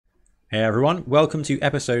Hey everyone, welcome to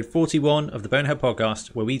episode 41 of the Bonehead podcast,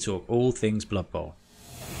 where we talk all things Blood Bowl.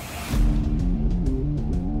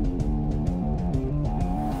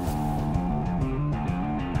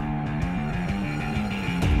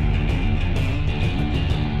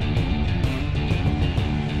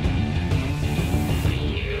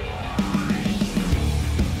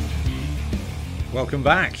 Welcome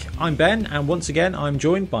back. I'm Ben, and once again I'm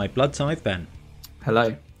joined by Blood Tithe Ben.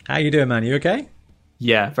 Hello. How you doing, man? You okay?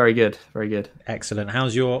 Yeah, very good. Very good. Excellent.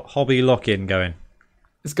 How's your hobby lock-in going?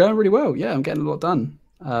 It's going really well. Yeah, I'm getting a lot done.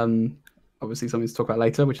 Obviously something to talk about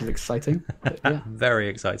later, which is exciting. But, yeah. Very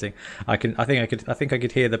exciting. I think I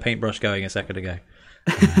could hear the paintbrush going a second ago.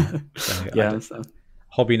 Yeah.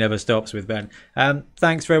 Hobby never stops with Ben.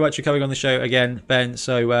 Thanks very much for coming on the show again, Ben.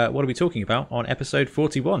 So what are we talking about on episode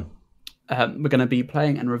 41? We're going to be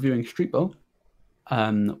playing and reviewing StreetBowl.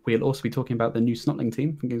 We'll also be talking about the new Snotling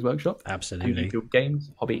team from Games Workshop. Absolutely. And games,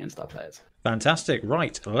 hobby, and star players. Fantastic.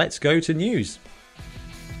 Right, let's go to news.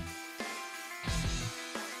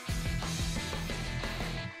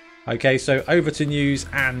 Okay, so over to news,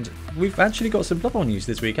 and we've actually got some Blood Bowl news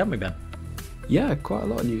this week, haven't we, Ben? Yeah, quite a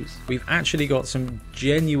lot of news. We've actually got some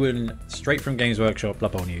genuine, straight from Games Workshop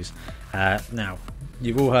Blood Bowl news. Now,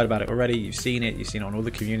 you've all heard about it already. You've seen it on all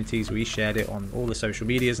the communities. We shared it on all the social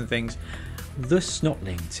medias and things. The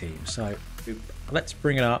Snotling team. So let's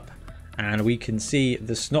bring it up, and we can see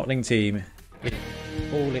the Snotling team in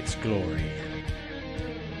all its glory.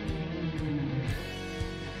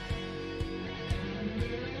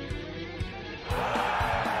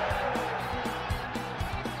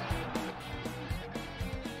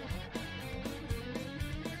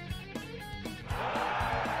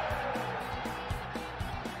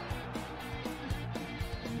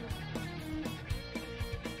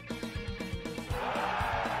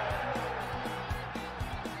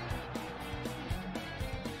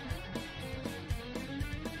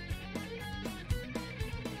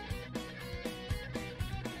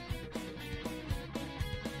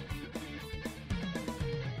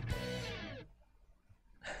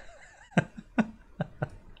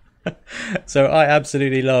 So I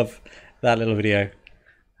absolutely love that little video.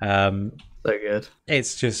 So good.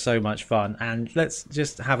 It's just so much fun. And let's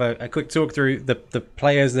just have a quick talk through the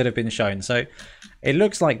players that have been shown. So it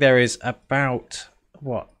looks like there is about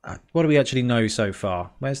what do we actually know so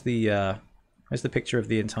far? Where's the picture of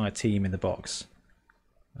the entire team in the box?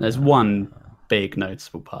 There's one big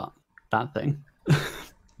noticeable part. That thing.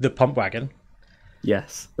 The pump wagon.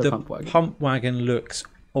 Yes, the pump wagon. Pump wagon looks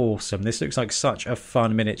awesome. This looks like such a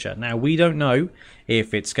fun miniature. Now, we don't know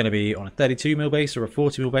if it's going to be on a 32mm base or a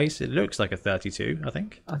 40mm base. It looks like a 32, I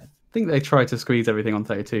think. I think they try to squeeze everything on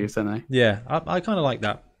 32s, don't they? Yeah, I kind of like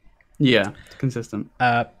that. Yeah, it's consistent.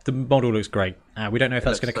 The model looks great. We don't know if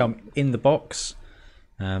that's going to come in the box.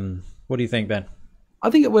 What do you think, Ben? I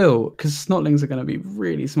think it will, because Snotlings are going to be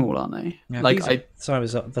really small, aren't they? Yeah, like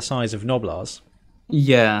the size of Noblars.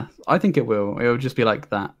 Yeah, I think it will. It will just be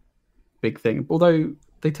like that big thing. Although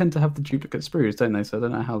they tend to have the duplicate sprues, don't they? So I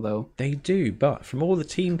don't know how they'll... They do, but from all the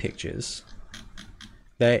team pictures,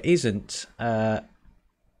 there isn't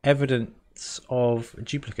evidence of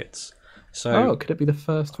duplicates. So, could it be the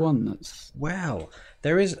first one that's... Well,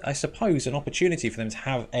 there is, I suppose, an opportunity for them to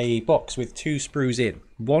have a box with two sprues in.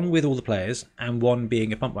 One with all the players, and one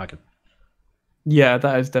being a pump wagon. Yeah,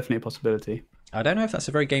 that is definitely a possibility. I don't know if that's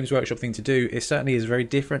a very Games Workshop thing to do. It certainly is very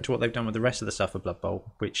different to what they've done with the rest of the stuff for Blood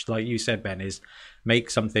Bowl, which, like you said, Ben, is make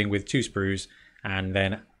something with two sprues and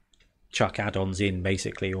then chuck add-ons in,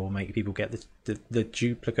 basically, or make people get the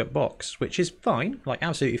duplicate box, which is fine, like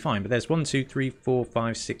absolutely fine. But there's 1, 2, 3, 4,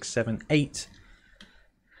 5, 6, 7, 8,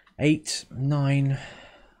 9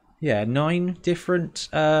 different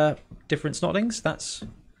Snotlings. That's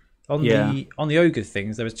on the ogre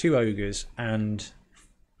things. There was 2 ogres and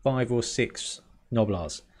 5 or 6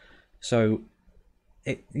 Noblars. So,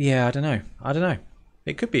 I don't know.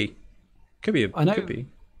 It could be. I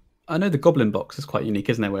know the Goblin box is quite unique,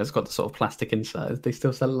 isn't it? Where it's got the sort of plastic insert. They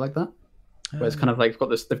still sell it like that. Where it's kind of like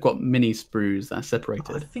they've got mini sprues that are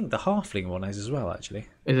separated. I think the Halfling one is as well, actually.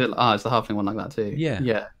 Is it? It's the Halfling one like that too. Yeah.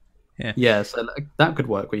 So that could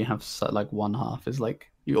work where you have like one half is like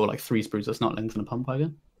you're like 3 sprues of Snotlings and a pump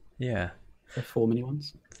wagon. Yeah. They're 4 mini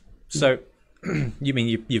ones. So. You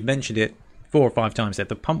mean you've mentioned it 4 or 5 times there.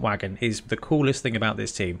 The pump wagon is the coolest thing about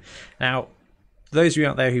this team. Now, for those of you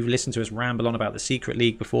out there who've listened to us ramble on about the Secret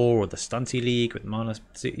League before, or the Stunty League with Mana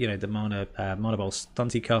Bowl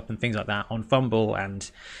Stunty Cup and things like that on Fumble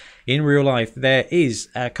and in real life, there is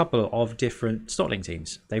a couple of different Snotling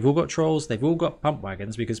teams. They've all got trolls, they've all got pump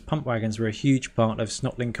wagons, because pump wagons were a huge part of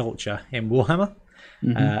Snotling culture in Warhammer.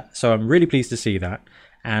 Mm-hmm. So I'm really pleased to see that.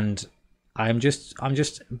 And I'm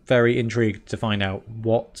just very intrigued to find out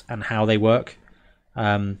what and how they work.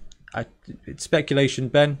 It's speculation.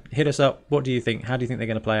 Ben, hit us up. What do you think? How do you think they're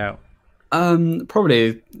going to play out?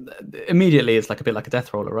 Probably immediately it's like a bit like a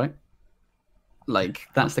death roller, right? Like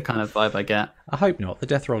that's the kind of vibe I get. I hope not. The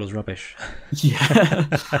death roller's rubbish. Yeah,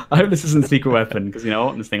 I hope this isn't secret weapon because I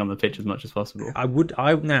want this thing on the pitch as much as possible. I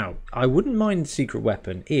wouldn't mind secret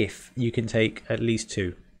weapon if you can take at least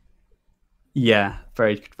 2. Yeah,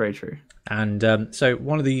 very very true. And so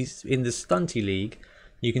one of these in the Stunty League,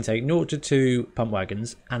 you can take 0 to 2 pump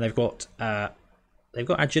wagons, and they've got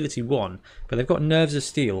agility 1, but they've got nerves of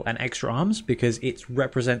steel and extra arms because it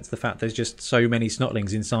represents the fact there's just so many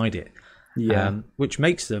snotlings inside it. Yeah, which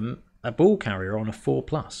makes them a ball carrier on a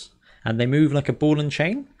 4+, and they move like a ball and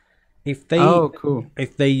chain. If they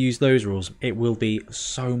if they use those rules, it will be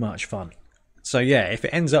so much fun. So yeah, if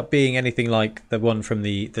it ends up being anything like the one from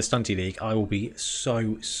the Stunty League, I will be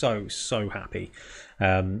so happy.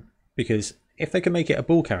 Because if they can make it a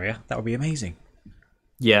ball carrier, that would be amazing.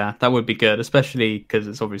 Yeah, that would be good, especially because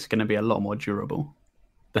it's obviously going to be a lot more durable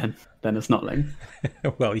than a snotling.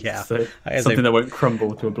 Well, yeah. So something that won't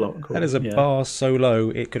crumble to a block. That is a bar so low,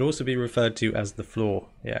 it could also be referred to as the floor.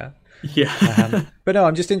 Yeah. Yeah. But no,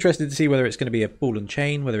 I'm just interested to see whether it's going to be a ball and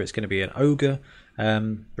chain, whether it's going to be an ogre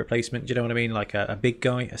replacement. Do you know what I mean? Like a big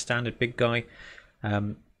guy, a standard big guy.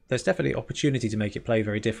 There's definitely opportunity to make it play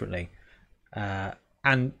very differently.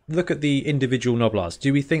 And look at the individual Noblars.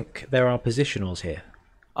 Do we think there are positionals here?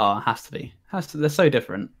 Oh, it has to be. They're so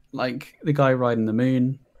different. Like the guy riding the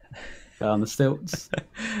moon, guy on the stilts.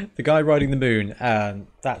 The guy riding the moon.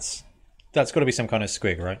 That's got to be some kind of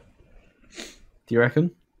squig, right? Do you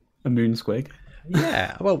reckon? A moon squig?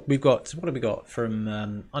 Yeah. Well, what have we got from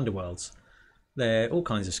Underworlds? There are all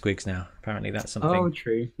kinds of squigs now. Apparently, that's something. Oh,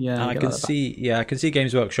 true. Yeah, I can see. Yeah, I can see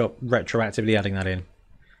Games Workshop retroactively adding that in.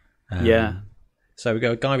 Yeah. So we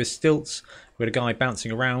got a guy with stilts. We got a guy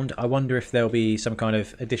bouncing around. I wonder if there'll be some kind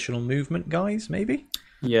of additional movement, guys. Maybe.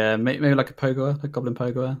 Yeah, maybe like a pogoer, a goblin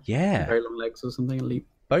pogoer. Yeah. Very long legs or something, and leap.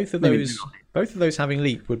 Both of those having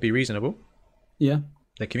leap would be reasonable. Yeah.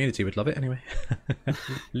 The community would love it anyway.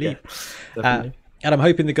 Leap. Yeah, definitely. And I'm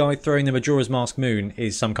hoping the guy throwing the Majora's Mask moon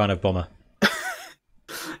is some kind of bomber.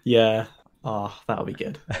 Yeah. Oh, that'll be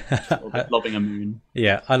good. Lobbing a moon.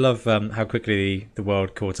 Yeah, I love how quickly the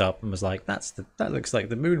world caught up and was like, that looks like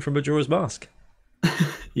the moon from Majora's Mask.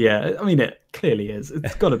 Yeah, I mean, it clearly is.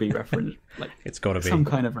 It's got to be reference. Like, it's got to be some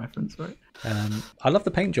kind of reference, right? I love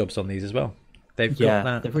the paint jobs on these as well. They've got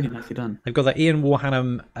that. They're really nicely done. They've got that Ian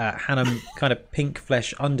Warhannam kind of pink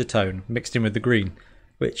flesh undertone mixed in with the green,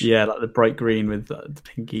 which like the bright green with the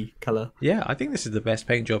pinky colour. Yeah, I think this is the best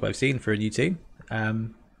paint job I've seen for a new team.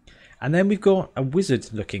 And then we've got a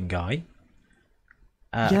wizard-looking guy.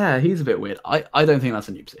 Yeah, he's a bit weird. I don't think that's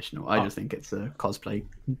a new position. I just think it's a cosplay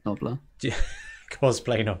Nobler.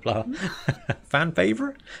 Cosplay Nobler. Fan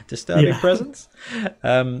favourite? Disturbing presence?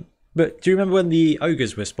 But do you remember when the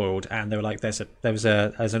ogres were spoiled and they were like, there's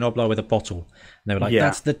a Nobler with a bottle? And they were like,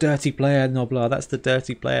 that's the dirty player Nobler, that's the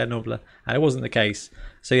dirty player Nobler. And it wasn't the case.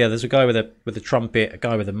 So yeah, there's a guy with a trumpet, a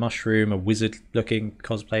guy with a mushroom, a wizard-looking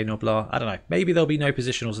cosplay Nobler. I don't know. Maybe there'll be no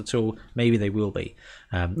positionals at all. Maybe they will be.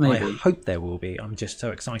 I hope there will be. I'm just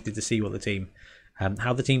so excited to see what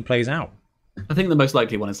how the team plays out. I think the most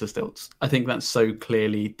likely one is the stilts. I think that's so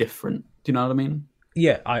clearly different. Do you know what I mean?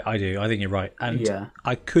 Yeah, I do. I think you're right. And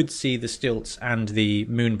I could see the stilts and the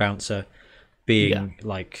moon bouncer being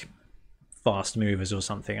like fast movers or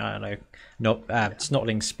something. I don't know. Not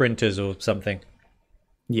snotling sprinters or something.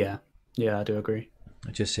 Yeah, I do agree.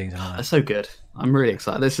 I just seeing something like that. That's so good. I'm really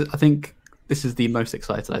excited. I think this is the most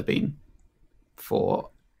excited I've been for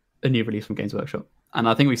a new release from Games Workshop. And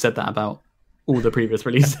I think we said that about all the previous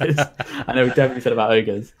releases. I know we definitely said about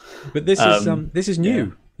ogres. But this is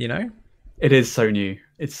new, you know? It is so new.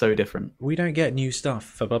 It's so different. We don't get new stuff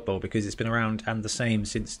for Blood Bowl because it's been around and the same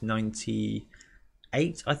since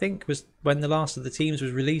 98, I think, was when the last of the teams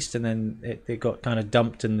was released, and then it got kind of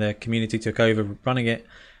dumped and the community took over running it.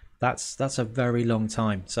 That's a very long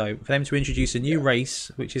time. So for them to introduce a new race,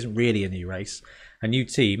 which isn't really a new race, a new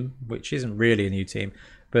team, which isn't really a new team,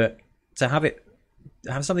 but to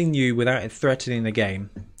have something new without it threatening the game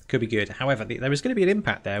could be good. However, there is going to be an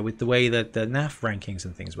impact there with the way that the NAF rankings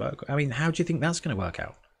and things work. I mean, how do you think that's going to work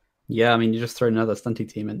out? Yeah, I mean, you just throw another stunty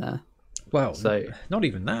team in there. Well, not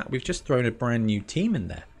even that. We've just thrown a brand new team in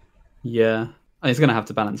there. Yeah, it's going to have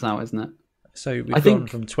to balance out, isn't it? So we've gone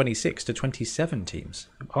from 26 to 27 teams.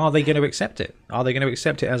 Are they going to accept it? Are they going to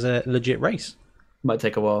accept it as a legit race? Might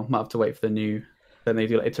take a while. Might have to wait for the new. Then they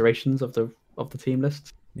do like iterations of the team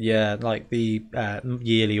list. Yeah, like the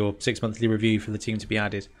yearly or 6 monthly review for the team to be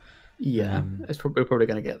added. Yeah, we're probably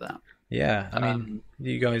going to get that. Yeah, I mean,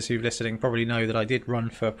 you guys who've listening probably know that I did run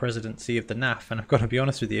for presidency of the NAF, and I've got to be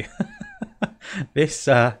honest with you, this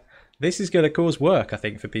is going to cause work, I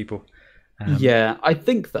think, for people. Yeah, I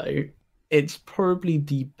think though it's probably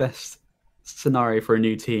the best scenario for a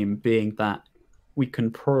new team, being that we can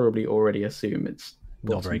probably already assume it's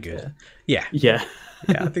not very good. Tier. Yeah, yeah.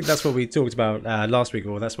 I think that's what we talked about last week,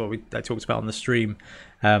 or that's what I talked about on the stream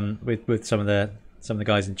with some of the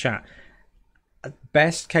guys in chat.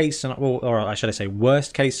 Best case, or should I say,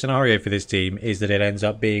 worst case scenario for this team is that it ends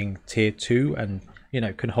up being tier 2 and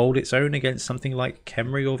can hold its own against something like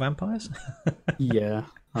Khemri or vampires. Yeah,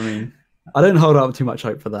 I mean, I don't hold up too much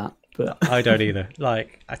hope for that, but I don't either.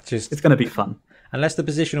 It's going to be fun unless the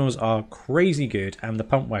positionals are crazy good and the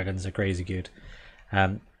pump wagons are crazy good.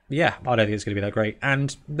 Yeah, I don't think it's going to be that great.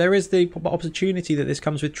 And there is the opportunity that this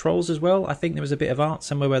comes with trolls as well. I think there was a bit of art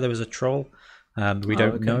somewhere where there was a troll. We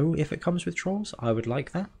don't know if it comes with trolls. I would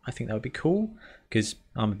like that. I think that would be cool because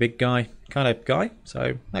I'm a big guy kind of guy,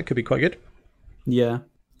 so that could be quite good. Yeah,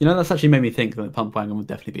 that's actually made me think that the pump wagon will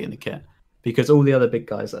definitely be in the kit, because all the other big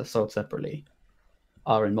guys that are sold separately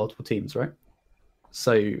are in multiple teams, right?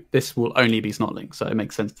 So this will only be Snotlings, so it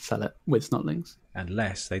makes sense to sell it with Snotlings.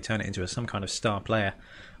 Unless they turn it into some kind of star player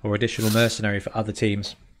or additional mercenary for other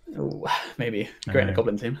teams. Ooh, maybe. Great in a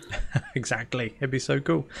Goblin team. Exactly. It'd be so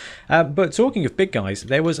cool. But talking of big guys,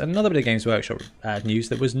 there was another bit of Games Workshop news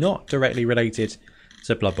that was not directly related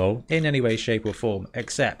to Blood Bowl in any way, shape or form,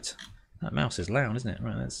 except... That mouse is loud, isn't it?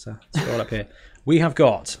 Right, let's scroll up here. We have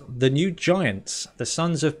got the new giants, the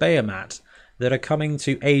Sons of Bahamut, that are coming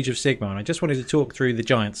to Age of Sigmar. And I just wanted to talk through the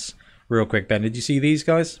giants real quick, Ben. Did you see these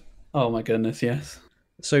guys? Oh my goodness, yes.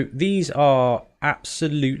 So these are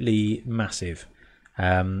absolutely massive.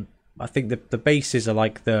 I think the bases are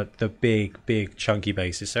like the big chunky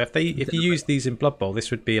bases. So if you use these in Blood Bowl,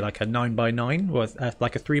 this would be like a 9x9 or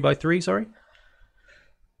like a 3x3. Sorry,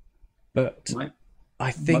 but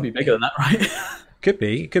I think might be bigger than that, right? Could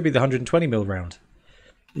be the 120 mil round.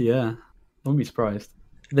 Yeah, I wouldn't be surprised.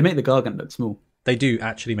 They make the Gargant look small. They do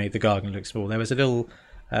actually make the Gargant look small. There was a little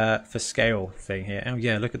for scale thing here. Oh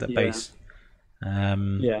yeah, look at the base.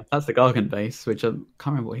 Yeah, that's the Gargant base, which I can't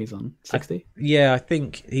remember what he's on. 60? I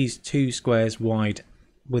think he's 2 squares wide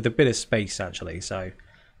with a bit of space actually. So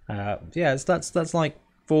that's like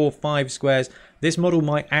 4 or 5 squares. This model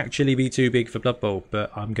might actually be too big for Blood Bowl,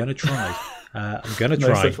 but I'm gonna try. I'm gonna try.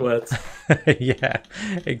 No such words. Yeah,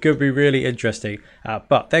 it could be really interesting.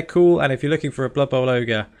 But they're cool, and if you're looking for a Blood Bowl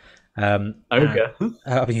ogre, ogre,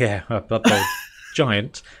 a Blood Bowl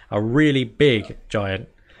giant, a really big giant.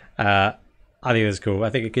 I think that's cool.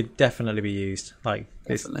 I think it could definitely be used. Like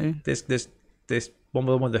this one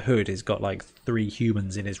with the hood has got like 3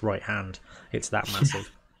 humans in his right hand. It's that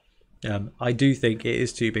massive. I do think it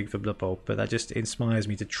is too big for Blood Bowl, but that just inspires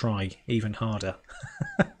me to try even harder.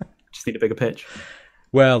 Just need a bigger pitch.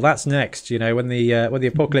 Well, that's next. When the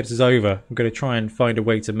apocalypse is over, I'm going to try and find a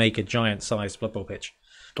way to make a giant-sized Blood Bowl pitch.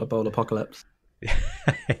 Blood Bowl apocalypse.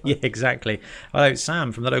 Yeah, exactly. Although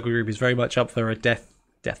Sam from the local group is very much up for a Death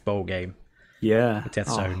Bowl game. Yeah. A Death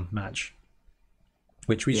Zone match.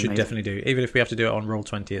 Which we should definitely do, even if we have to do it on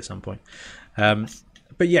Roll20 at some point.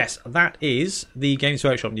 But yes, that is the Games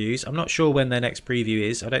Workshop news. I'm not sure when their next preview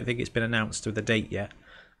is. I don't think it's been announced with a date yet.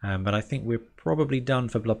 But I think we're probably done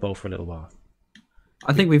for Blood Bowl for a little while.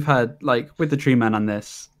 I think we've had, with the Tree Man and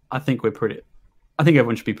this, I think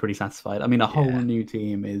everyone should be pretty satisfied. I mean, a whole new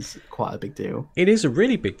team is quite a big deal. It is a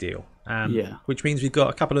really big deal. Which means we've got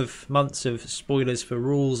a couple of months of spoilers for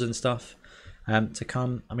rules and stuff to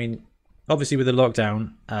come. I mean, obviously with the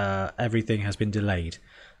lockdown, everything has been delayed.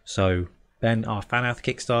 So then our Fanath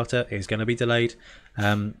Kickstarter is going to be delayed.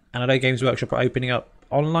 And I know Games Workshop are opening up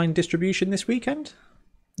online distribution this weekend.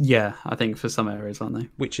 Yeah, I think for some areas, aren't they?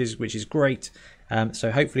 Which is great.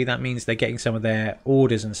 So hopefully that means they're getting some of their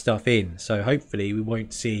orders and stuff in. So hopefully we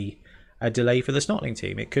won't see a delay for the Snotling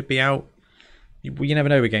team. It could be out. You never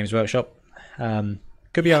know with Games Workshop.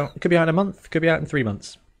 Could be out in a month. Could be out in 3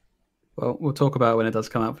 months. Well, we'll talk about it when it does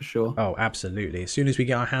come out for sure. Oh, absolutely. As soon as we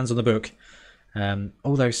get our hands on the book.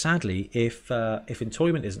 Although sadly, if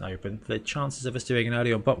Entoyment isn't open, the chances of us doing an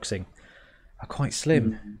early unboxing are quite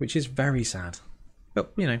slim, which is very sad.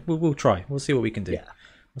 But we'll try. We'll see what we can do. Yeah.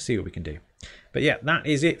 We'll see what we can do. But yeah, that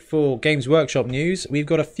is it for Games Workshop news. We've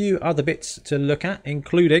got a few other bits to look at,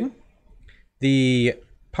 including the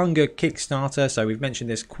Punga Kickstarter. So we've mentioned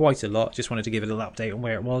this quite a lot. Just wanted to give a little update on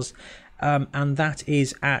where it was. And that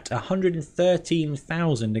is at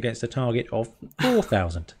 113,000 against a target of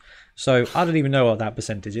 4,000. So I don't even know what that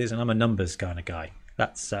percentage is, and I'm a numbers kind of guy.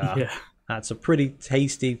 That's That's a pretty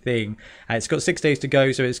tasty thing. It's got 6 days to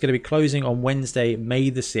go, so it's going to be closing on Wednesday, May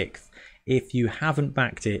the 6th. If you haven't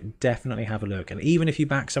backed it, definitely have a look. And even if you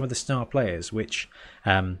back some of the star players, which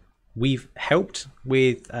we've helped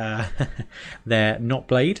with their Not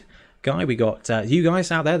Blade guy, we got you guys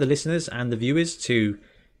out there, the listeners and the viewers, to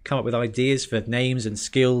come up with ideas for names and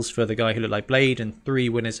skills for the guy who looked like Blade, and 3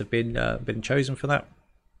 winners have been chosen for that.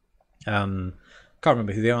 Can't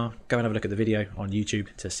remember who they are. Go and have a look at the video on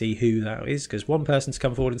YouTube to see who that is, because one person's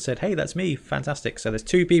come forward and said, hey, that's me, fantastic. So there's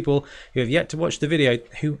 2 people who have yet to watch the video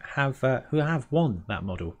who have won that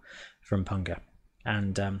model from Punga.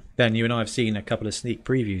 And Ben, you and I have seen a couple of sneak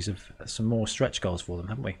previews of some more stretch goals for them,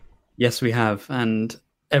 haven't we? Yes, we have, and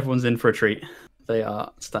everyone's in for a treat. They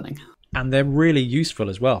are stunning. And they're really useful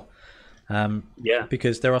as well. Yeah.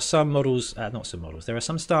 Because there are some models, there are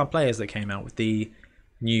some star players that came out with the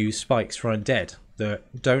new spikes for Undead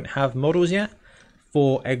that don't have models yet.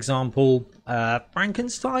 For example,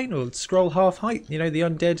 Frankenstein or Scroll Half Height, the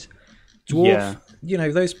Undead Dwarf. Yeah.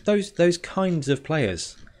 Those kinds of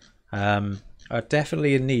players are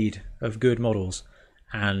definitely in need of good models.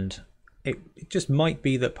 And it just might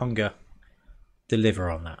be that Punga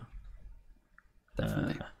deliver on that.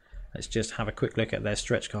 Definitely. Let's just have a quick look at their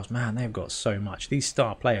stretch goals. Man, they've got so much. These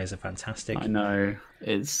star players are fantastic. I know.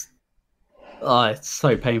 It's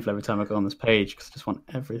so painful every time I go on this page because I just want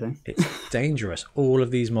everything. It's dangerous. All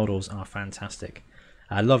of these models are fantastic.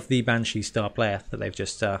 I love the Banshee star player that they've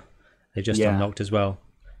just unlocked as well.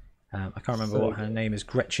 I can't remember what her name is.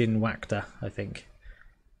 Gretchen Wachter, I think.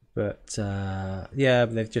 But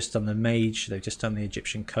they've just done the mage. They've just done the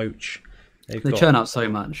Egyptian coach. They churn out so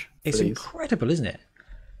much. It's incredible, isn't it?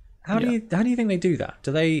 How do you think they do that?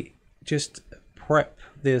 Do they just prep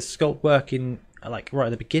the sculpt work in right at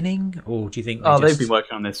the beginning, or do you think they've been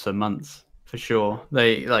working on this for months for sure?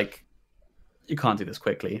 You can't do this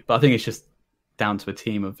quickly, but I think it's just down to a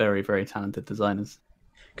team of very, very talented designers.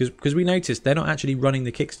 Because we noticed they're not actually running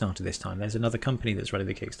the Kickstarter this time. There's another company that's running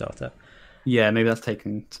the Kickstarter. Yeah, maybe that's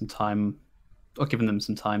taken some time, or given them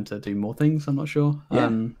some time to do more things. I'm not sure. Yeah.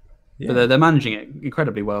 But they're managing it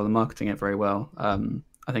incredibly well. They're marketing it very well.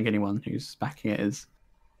 I think anyone who's backing it is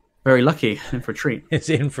very lucky and for a treat. It's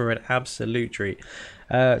in for an absolute treat.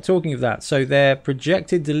 Talking of that, so their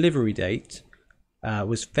projected delivery date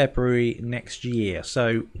was February next year.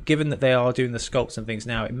 So given that they are doing the sculpts and things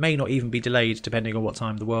now, it may not even be delayed depending on what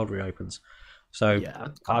time the world reopens. So yeah,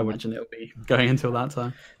 I would imagine it'll be going until that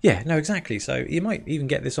time. Yeah, no, exactly. So you might even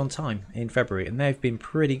get this on time in February, and they've been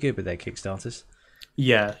pretty good with their Kickstarters.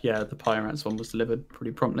 Yeah, the Pirates one was delivered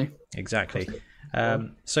pretty promptly. Exactly.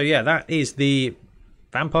 That is the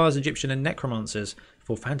Vampires, Egyptian and Necromancers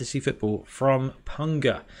for Fantasy Football from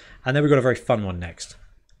Punga. And then we've got a very fun one next.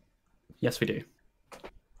 Yes, we do.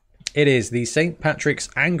 It is the St. Patrick's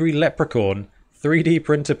Angry Leprechaun 3D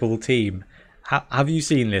printable team. Have you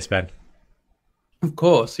seen this, Ben? Of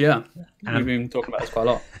course, yeah. We've been talking about this quite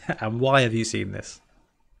a lot. And why have you seen this?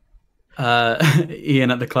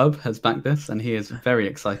 Ian at the club has backed this, and he is very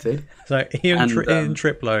excited. So Ian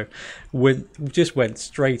Triplo went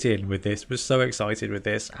straight in with this, was so excited with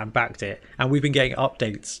this, and backed it. And we've been getting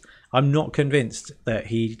updates. I'm not convinced that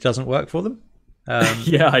he doesn't work for them.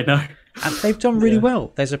 Yeah, I know. And they've done really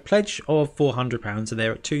well. There's a pledge of £400, and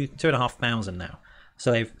they're at 2,500 now.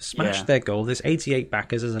 So they've smashed their goal. There's 88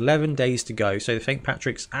 backers. There's 11 days to go. So St.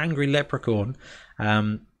 Patrick's Angry Leprechaun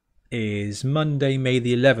is Monday, May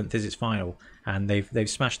the 11th is its final, and they've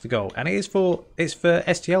smashed the goal. And it's for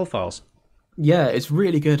STL files. Yeah, it's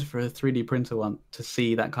really good for a 3D printer one to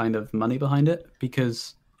see that kind of money behind it,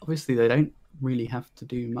 because obviously they don't really have to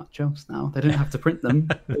do much else now. They don't have to print them.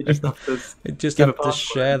 They just have to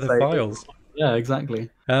share the files. Yeah, exactly.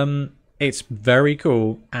 It's very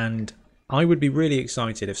cool, and I would be really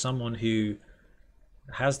excited if someone who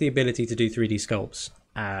has the ability to do 3D sculpts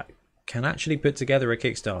can actually put together a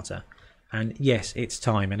Kickstarter. And yes, it's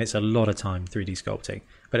time, and it's a lot of time 3D sculpting,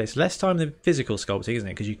 but it's less time than physical sculpting, isn't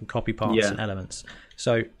it? Because you can copy parts and elements.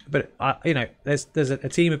 So, but there's a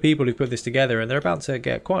team of people who put this together, and they're about to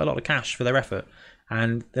get quite a lot of cash for their effort.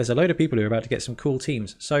 And there's a load of people who are about to get some cool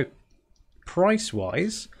teams. So,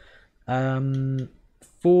 price-wise, €14,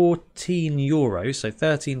 so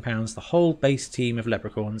 £13, the whole base team of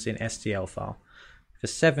leprechauns in STL file. For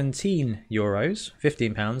 €17,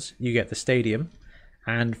 £15, you get the stadium.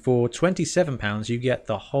 And for £27, you get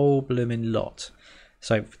the whole blooming lot.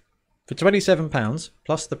 So for £27,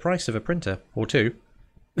 plus the price of a printer, or two,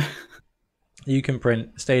 you can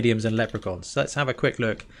print stadiums and leprechauns. So let's have a quick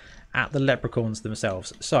look at the leprechauns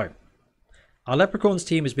themselves. So our leprechauns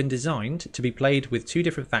team has been designed to be played with two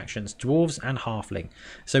different factions, dwarves and halfling.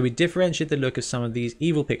 So we differentiate the look of some of these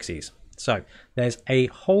evil pixies. So there's a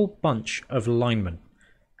whole bunch of linemen.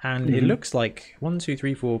 And it looks like 1, 2,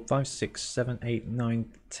 3, 4, 5, 6, 7, 8, 9,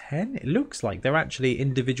 10. It looks like they're actually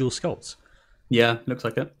individual sculpts. Yeah, looks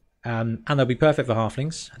like it. And they'll be perfect for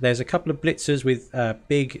halflings. There's a couple of blitzers with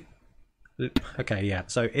big... Okay, yeah.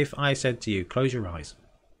 So if I said to you, close your eyes.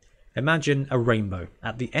 Imagine a rainbow.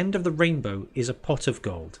 At the end of the rainbow is a pot of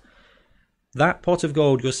gold. That pot of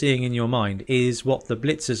gold you're seeing in your mind is what the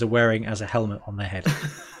blitzers are wearing as a helmet on their head.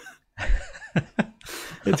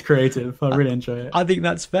 It's creative. I really enjoy it. I think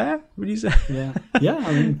that's fair, would you say? Yeah. Yeah,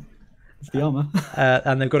 I mean, it's the armor.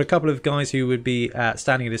 And they've got a couple of guys who would be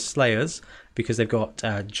standing as slayers because they've got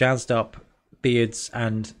jazzed up beards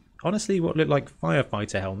and honestly what look like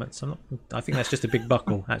firefighter helmets. I think that's just a big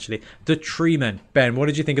buckle, actually. The treemen. Ben, what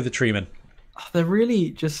did you think of the treemen? They're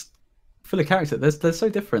really just full of character. They're so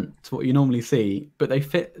different to what you normally see, but they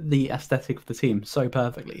fit the aesthetic of the team so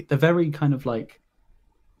perfectly. They're very kind of like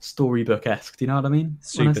storybook-esque. Do you know what I mean?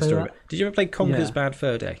 Super storybook. Did you ever play Conker's Bad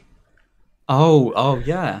Fur Day? Oh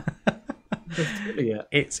yeah. That's totally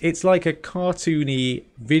it. It's like a cartoony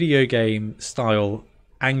video game style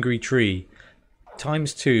angry tree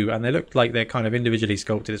times 2, and they look like they're kind of individually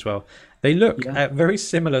sculpted as well. They look very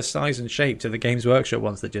similar size and shape to the Games Workshop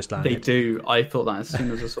ones that just landed. They do. I thought that as soon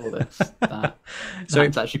as I saw this.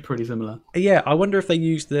 That's actually pretty similar. Yeah, I wonder if they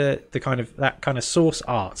used the kind of source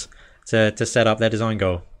art to set up their design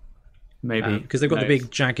goal. Maybe because they've got the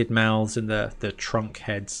big jagged mouths and the trunk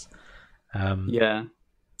heads. Yeah,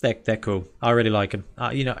 they're cool. I really like them.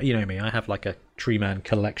 You know me. I have like a tree man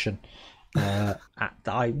collection. I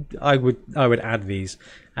would add these.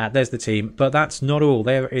 There's the team, but that's not all.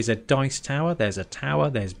 There is a dice tower. There's a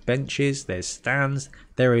tower. There's benches. There's stands.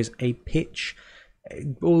 There is a pitch.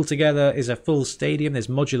 All together is a full stadium. There's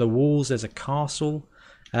modular walls. There's a castle.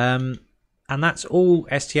 And that's all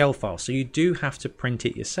STL files, so you do have to print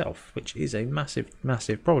it yourself, which is a massive,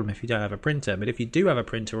 massive problem if you don't have a printer. But if you do have a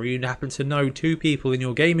printer, or you happen to know 2 people in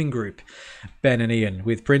your gaming group, Ben and Ian,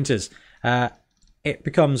 with printers, it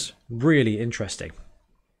becomes really interesting.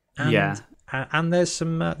 And, and there's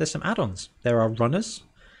some add-ons. There are runners,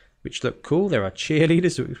 which look cool. There are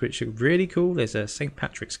cheerleaders, which look really cool. There's a St.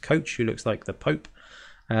 Patrick's coach who looks like the Pope.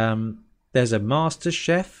 There's a master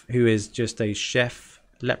chef who is just a chef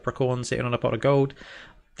leprechaun sitting on a pot of gold.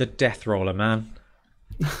 The death roller, man,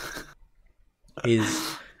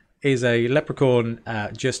 is a leprechaun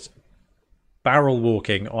just barrel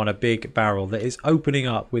walking on a big barrel that is opening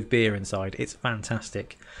up with beer inside. It's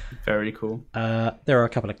fantastic. Very cool. There are a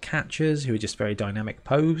couple of catchers who are just very dynamic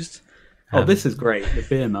posed. This is great. The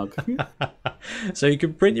beer mug. So you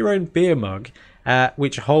can print your own beer mug,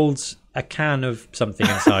 which holds a can of something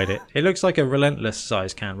inside it. It looks like a Relentless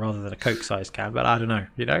size can rather than a Coke size can, but I don't know,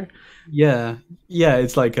 you know? Yeah.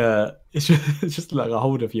 It's like it's just like a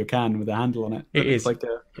holder for your can with a handle on it. It is.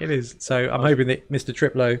 It is. So I'm hoping that Mr.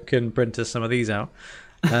 Triplo can print us some of these out.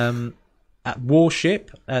 At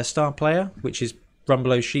Warship, star player, which is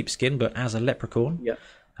Rumblow's sheepskin, but as a leprechaun. Yeah.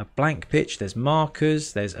 A blank pitch, there's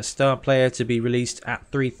markers, there's a star player to be released at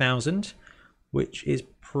 3,000, which is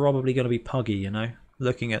probably going to be Puggy, you know,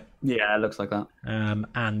 looking at... Yeah, it looks like that.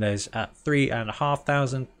 And there's at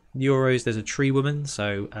 3,500 euros, there's a tree woman,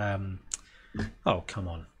 so... oh, come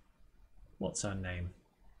on. What's her name?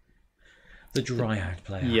 The Dryad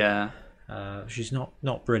player. Yeah. She's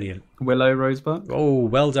not brilliant. Willow Rosebud. Oh,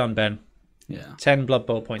 well done, Ben. Yeah. 10 Blood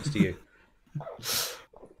Bowl points to you.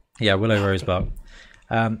 Yeah, Willow Rosebud.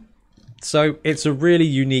 So it's a really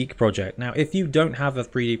unique project. Now, if you don't have a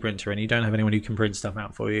 3D printer and you don't have anyone who can print stuff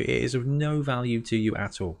out for you, it is of no value to you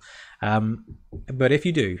at all. But if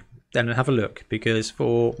you do, then have a look, because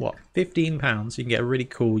for £15 you can get a really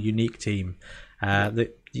cool, unique team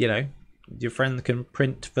that, you know, your friend can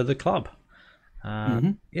print for the club.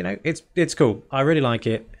 You know, it's cool. I really like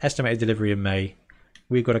it. Estimated delivery in May.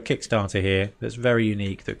 We've got a Kickstarter here that's very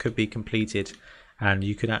unique that could be completed, and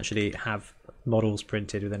you could actually have models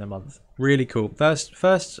printed within a month. Really cool.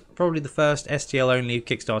 Probably the first STL only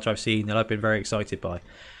Kickstarter I've seen that I've been very excited by,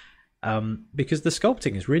 because the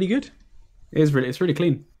sculpting is really good. It's really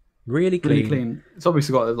clean. Really clean. It's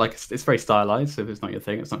obviously got it's very stylized. So if it's not your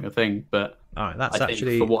thing, it's not your thing. But all right, that's I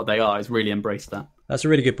actually think for what they are, it's really embraced that. That's a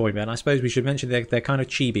really good point, man. I suppose we should mention they're kind of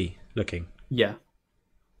chibi looking. Yeah.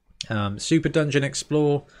 Super Dungeon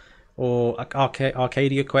Explore or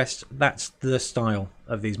Arcadia Quest. That's the style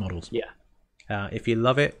of these models. Yeah. If you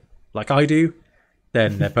love it, like I do,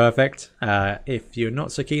 then they're perfect. If you're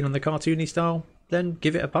not so keen on the cartoony style, then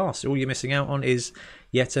give it a pass. All you're missing out on is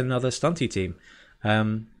yet another stunty team.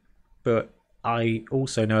 But I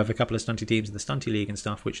also know of a couple of stunty teams in the stunty league and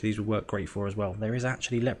stuff, which these would work great for as well. There is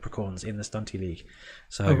actually leprechauns in the stunty league.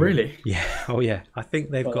 So, oh, really? Yeah. Oh, yeah. I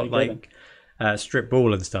think they've got like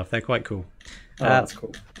StreetBowl and stuff. They're quite cool. Oh, that's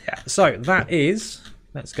cool. Yeah. So that is.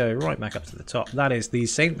 Let's go right back up to the top. That is the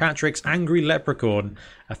St. Patrick's Angry Leprechaun,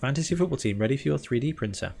 a fantasy football team ready for your 3D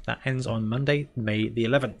printer. That ends on Monday, May the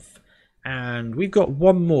 11th. And we've got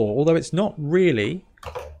one more, although it's not really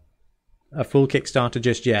a full Kickstarter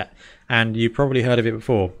just yet. And you've probably heard of it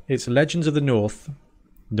before. It's Legends of the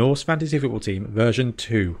Norse fantasy football team, version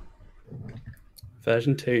 2.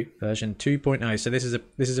 Version 2. Version 2.0. So this is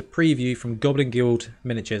a preview from Goblin Guild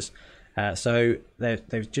Miniatures. So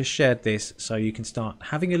they've just shared this, so you can start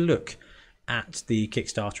having a look at the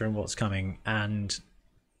Kickstarter and what's coming. And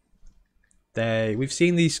we've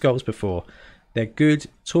seen these sculpts before. They're good,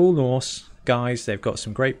 tall Norse guys. They've got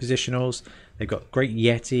some great positionals. They've got great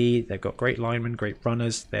Yeti. They've got great linemen, great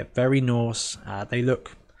runners. They're very Norse. They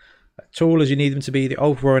look tall as you need them to be. The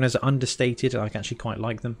old runners are understated. I actually quite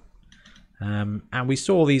like them. And we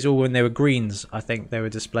saw these all when they were greens. I think they were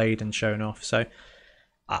displayed and shown off. So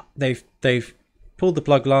they've pulled the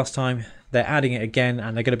plug last time. They're adding it again,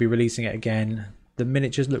 and they're going to be releasing it again. The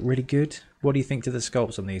miniatures look really good. What do you think to the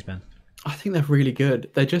sculpts on these, Ben? I think they're really good.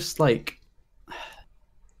 They're just like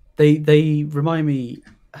they remind me.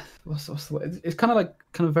 What's the word? It's kind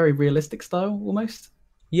of very realistic style almost.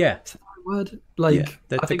 Yeah. Is that the right word? Like yeah.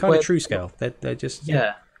 They're kind of true scale. They're just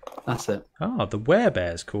that's it. Oh, the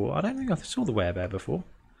werebear's cool. I don't think I saw the werebear before.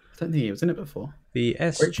 I don't think he was in it before. The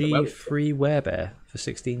SG3 werebear for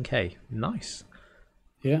 16k. Nice.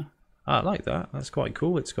 Yeah. I like that. That's quite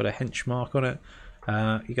cool. It's got a hench mark on it.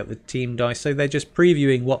 You got the team dice. So they're just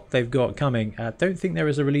previewing what they've got coming. Don't think there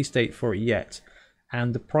is a release date for it yet.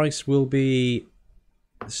 And the price will be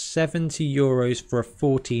 €70 for a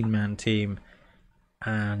 14-man team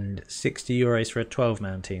and €60 for a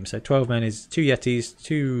 12-man team. So 12 men is 2 Yetis,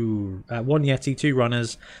 1 Yeti, 2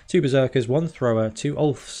 runners, 2 berserkers, 1 thrower, 2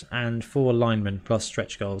 Ulfs, and 4 linemen plus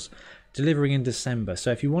stretch goals. Delivering in December.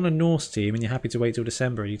 So if you want a Norse team and you're happy to wait till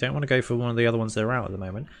December and you don't want to go for one of the other ones that are out at the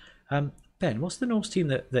moment, Ben, what's the Norse team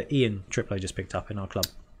that Ian Triplo just picked up in our club?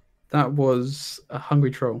 That was a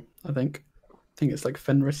Hungry Troll, I think. I think it's like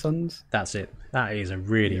Fenris Sons. That's it. That is a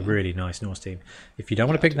really nice Norse team. If you don't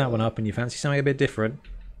want to pick that one up and you fancy something a bit different,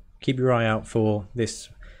 keep your eye out for this.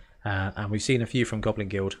 And we've seen a few from Goblin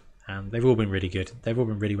Guild, and they've all been really good. They've all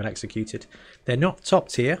been really well executed. They're not top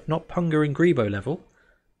tier, not Punga and Grebo level,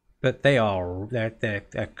 but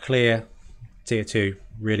they're clear tier 2,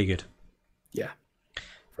 really good. Yeah.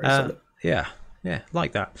 Very solid. Yeah,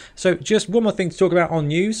 like that. So just one more thing to talk about on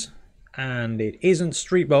news, and it isn't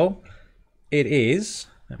StreetBowl. It is,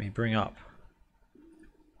 let me bring up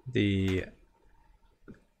the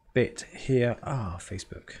bit here.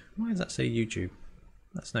 Facebook. Why does that say YouTube?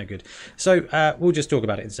 That's no good. So we'll just talk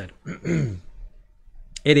about it instead.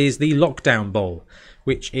 It is the Lockdown Bowl,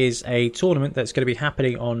 which is a tournament that's going to be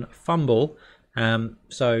happening on Fumble.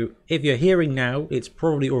 So if you're hearing now, it's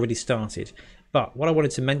probably already started. But what I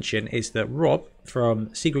wanted to mention is that Rob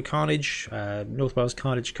from Secret Carnage, North Wales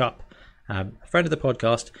Carnage Cup, a friend of the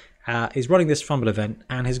podcast, is running this Fumble event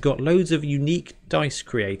and has got loads of unique dice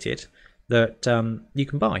created that you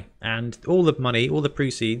can buy. And all the money, all the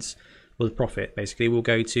proceeds, or the profit basically, will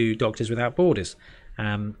go to Doctors Without Borders.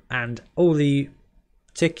 And all the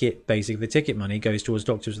ticket money goes towards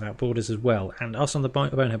Doctors Without Borders as well. And us on the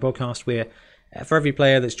Bonehead podcast, we're for every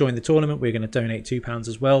player that's joined the tournament, we're going to donate £2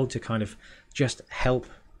 as well to kind of just help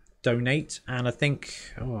donate. And I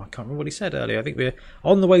think, I can't remember what he said earlier. I think we're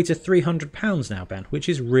on the way to £300 now, Ben, which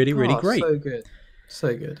is really great.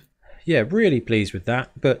 So good. Yeah, really pleased with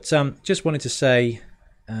that. But just wanted to say,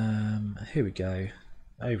 here we go.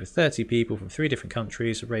 Over 30 people from 3 different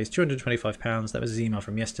countries have raised £225. That was his email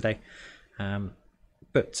from yesterday.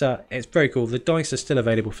 But it's very cool. The dice are still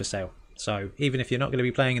available for sale. So even if you're not going to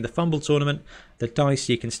be playing in the Fumble tournament, the dice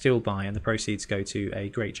you can still buy and the proceeds go to a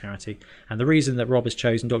great charity. And the reason that Rob has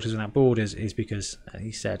chosen Doctors Without Borders is because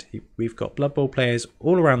he said we've got Blood Bowl players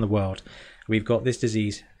all around the world. We've got this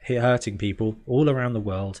disease hurting people all around the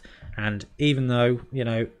world. And even though,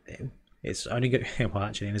 it's only good, well,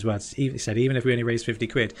 actually, in his words, he said even if we only raise 50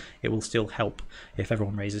 quid, it will still help if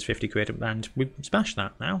everyone raises 50 quid. And we've smashed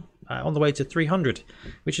that now, on the way to 300,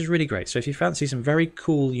 which is really great. So if you fancy some very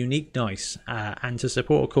cool, unique dice and to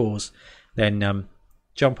support a cause, then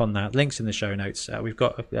jump on that. Links in the show notes. We've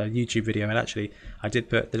got a YouTube video, and actually, I did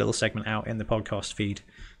put the little segment out in the podcast feed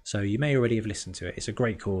So you may already have listened to it. It's a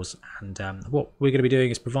great cause. And what we're going to be doing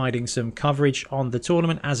is providing some coverage on the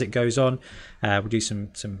tournament as it goes on. We'll do some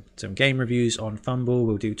game reviews on Fumble.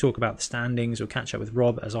 We'll talk about the standings. We'll catch up with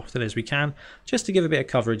Rob as often as we can, just to give a bit of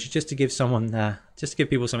coverage, just to give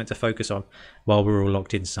people something to focus on while we're all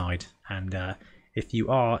locked inside. And if you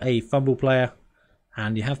are a Fumble player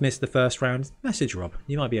and you have missed the first round, message Rob.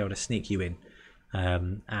 You might be able to sneak you in.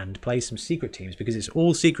 And play some secret teams, because it's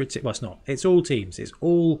all secret. Well, it's not. It's all teams. It's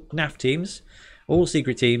all NAF teams, all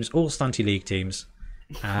secret teams, all Stunty League teams.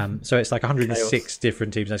 So it's like 106 Chaos.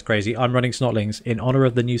 Different teams. That's crazy. I'm running Snotlings in honor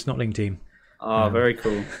of the new Snotling team. Oh, very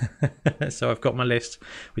cool. So I've got my list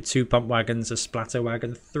with 2 pump wagons, a splatter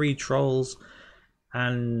wagon, 3 trolls,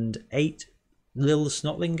 and 8 little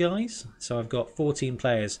Snotling guys. So I've got 14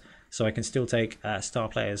 players. So I can still take star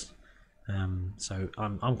players. So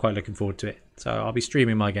I'm quite looking forward to it. So I'll be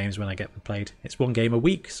streaming my games when I get them played. It's 1 game a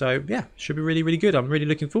week, so yeah, should be really, really good. I'm really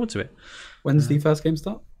looking forward to it. When's the first game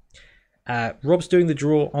start? Rob's doing the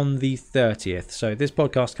draw on the 30th. So this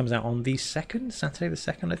podcast comes out on the 2nd, Saturday the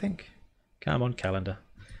 2nd, I think. Come on, calendar.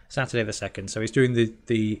 Saturday the 2nd. So he's doing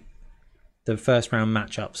the first round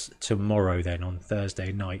matchups tomorrow then on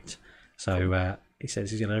Thursday night. So he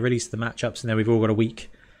says he's going to release the matchups, and then we've all got a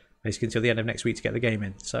week, basically until the end of next week, to get the game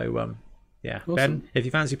in. So yeah, awesome. Ben, if you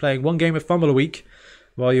fancy playing 1 game of Fumble a week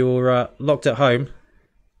while you're locked at home,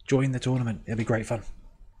 join the tournament. It'll be great fun.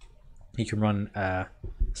 You can run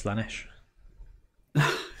Slanesh.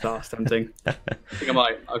 That's tempting. I think I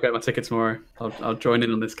might. I'll get my ticket tomorrow. I'll join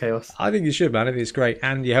in on this chaos. I think you should, man. I think it's great,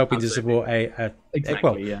 and you're helping to support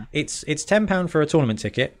exactly. Yeah, it's £10 for a tournament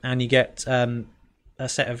ticket, and you get a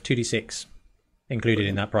set of 2d6 included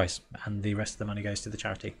in that price, and the rest of the money goes to the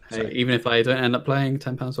charity. Hey, so, even if I don't end up playing,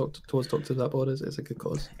 £10 towards Doctors Without Borders, it's a good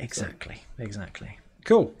cause. Exactly.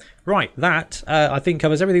 Cool. Right, that I think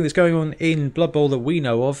covers everything that's going on in Blood Bowl that we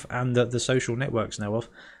know of and that the social networks know of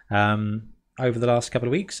over the last couple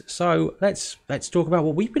of weeks. So let's talk about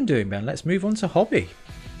what we've been doing, Ben. Let's move on to hobby.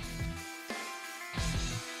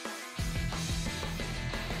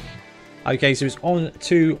 Okay, so it's on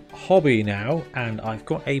to hobby now, and I've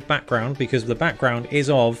got a background, because the background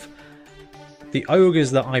is of the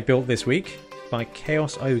ogres that I built this week by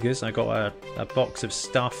Chaos Ogres. I got a box of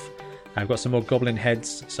stuff. I've got some more goblin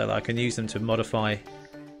heads so that I can use them to modify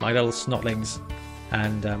my little snotlings.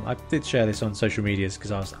 And I did share this on social medias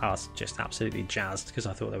because I was just absolutely jazzed, because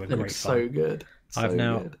I thought they were great fun. So good. I've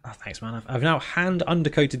now, good. Oh, thanks, man. I've now hand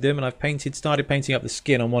undercoated them, and I've started painting up the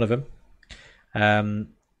skin on one of them.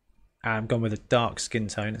 I've gone with a dark skin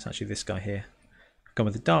tone. It's actually this guy here. I've gone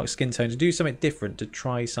with a dark skin tone to do something different, to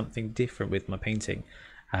try something different with my painting.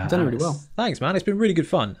 You've done it really well. Thanks, man. It's been really good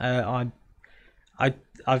fun. I've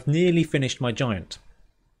nearly finished my giant.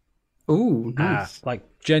 Ooh, nice. Like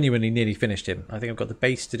genuinely nearly finished him. I think I've got the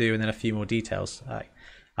base to do and then a few more details.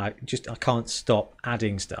 I can't stop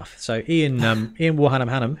adding stuff. So Ian Warhammer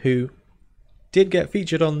Hannum, who did get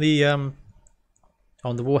featured on the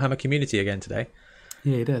Warhammer community again today.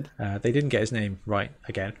 Yeah, he did. They didn't get his name right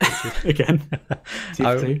again. Again.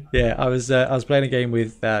 I was playing a game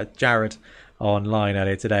with Jared online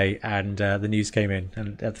earlier today, and the news came in,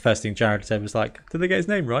 and the first thing Jared said was like, "Did they get his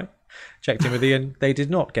name right?" Checked in with Ian. They did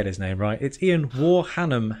not get his name right. It's Ian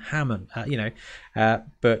Warhammer Hammond.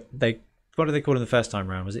 But what did they call him the first time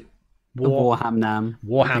round? Was it Warhamnam?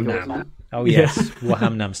 Warhamnam. Oh yes,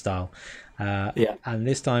 Warhamnam style. Yeah. And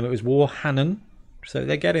this time it was Warhannon. So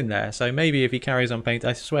they're getting there. So maybe if he carries on painting,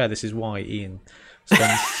 I swear this is why Ian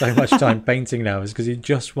spends so much time painting now, is because he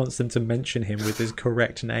just wants them to mention him with his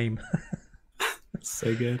correct name.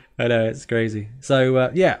 So good. I know, it's crazy.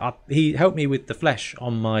 So he helped me with the flesh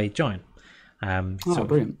on my giant.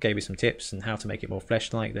 Brilliant. Gave me some tips on how to make it more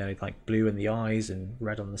flesh-like. They're like blue in the eyes and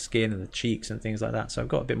red on the skin and the cheeks and things like that. So I've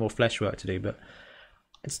got a bit more flesh work to do, but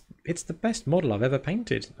it's the best model I've ever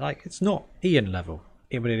painted. Like, it's not Ian level,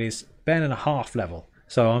 but it is Ben and a half level.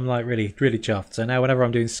 So I'm like really, really chuffed. So now whenever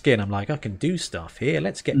I'm doing skin, I'm like, I can do stuff here.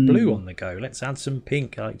 Let's get blue on the go. Let's add some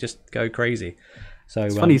pink. Like, just go crazy. So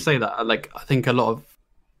it's funny you say that. Like, I think a lot of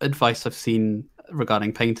advice I've seen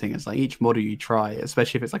regarding painting is like, each model you try,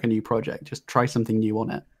 especially if it's like a new project, just try something new on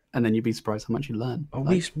it, and then you'd be surprised how much you learn. Oh,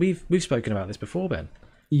 we've spoken about this before, Ben.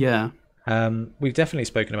 Yeah. We've definitely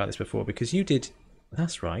spoken about this before, because you did.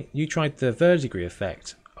 That's right. You tried the verdigris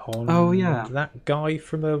effect on that guy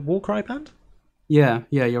from a Warcry band. Yeah,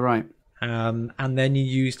 you're right. And then you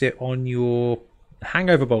used it on your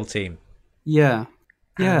Hangover Bowl team. Yeah,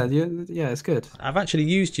 it's good. I've actually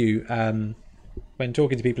used you when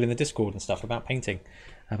talking to people in the Discord and stuff about painting,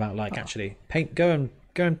 about actually go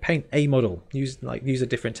and paint a model. Use a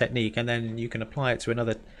different technique, and then you can apply it to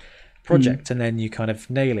project, and then you kind of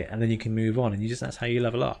nail it, and then you can move on, and that's how you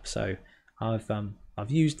level up. So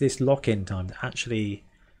I've used this lock-in time to actually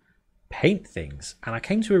paint things, and I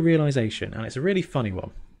came to a realization, and it's a really funny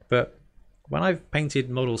one, but when I've painted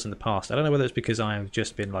models in the past, I don't know whether it's because I have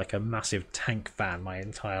just been like a massive tank fan my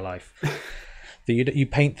entire life. That you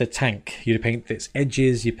paint the tank, you paint its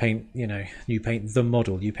edges, you paint the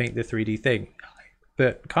model, you paint the 3D thing.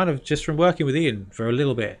 But kind of just from working with Ian for a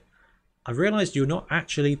little bit, I've realised you're not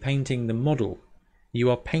actually painting the model. You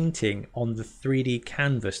are painting on the 3D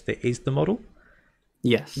canvas that is the model.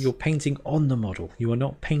 Yes. You're painting on the model. You are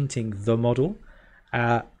not painting the model.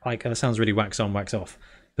 Like, that sounds really wax on, wax off.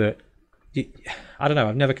 But I don't know.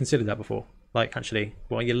 I've never considered that before. Like, actually,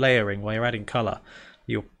 while you're layering, while you're adding colour,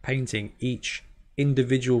 you're painting each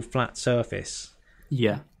individual flat surface.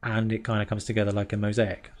 Yeah. And it kind of comes together like a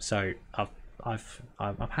mosaic. So I'm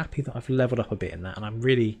happy that I've leveled up a bit in that, and I'm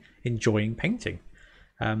really enjoying painting.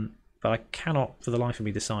 But I cannot, for the life of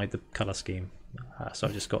me, decide the colour scheme. So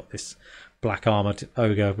I've just got this black armoured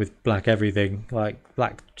ogre with black everything, like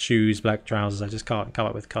black shoes, black trousers. I just can't come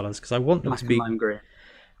up with colours because I want them to be. Lime green.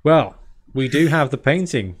 Well, we do have the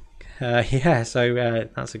painting. So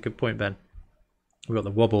that's a good point, Ben. We've got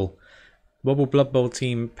the Wobble Blood Bowl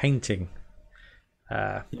team painting.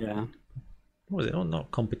 Yeah. What was it?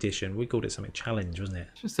 Not competition. We called it something challenge, wasn't it?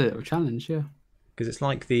 Just a little challenge, yeah. Because it's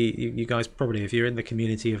like you guys probably, if you're in the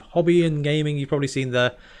community of hobby and gaming, you've probably seen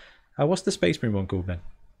the what's the Space Marine one called, Ben?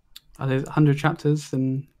 There's 100 chapters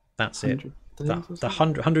and that's it. The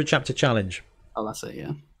 100 chapter challenge. Oh, that's it,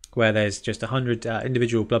 yeah. Where there's just 100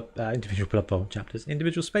 individual Blood Bowl chapters,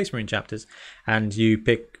 individual Space Marine chapters, and you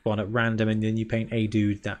pick one at random, and then you paint a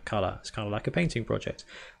dude that colour. It's kind of like a painting project.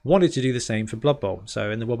 Wanted to do the same for Blood Bowl,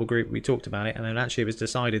 so in the Wobble group we talked about it, and then actually it was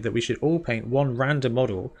decided that we should all paint one random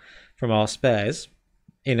model from our spares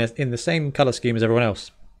in the same colour scheme as everyone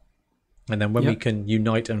else. And then when we can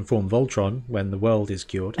unite and form Voltron, when the world is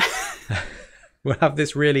cured, we'll have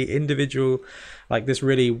this really individual, like this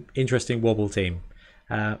really interesting Wobble team.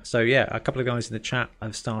 So yeah, a couple of guys in the chat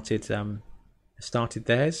have started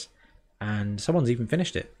theirs, and someone's even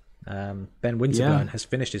finished it. Ben Winterburn has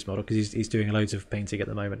finished his model because he's doing loads of painting at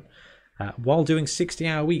the moment, while doing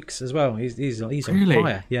 60-hour weeks as well. He's on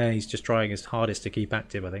fire. Yeah, he's just trying his hardest to keep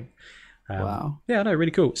active, I think. Wow. Yeah, no,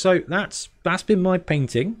 really cool. So that's been my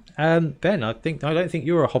painting. Ben, I don't think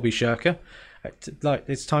you're a hobby shirker.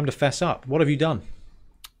 It's time to fess up. What have you done?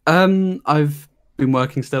 I've been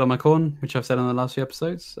working still on my corn, which I've said on the last few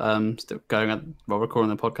episodes. Still going while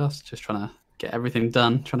recording the podcast, just trying to get everything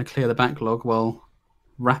done, trying to clear the backlog while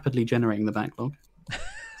rapidly generating the backlog.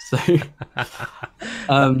 So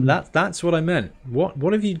that's what I meant.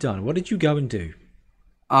 What have you done? What did you go and do?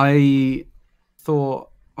 I thought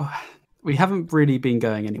we haven't really been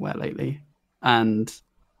going anywhere lately, and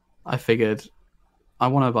I figured I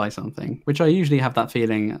want to buy something, which I usually have that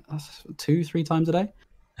feeling 2-3 times a day.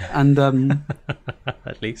 And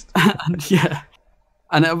at least. And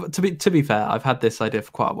to be fair, I've had this idea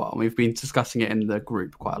for quite a while. We've been discussing it in the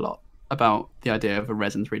group quite a lot about the idea of a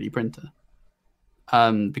resin 3D printer,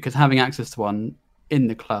 because having access to one in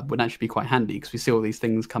the club would actually be quite handy, because we see all these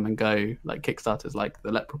things come and go, like Kickstarters, like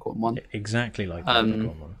the Leprechaun one, exactly like the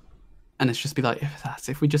Leprechaun one. And it's just be like,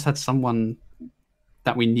 if we just had someone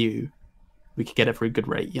that we knew, we could get it for a good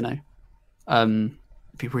rate, it'd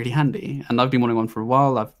be really handy. And I've been wanting one for a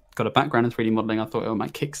while. I've got a background in 3D modeling. I thought it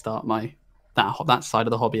might kickstart that side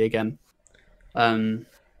of the hobby again. And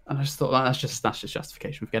I just thought that's just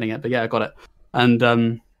justification for getting it. But yeah, I got it. And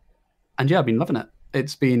yeah, I've been loving it.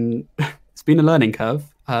 It's been a learning curve,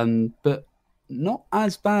 but not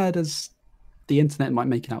as bad as the internet might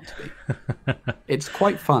make it out to be. It's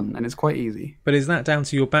quite fun and it's quite easy. But is that down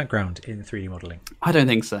to your background in 3D modeling? I don't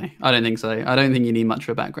think so. I don't think you need much of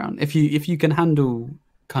a background. If you can handle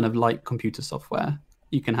kind of light computer software,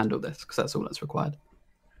 you can handle this, because that's all that's required.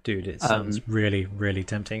 Dude, it sounds really, really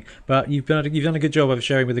tempting. But you've done a good job of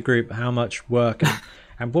sharing with the group how much work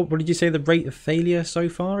and what did you say the rate of failure so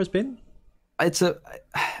far has been? I'd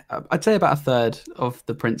say about a third of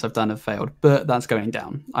the prints I've done have failed, but that's going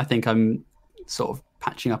down. I think I'm sort of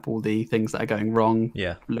patching up all the things that are going wrong,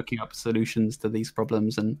 looking up solutions to these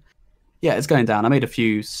problems, and yeah, it's going down. I made a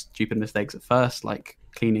few stupid mistakes at first, like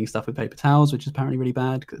cleaning stuff with paper towels, which is apparently really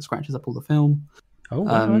bad because it scratches up all the film. Oh,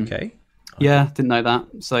 wow, okay. Yeah, didn't know that.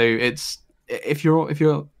 So it's if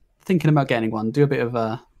you're thinking about getting one, do a bit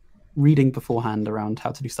of reading beforehand around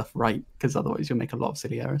how to do stuff right, because otherwise you'll make a lot of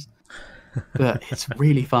silly errors. But it's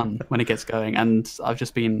really fun when it gets going, and I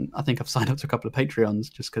think I've signed up to a couple of Patreons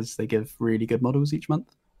just because they give really good models each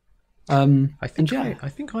month. I think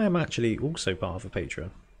I am actually also part of a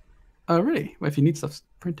Patreon. Oh, really? Well, if you need stuff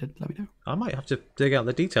printed, let me know. I might have to dig out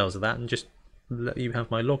the details of that and just let you have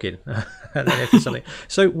my login. And then if there's something.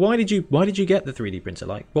 So why did you get the 3D printer?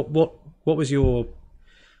 Like what was your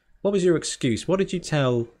excuse? What did you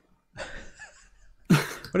tell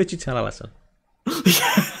Alison?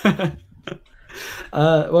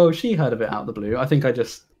 Well, she heard of it out of the blue. I think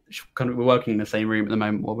we're working in the same room at the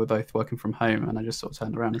moment while we're both working from home, and I just sort of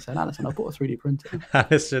turned around and said, "Alison, I bought a 3D printer."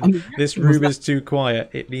 Alison, this room is too quiet.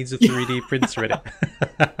 It needs a 3D printer in it.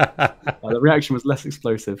 The reaction was less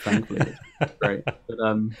explosive, thankfully. Great, but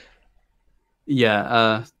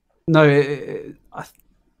no,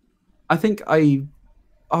 I think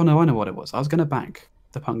oh no, I know what it was. I was going to back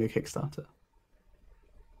the Punga Kickstarter,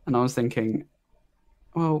 and I was thinking,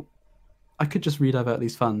 well, I could just redivert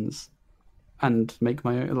these funds and make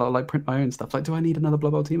my own, like print my own stuff. Like, do I need another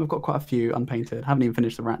Blood Bowl team? I've got quite a few unpainted. Haven't even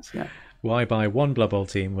finished the rats yet. Why buy one Blood Bowl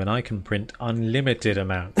team when I can print unlimited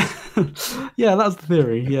amounts? Yeah, that's the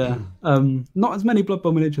theory. Yeah, not as many Blood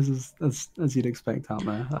Bowl miniatures as you'd expect out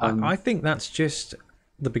there. I think that's just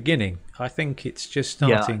the beginning. I think it's just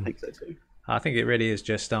starting. Yeah, I think so too. I think it really is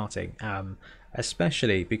just starting.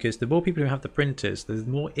 Especially because the more people who have the printers, there's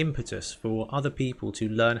more impetus for other people to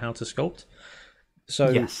learn how to sculpt. So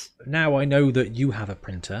yes. Now I know that you have a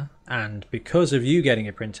printer, and because of you getting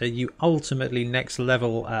a printer, you ultimately next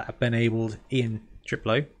level enabled Ian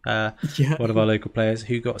Triplo, one of our local players,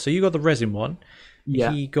 who got. So you got the resin one.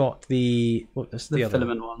 Yeah. He got the other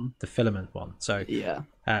filament one. The filament one. So yeah.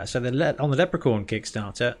 So on the Leprechaun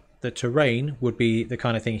Kickstarter, the terrain would be the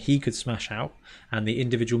kind of thing he could smash out, and the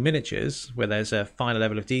individual miniatures, where there's a finer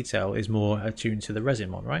level of detail, is more attuned to the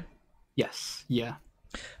resin one, right? Yes. Yeah.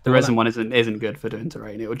 The resin one isn't good for doing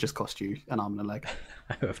terrain. It would just cost you an arm and a leg.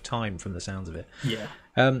 Out of time from the sounds of it. Yeah.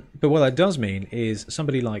 But what that does mean is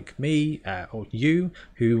somebody like me or you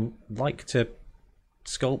who like to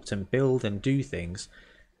sculpt and build and do things,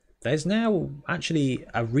 there's now actually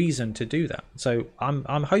a reason to do that. So I'm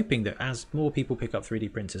hoping that as more people pick up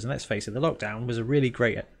 3D printers, and let's face it, the lockdown was a really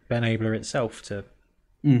great enabler itself to.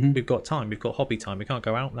 Mm-hmm. We've got time, we've got hobby time, we can't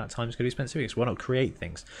go out, and that time's going to be spent doing. So why not create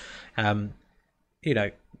things?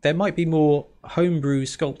 There might be more homebrew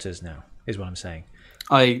sculptors now, is what I'm saying.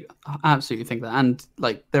 I absolutely think that, and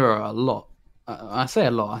like there are a lot. I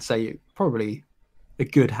say probably a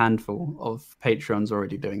good handful of Patreons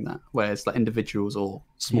already doing that, where it's like individuals or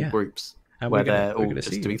small groups where they're all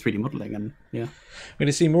just doing 3D modeling, and we're going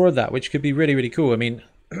to see more of that, which could be really, really cool. I mean,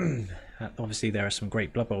 obviously there are some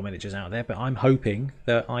great Blood Bowl miniatures out there, but I'm hoping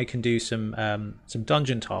that I can do some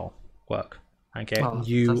dungeon tile work and get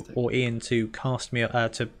fantastic. Or Ian to cast me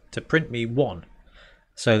to print me one,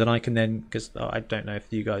 so that I can then, because I don't know if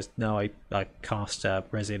you guys know, I cast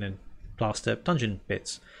resin and plaster dungeon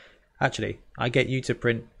bits. Actually, I get you to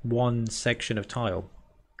print one section of tile,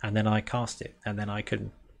 and then I cast it, and then I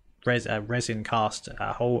can resin cast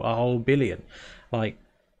a whole billion, like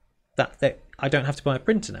that. I don't have to buy a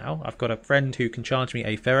printer now. I've got a friend who can charge me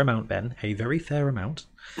a fair amount, Ben, a very fair amount.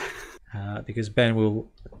 Because Ben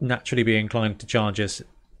will naturally be inclined to charge us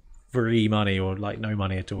free money or like no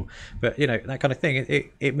money at all. But that kind of thing.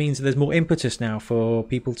 It means that there's more impetus now for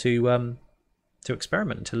people to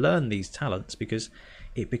experiment and to learn these talents, because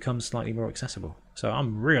it becomes slightly more accessible. So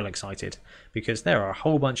I'm real excited, because there are a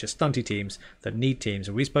whole bunch of stunty teams that need teams,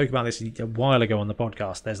 and we spoke about this a while ago on the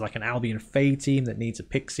podcast. There's like an Albion Fae team that needs a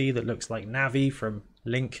pixie that looks like Navi from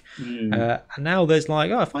Link, and now there's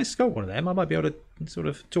like, if I sculpt one of them, I might be able to sort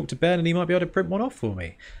of talk to Ben and he might be able to print one off for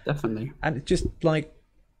me. Definitely. And it's just like,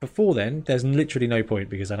 before then, there's literally no point,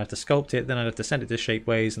 because I'd have to sculpt it, then I'd have to send it to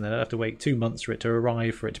Shapeways, and then I'd have to wait 2 months for it to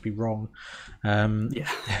arrive, for it to be wrong.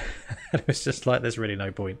 It was just like, there's really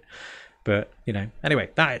no point. But, anyway,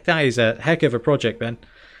 that is a heck of a project, Ben.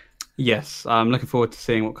 Yes, I'm looking forward to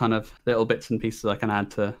seeing what kind of little bits and pieces I can add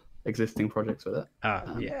to existing projects with it.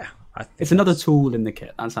 It's another tool in the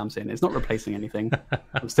kit. That's how I'm saying it. It's not replacing anything.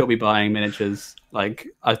 I'll still be buying miniatures. Like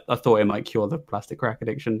I thought it might cure the plastic crack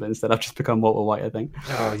addiction, but instead I've just become Walter White, I think.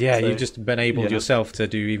 Oh yeah, so, you've just been able yourself to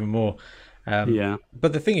do even more.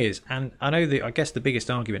 But the thing is, and I know that I guess the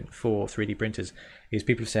biggest argument for 3D printers is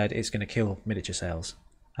people have said it's going to kill miniature sales.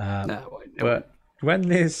 But when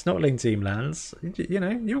this Snotling team lands, you're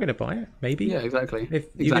going to buy it, maybe. Yeah, exactly. If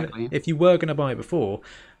you were going to buy it before,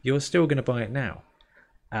 you're still going to buy it now.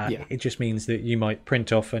 It just means that you might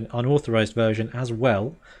print off an unauthorized version as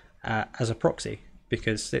well as a proxy,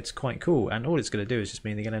 because it's quite cool. And all it's going to do is just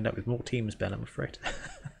mean they're going to end up with more teams, Ben, I'm afraid.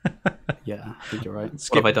 Yeah, I think you're right.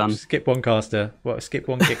 What have I done? Skip one skip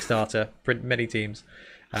one Kickstarter, print many teams.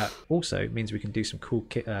 Also means we can do some cool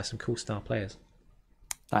star players.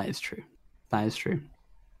 That is true.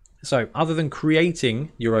 So, other than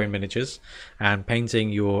creating your own miniatures and painting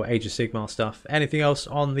your Age of Sigmar stuff, anything else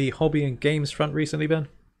on the hobby and games front recently, Ben?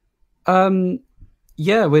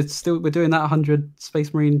 Yeah, we're doing that 100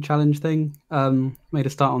 Space Marine challenge thing. Made a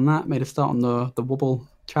start on that. Made a start on the Wobble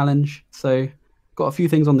challenge. So got a few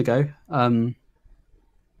things on the go.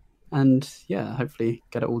 And yeah, hopefully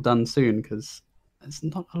get it all done soon because there's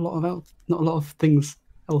not a lot of things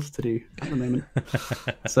else to do at the moment.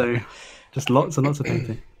 So just lots and lots of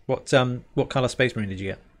painting. What color Space Marine did you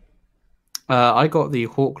get? I got the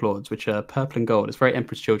Hawk Lords, which are purple and gold. It's very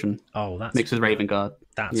Emperor's Children. Oh, that's mixed with Raven Guard.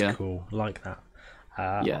 That's cool. I like that.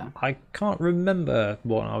 Yeah. I can't remember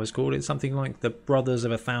what I was called. It's something like the Brothers of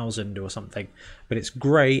 1,000 or something, but it's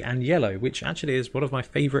grey and yellow, which actually is one of my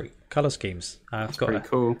favourite colour schemes. That's pretty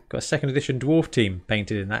cool. Got a second edition dwarf team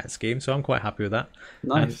painted in that scheme, so I'm quite happy with that.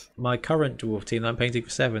 Nice. And my current dwarf team that I'm painting for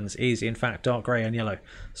sevens is in fact dark grey and yellow,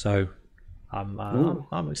 so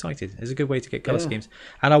I'm excited. It's a good way to get colour schemes.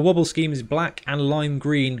 And our Wobble scheme is black and lime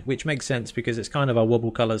green, which makes sense because it's kind of our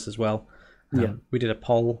Wobble colours as well. We did a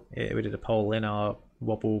poll. We did a poll in our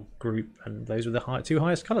Wobble group, and those were the two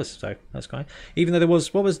highest colours. So that's kind. Even though there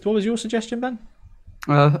was, what was your suggestion, Ben?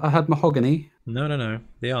 I had mahogany. No,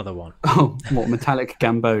 the other one. Oh, what, metallic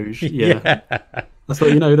gamboge? Yeah. That's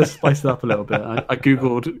what let's spice it up a little bit. I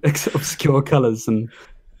googled obscure colours, and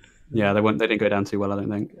yeah, they didn't go down too well. I don't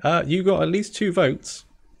think. You got at least 2 votes.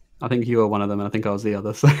 I think you were one of them, and I think I was the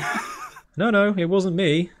other. So. No, it wasn't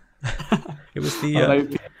me. It was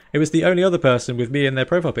the. It was the only other person with me in their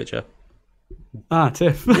profile picture.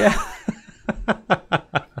 Tiff. Yeah.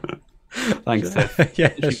 Thanks, Tiff.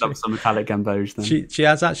 Yeah, she loves some metallic gamboge then. She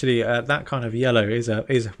has actually that kind of yellow is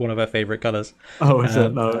one of her favourite colours. Oh, is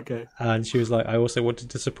it? Oh, okay. And she was like, I also wanted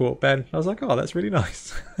to support Ben. I was like, oh, that's really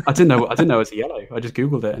nice. I didn't know it was a yellow. I just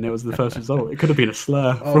googled it and it was the first result. It could have been a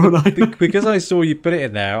slur. Because I saw you put it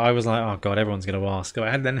in there, I was like, oh god, everyone's going to ask.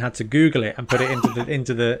 I then had to Google it and put it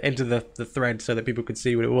into the thread so that people could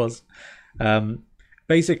see what it was.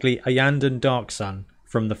 Basically, a Yandan Dark Sun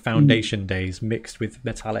from the Foundation days mixed with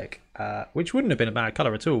metallic, which wouldn't have been a bad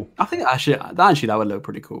colour at all. I think actually that would look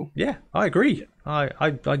pretty cool. Yeah, I agree. I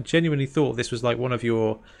genuinely thought this was like one of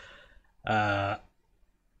your,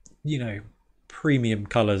 premium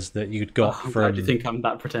colours that you'd got from. Glad you think I'm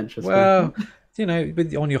that pretentious? Well,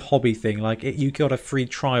 on your hobby thing, like you got a free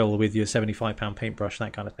trial with your £75 paintbrush,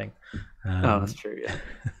 that kind of thing. That's true. Yeah.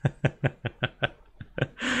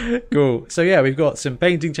 Cool. So yeah, we've got some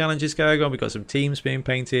painting challenges going on. We've got some teams being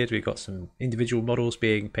painted. We've got some individual models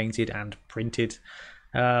being painted and printed.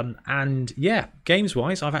 And yeah, games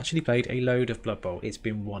wise, I've actually played a load of Blood Bowl. It's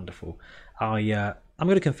been wonderful. I'm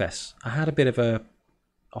going to confess, I had a bit of a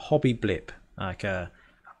hobby blip, like a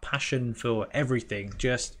passion for everything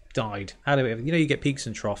just died. I had a bit of, you get peaks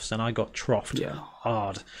and troughs, and I got troughed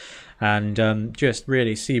hard, and just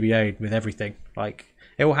really CBA'd with everything. Like.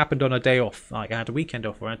 It all happened on a day off. Like I had a weekend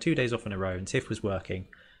off, or I had 2 days off in a row, and Tiff was working.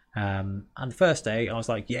 And the first day, I was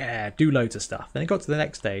like, yeah, do loads of stuff. Then it got to the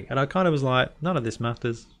next day, and I kind of was like, none of this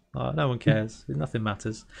matters. No one cares. Nothing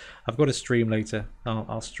matters. I've got to stream later.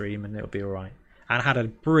 I'll stream, and it'll be all right. And I had a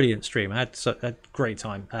brilliant stream. I had a great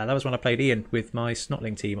time. That was when I played Ian with my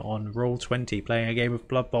Snotling team on Roll20, playing a game of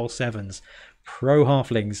Blood Bowl 7s, pro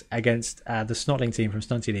halflings against the Snotling team from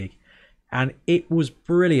Stunty League. And it was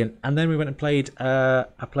brilliant. And then we went and played. I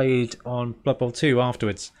played on Blood Bowl 2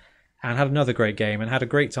 afterwards, and had another great game, and had a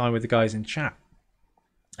great time with the guys in chat,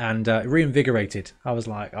 and reinvigorated. I was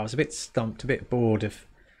a bit stumped, a bit bored of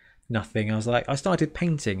nothing. I started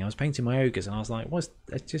painting. I was painting my ogres, and I was like,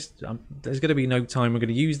 there's going to be no time we're going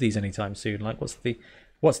to use these anytime soon. Like, what's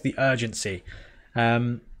the urgency?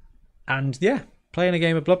 And yeah, playing a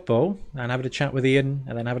game of Blood Bowl and having a chat with Ian,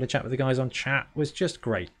 and then having a chat with the guys on chat was just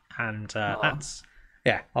great. And I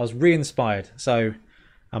was re-inspired, so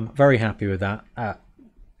I'm very happy with that.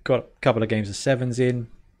 Got a couple of games of 7s in.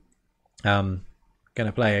 Going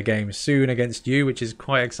to play a game soon against you, which is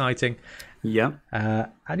quite exciting. Yeah. I've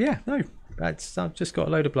just got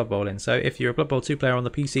a load of Blood Bowl in. So if you're a Blood Bowl 2 player on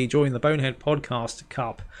the PC, join the Bonehead Podcast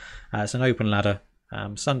Cup. It's an open ladder.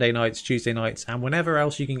 Sunday nights, Tuesday nights, and whenever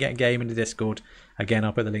else you can get a game in the Discord. Again,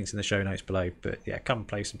 I'll put the links in the show notes below. But yeah, come and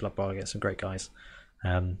play some Blood Bowl against some great guys.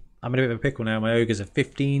 I'm in a bit of a pickle now. My ogres are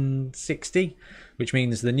 1560, which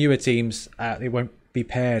means the newer teams, they won't be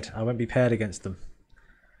paired. I won't be paired against them.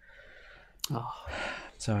 Oh.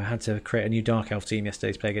 So I had to create a new Dark Elf team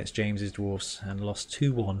yesterday to play against James's Dwarfs, and lost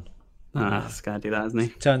 2-1. That's going to do that, isn't he?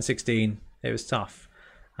 Turn 16. It was tough.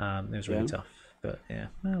 It was really tough. But yeah,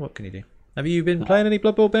 what can you do? Have you been playing any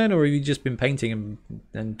Blood Bowl, Ben, or have you just been painting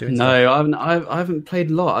and doing stuff? No, I haven't played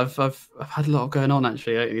a lot. I've had a lot going on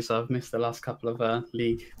actually lately, so I've missed the last couple of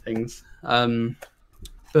league things.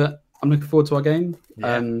 But I'm looking forward to our game.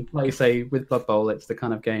 Like you say, with Blood Bowl, it's the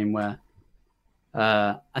kind of game where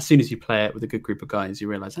as soon as you play it with a good group of guys, you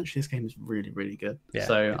realise actually this game is really, really good. Yeah,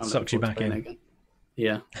 so it sucks you back in. Again.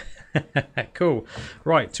 Yeah. Cool.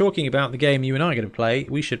 Right, talking about the game you and I are going to play,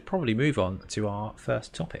 we should probably move on to our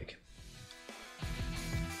first topic.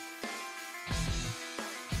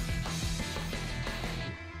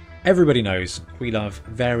 Everybody knows we love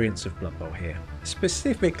variants of Blood Bowl here.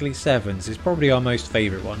 Specifically Sevens is probably our most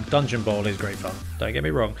favourite one. Dungeon Bowl is great fun, don't get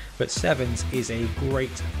me wrong, but Sevens is a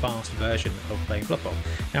great fast version of playing Blood Bowl.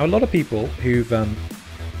 Now a lot of people who've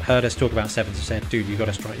heard us talk about Sevens have said, dude, you've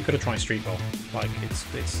got to try StreetBowl. Like it's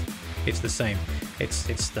the same. It's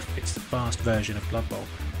the fast version of Blood Bowl.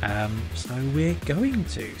 So we're going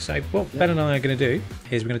to. So what Ben and I are going to do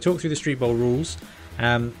is we're going to talk through the StreetBowl rules.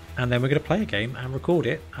 And then we're going to play a game and record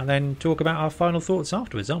it and then talk about our final thoughts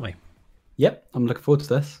afterwards, aren't we? Yep, I'm looking forward to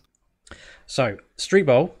this. So,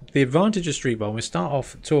 StreetBowl, the advantage of StreetBowl, we start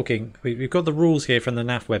off talking, we've got the rules here from the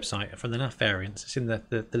NAF website, from the NAF variants. It's in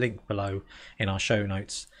the link below in our show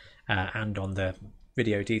notes and on the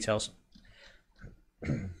video details.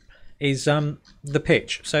 Is the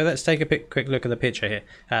pitch. So let's take a quick look at the picture here.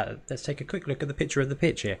 Let's take a quick look at the picture of the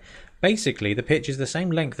pitch here. Basically, the pitch is the same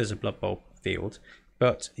length as a Blood Bowl field,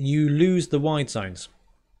 but you lose the wide zones.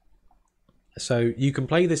 So you can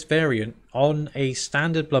play this variant on a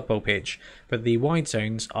standard Blood Bowl pitch, but the wide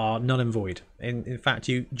zones are null and void. In fact,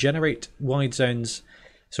 you generate wide zones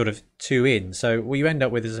sort of 2 in. So what you end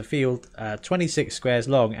up with is a field 26 squares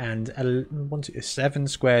long and 7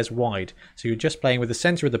 squares wide. So you're just playing with the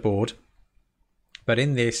center of the board. But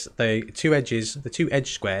in this, the two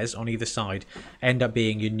edge squares on either side end up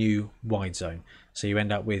being your new wide zone. So you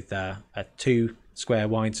end up with a 2 square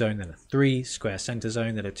wide zone, then a 3 square center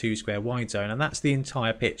zone, then a 2 square wide zone, and that's the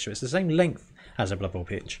entire pitch. So it's the same length as a Blood Bowl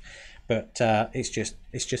pitch, but it's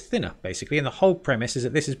just thinner basically. And the whole premise is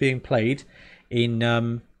that this is being played in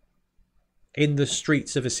the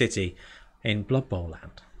streets of a city in Blood Bowl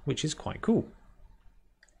land, which is quite cool.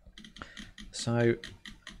 So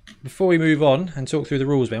before we move on and talk through the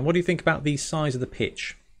rules, Ben, what do you think about the size of the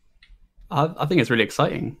pitch? I think it's really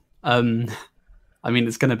exciting. I mean,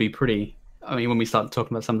 it's going to be pretty. I mean, when we start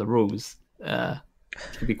talking about some of the rules, it's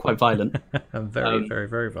going to be quite violent. Very,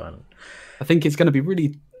 very violent. I think it's going to be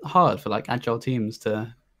really hard for like agile teams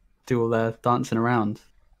to do all their dancing around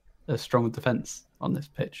a strong defense on this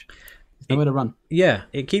pitch. There's nowhere to run. Yeah,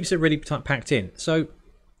 it keeps it really packed in. So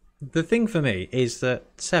the thing for me is that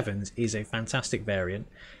Sevens is a fantastic variant,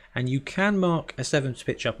 and you can mark a Sevens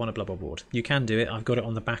pitch up on a Blood Bowl board. You can do it. I've got it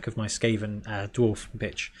on the back of my Skaven dwarf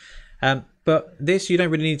pitch. But this, you don't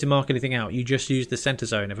really need to mark anything out. You just use the center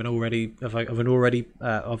zone of any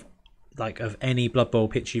Blood Bowl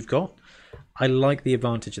pitch you've got. I like the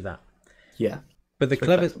advantage of that. Yeah. But the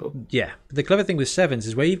clever thing with Sevens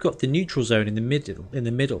is where you've got the neutral zone in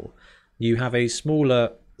the middle, you have a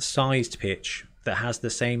smaller sized pitch that has the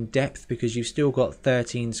same depth because you've still got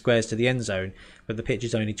 13 squares to the end zone, but the pitch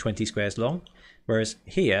is only 20 squares long. Whereas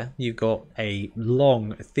here you've got a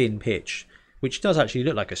long, thin pitch, which does actually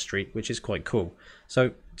look like a street, which is quite cool.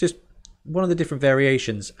 So just one of the different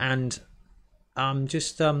variations, and I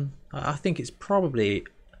think it's probably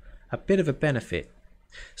a bit of a benefit.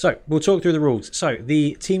 So we'll talk through the rules. So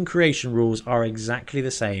the team creation rules are exactly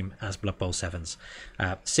the same as Blood Bowl 7's.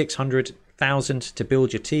 600,000 to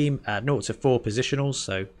build your team, 0 to 4 positionals,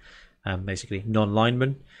 so basically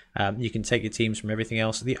non-linemen. You can take your teams from everything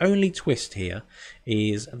else. The only twist here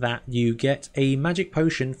is that you get a magic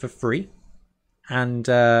potion for free, and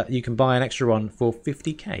you can buy an extra one for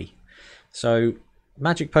 50k. So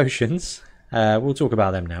magic potions, we'll talk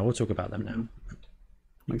about them now. I'm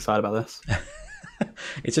excited about this.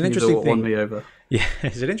 It's an interesting thing. Won me over. Yeah,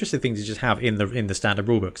 it's an interesting thing to just have in the standard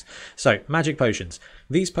rulebooks. So, magic potions.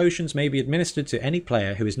 These potions may be administered to any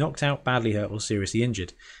player who is knocked out, badly hurt, or seriously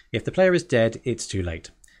injured. If the player is dead, it's too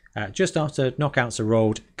late. Just after knockouts are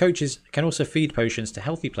rolled, coaches can also feed potions to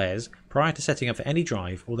healthy players prior to setting up for any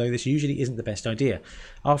drive, although this usually isn't the best idea.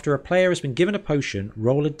 After a player has been given a potion,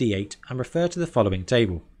 roll a d8 and refer to the following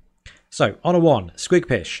table. So, on a 1,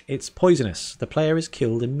 Squigpish. It's poisonous. The player is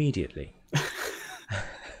killed immediately.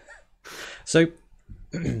 So,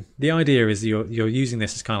 the idea is you're using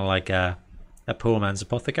this as kind of like a poor man's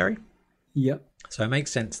apothecary. Yep. So it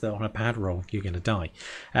makes sense that on a bad roll, you're going to die.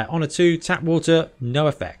 On a 2, Tap Water, no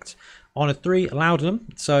effect. On a 3, Laudanum,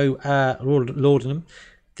 so Laudanum.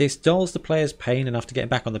 This dulls the player's pain enough to get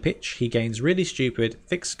back on the pitch. He gains really stupid,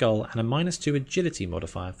 thick skull, and a -2 agility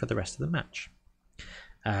modifier for the rest of the match.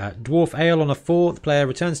 Dwarf Ale on a 4, the player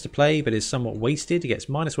returns to play but is somewhat wasted. He gets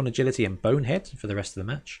 -1 agility and Bonehead for the rest of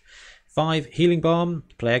the match. 5, Healing Balm,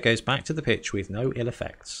 the player goes back to the pitch with no ill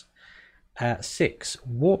effects. 6,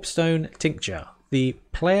 Warpstone Tincture. The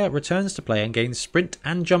player returns to play and gains sprint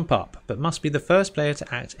and jump up, but must be the first player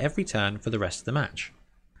to act every turn for the rest of the match.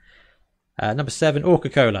 Number 7,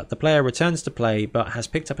 Orca-Cola. The player returns to play but has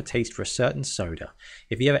picked up a taste for a certain soda.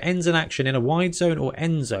 If he ever ends an action in a wide zone or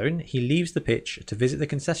end zone, he leaves the pitch to visit the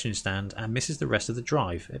concession stand and misses the rest of the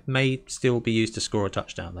drive. It may still be used to score a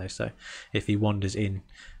touchdown though, so if he wanders in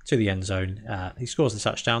to the end zone, he scores the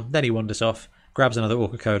touchdown, then he wanders off, grabs another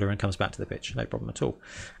Orca-Cola and comes back to the pitch. No problem at all.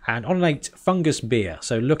 And on an 8, Fungus Beer.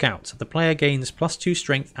 So look out. The player gains +2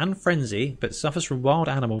 strength and frenzy, but suffers from wild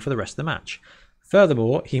animal for the rest of the match.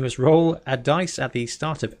 Furthermore, he must roll a dice at the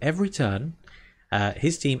start of every turn,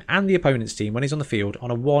 his team and the opponent's team, when he's on the field.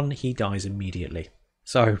 On a 1, he dies immediately.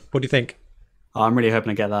 So, what do you think? Oh, I'm really hoping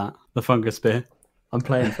to get that. The Fungus Beer. I'm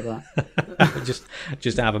playing for that.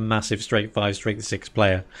 just have a massive strength 5, strength 6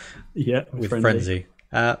 player. Yeah, with frenzy.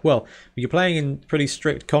 Well, you're playing in pretty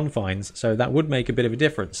strict confines, so that would make a bit of a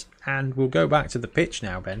difference. And we'll go back to the pitch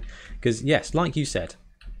now, Ben, because yes, like you said,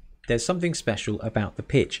 there's something special about the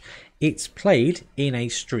pitch. It's played in a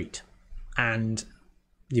street, and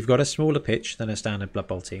you've got a smaller pitch than a standard Blood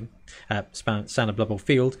Bowl team, standard Blood Bowl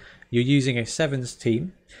field. You're using a 7s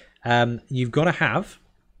team. You've got to have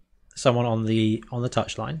someone on the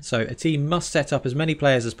touchline. So a team must set up as many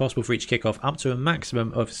players as possible for each kickoff, up to a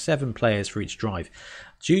maximum of 7 players for each drive.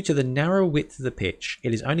 Due to the narrow width of the pitch,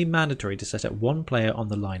 it is only mandatory to set up 1 player on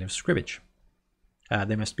the line of scrimmage.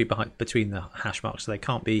 They must be between the hash marks, so they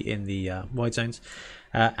can't be in the wide zones.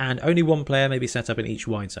 And only 1 player may be set up in each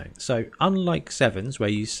wide zone. So unlike 7s, where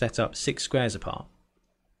you set up 6 squares apart,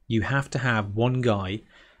 you have to have 1 guy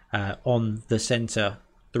on the centre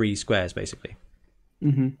 3 squares, basically.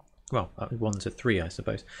 Mm-hmm. Well, 1 to 3, I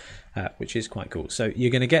suppose, which is quite cool. So you're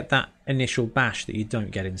going to get that initial bash that you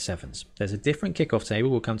don't get in 7s. There's a different kickoff table.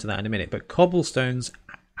 We'll come to that in a minute. But cobblestones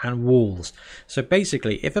and walls. So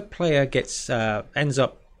basically, if a player ends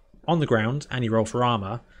up on the ground and you roll for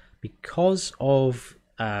armor, because of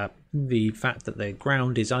the fact that the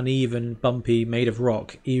ground is uneven, bumpy, made of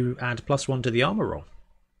rock, you add +1 to the armor roll.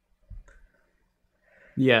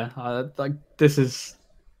 Yeah, this is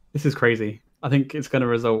crazy. I think it's going to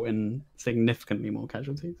result in significantly more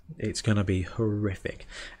casualties. It's going to be horrific.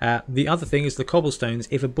 The other thing is the cobblestones.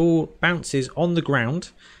 If a ball bounces on the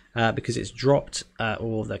ground because it's dropped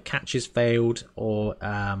or the catch is failed or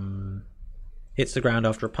hits the ground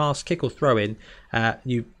after a pass, kick or throw in,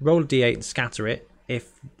 you roll a d8 and scatter it.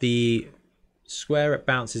 If the square it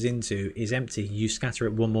bounces into is empty, you scatter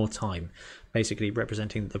it 1 more time, basically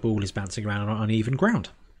representing that the ball is bouncing around on uneven ground.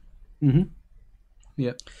 Mm-hmm.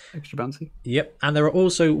 Yep, extra bouncy. Yep, and there are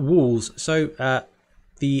also walls. So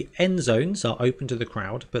the end zones are open to the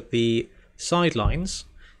crowd, but the sidelines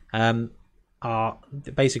are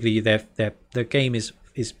basically the game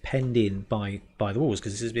is penned in by the walls,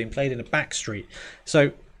 because this is being played in a back street.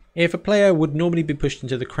 So if a player would normally be pushed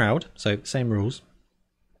into the crowd, so same rules,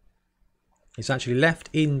 it's actually left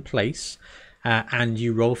in place, and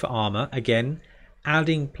you roll for armor again,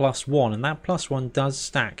 adding +1, and that +1 does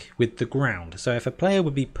stack with the ground. So if a player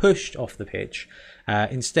would be pushed off the pitch,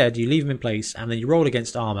 instead you leave him in place and then you roll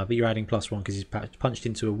against armor, but you're adding +1 because he's punched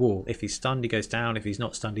into a wall. If he's stunned, he goes down. If he's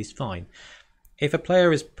not stunned, he's fine. If a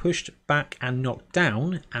player is pushed back and knocked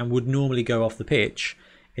down and would normally go off the pitch,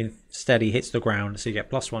 instead he hits the ground, so you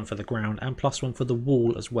get +1 for the ground and +1 for the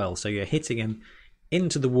wall as well. So you're hitting him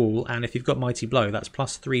into the wall, and if you've got Mighty Blow, that's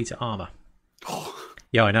 +3 to armor.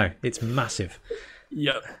 Yeah, I know. It's massive.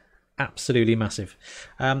 Yep. Absolutely massive.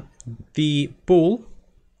 The ball,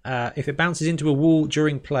 if it bounces into a wall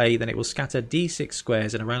during play, then it will scatter d6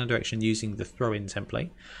 squares in a random direction using the throw-in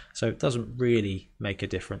template. So it doesn't really make a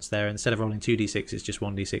difference there. Instead of rolling 2d6, it's just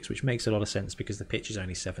 1d6, which makes a lot of sense because the pitch is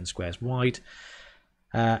only 7 squares wide.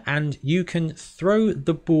 And you can throw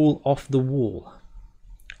the ball off the wall.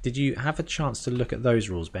 Did you have a chance to look at those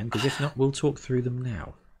rules, Ben? Because if not, we'll talk through them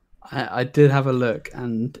now. I did have a look,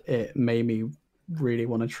 and it made me really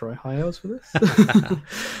want to try high elves for this.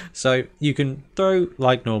 So you can throw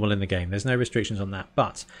like normal in the game. There's no restrictions on that.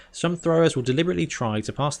 But some throwers will deliberately try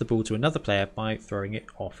to pass the ball to another player by throwing it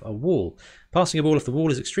off a wall. Passing a ball off the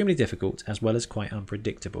wall is extremely difficult as well as quite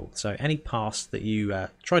unpredictable. So any pass that you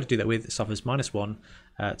try to do that with suffers -1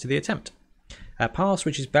 to the attempt. A pass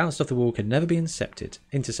which is bounced off the wall can never be intercepted,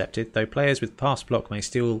 though players with pass block may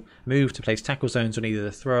still move to place tackle zones on either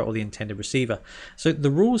the thrower or the intended receiver. So the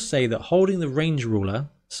rules say that holding the range ruler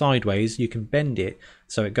sideways, you can bend it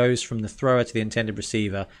so it goes from the thrower to the intended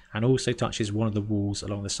receiver and also touches one of the walls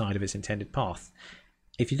along the side of its intended path.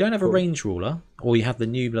 If you don't have a range ruler, or you have the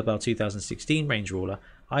new Blood Bowl 2016 range ruler,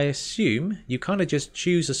 I assume you kind of just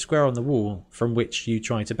choose a square on the wall from which you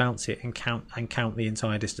try to bounce it and count the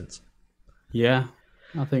entire distance. Yeah,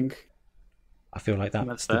 I feel like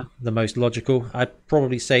that's the most logical. I'd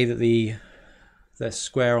probably say that the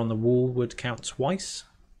square on the wall would count twice,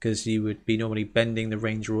 because you would be normally bending the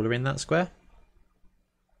range ruler in that square.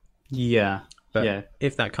 Yeah. But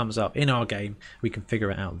if that comes up in our game, we can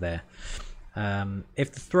figure it out there.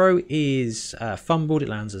 If the throw is fumbled, it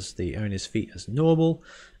lands as the owner's feet as normal.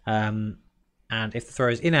 And if the throw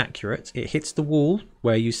is inaccurate, it hits the wall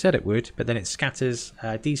where you said it would, but then it scatters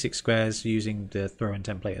D6 squares using the throw-in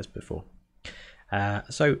template as before.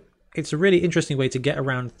 So it's a really interesting way to get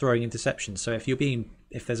around throwing interceptions. So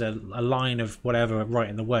if there's a line of whatever right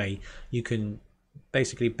in the way, you can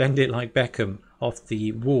basically bend it like Beckham off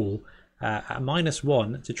the wall at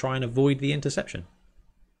 -1 to try and avoid the interception.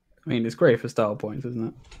 I mean, it's great for style points, isn't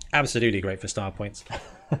it? Absolutely great for style points.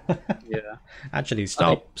 Yeah. Actually,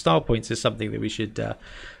 style points is something that we should that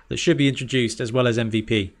should be introduced as well as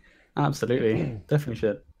MVP. Absolutely, definitely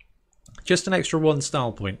should. Just an extra 1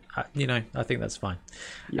 style point. I think that's fine.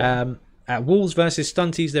 Yeah. At walls versus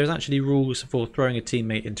stunties, there's actually rules for throwing a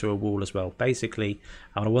teammate into a wall as well. Basically,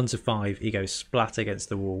 on a 1 to 5, he goes splat against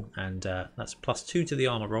the wall, and that's +2 to the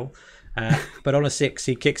armor roll. But on a 6,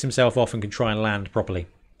 he kicks himself off and can try and land properly.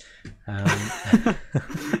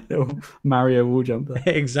 Little Mario wall jumper.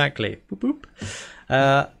 Exactly. Boop,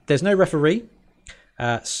 boop. There's no referee.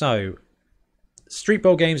 So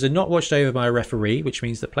StreetBowl games are not watched over by a referee, which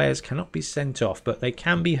means that players cannot be sent off, but they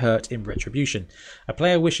can be hurt in retribution. A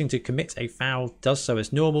player wishing to commit a foul does so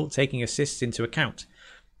as normal, taking assists into account.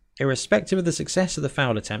 Irrespective of the success of the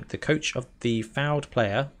foul attempt, the coach of the fouled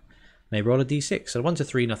player may roll a d6. On 1 to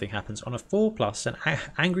 3, nothing happens. On a 4+,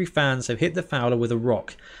 angry fans have hit the fouler with a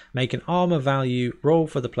rock. Make an armor value roll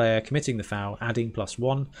for the player committing the foul, adding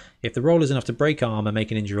 +1. If the roll is enough to break armor,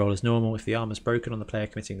 make an injury roll as normal. If the armor is broken on the player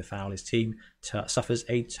committing the foul, his team suffers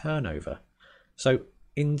a turnover. So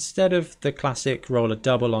instead of the classic roll a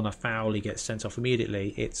double on a foul, he gets sent off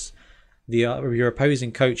immediately. It's your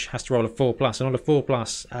opposing coach has to roll a 4+, and on a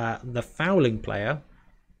 4+, the fouling player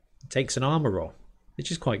takes an armor roll,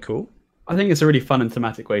 which is quite cool. I think it's a really fun and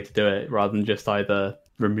thematic way to do it, rather than just either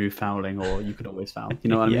remove fouling or you could always foul. You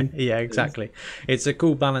know what I mean? Yeah, exactly. It's a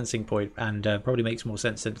cool balancing point, and probably makes more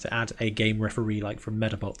sense than to add a game referee like from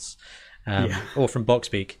Metabots or from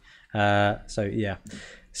Boxpeak. So yeah.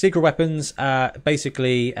 Secret weapons,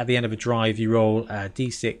 basically at the end of a drive you roll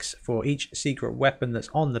d6 for each secret weapon that's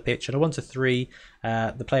on the pitch. At a 1 to 3,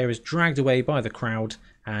 the player is dragged away by the crowd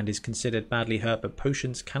and is considered badly hurt, but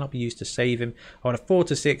potions cannot be used to save him. On a 4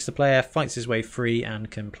 to 6, the player fights his way free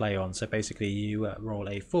and can play on. So basically you roll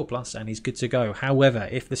a 4+ and he's good to go. However,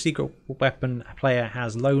 if the secret weapon player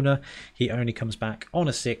has loner, he only comes back on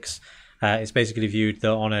a 6. It's basically viewed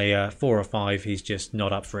that on a 4 or 5 he's just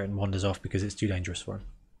not up for it and wanders off because it's too dangerous for him.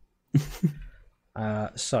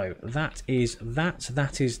 So that is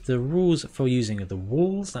the rules for using the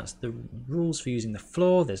walls. That's the rules for using the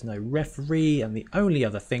floor. There's no referee, and the only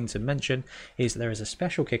other thing to mention is that there is a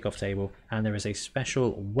special kickoff table and there is a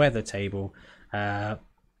special weather table, and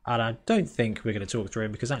I don't think we're going to talk through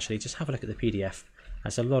it because actually just have a look at the PDF.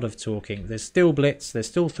 That's a lot of talking. There's still blitz, there's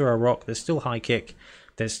still throw a rock, there's still high kick,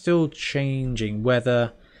 there's still changing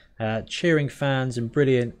weather. Cheering fans and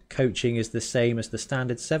brilliant coaching is the same as the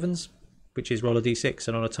standard 7s, which is roll a d6,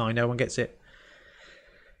 and on a tie no one gets it.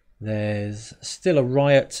 There's still a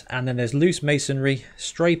riot, and then there's loose masonry,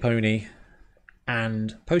 stray pony,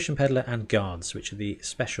 and potion peddler and guards, which are the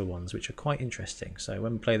special ones, which are quite interesting. So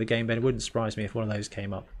when we play the game, Ben, it wouldn't surprise me if one of those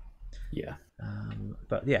came up. Yeah.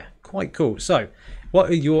 But yeah, quite cool. So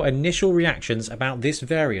what are your initial reactions about this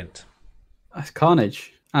variant? That's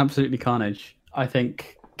carnage. Absolutely carnage. I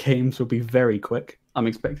think games will be very quick. I'm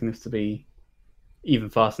expecting this to be even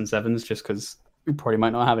faster than 7s, just because we probably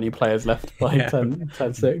might not have any players left by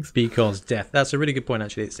 10-6. Because death. That's a really good point,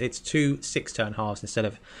 actually. It's 2 6-turn halves instead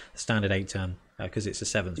of the standard 8-turn, because it's a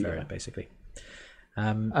 7s variant, basically.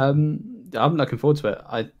 I'm looking forward to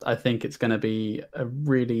it. I think it's going to be a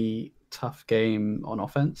really tough game on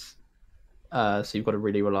offense. So you've got to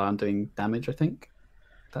really rely on doing damage, I think.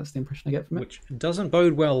 That's the impression I get from it. Which doesn't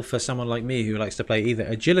bode well for someone like me who likes to play either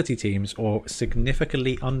agility teams or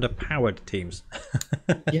significantly underpowered teams.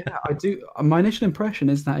 Yeah, I do. My initial impression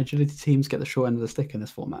is that agility teams get the short end of the stick in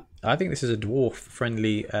this format. I think this is a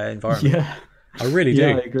dwarf-friendly environment. Yeah, I really do.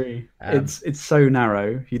 yeah, I agree. It's so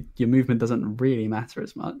narrow. Your movement doesn't really matter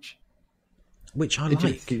as much, which I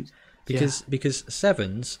like because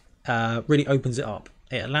sevens really opens it up.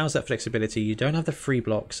 It allows that flexibility. You don't have the free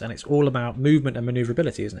blocks, and it's all about movement and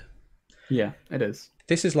maneuverability, isn't it? Yeah, it is.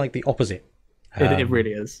 This is like the opposite. It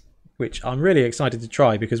really is. Which I'm really excited to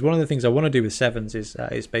try, because one of the things I want to do with sevens is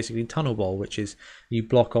basically tunnel bowl, which is you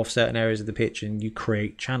block off certain areas of the pitch and you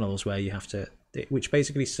create channels where you have to, which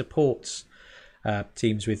basically supports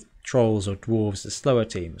teams with trolls or dwarves, the slower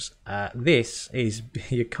teams. This is,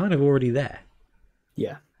 you're kind of already there.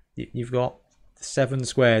 Yeah. You've got 7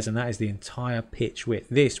 squares, and that is the entire pitch width.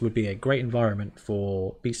 This would be a great environment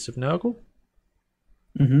for Beasts of Nurgle.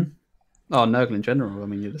 Mm-hmm. Oh, Nurgle in general. I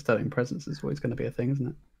mean, your disturbing presence is always going to be a thing, isn't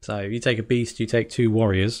it? So you take a beast, you take 2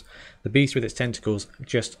 warriors. The beast with its tentacles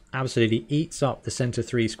just absolutely eats up the center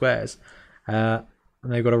 3 squares, and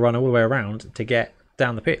they've got to run all the way around to get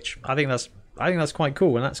down the pitch. I think that's quite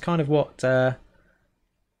cool, and that's kind of what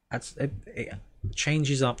it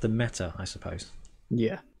changes up the meta, I suppose.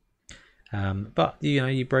 Yeah. But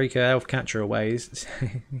you break an elf catcher away, he's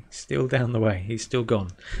still down the way. He's still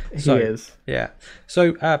gone. He is. Yeah.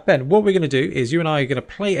 So Ben, what we're going to do is you and I are going to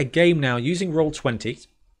play a game now using Roll20.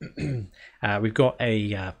 We've got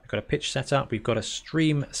a pitch set up. We've got a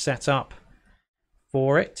stream set up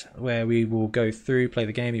for it, where we will go through, play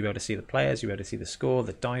the game. You'll be able to see the players, you'll be able to see the score,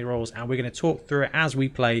 the die rolls, and we're going to talk through it as we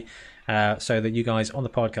play, so that you guys on the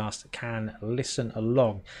podcast can listen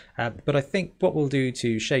along. But I think what we'll do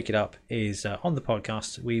to shake it up is on the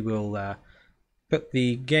podcast we will put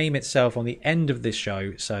the game itself on the end of this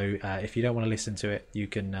show. So if you don't want to listen to it, you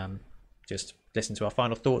can just listen to our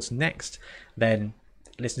final thoughts next. Then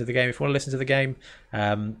listen to the game if you want to listen to the game,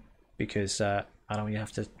 because I don't want you to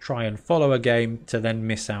have to try and follow a game to then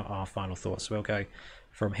miss out our final thoughts. So we'll go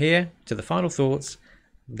from here to the final thoughts,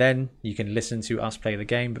 then you can listen to us play the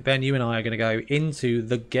game. But Ben, you and I are going to go into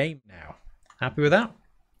the game now. Happy with that?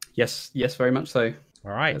 Yes, very much so.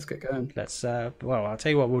 All right, let's get going. Let's well, I'll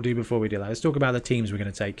tell you what we'll do before we do that. Let's talk about the teams we're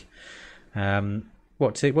going to take.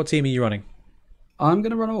 What team are you running? I'm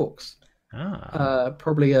going to run orcs.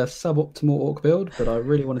 Probably a suboptimal orc build, but I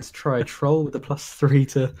really wanted to try a troll with a +3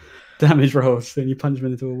 to damage rolls, and you punch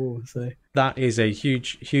them into a wall. So that is a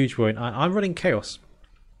huge point. I'm running chaos.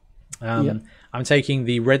 I'm taking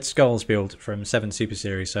the Red Skulls build from 7 Super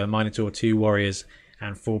Series, so a Minotaur, 2 warriors,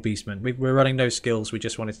 and 4 beastmen. We're running no skills. We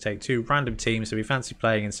just wanted to take 2 random teams that we fancy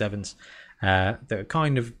playing in 7s. That are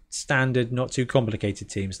kind of standard, not too complicated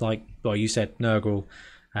teams, like, well, you said Nurgle,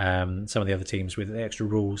 some of the other teams with extra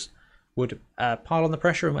rules would pile on the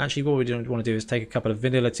pressure. And actually what we don't want to do is take a couple of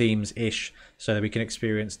vanilla teams-ish so that we can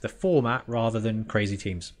experience the format rather than crazy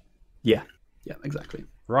teams. Yeah, exactly.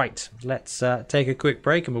 Right, let's take a quick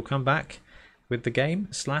break and we'll come back with the game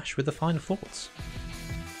 / with the final thoughts.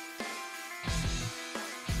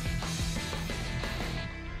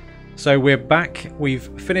 So we're back. We've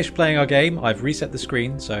finished playing our game. I've reset the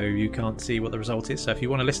screen so you can't see what the result is. So if you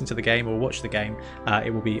want to listen to the game or watch the game,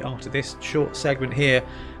 it will be after this short segment here.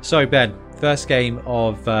 So Ben, first game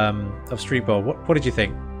of StreetBowl. What did you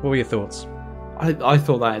think? What were your thoughts? I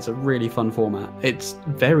thought that is a really fun format. It's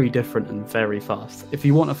very different and very fast. If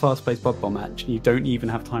you want a fast-paced Blood Bowl match and you don't even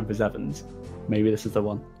have time for sevens, maybe this is the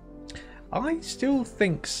one. I still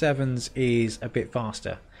think sevens is a bit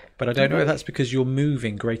faster. But I don't know if that's because you're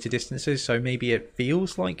moving greater distances, so maybe it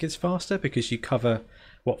feels like it's faster because you cover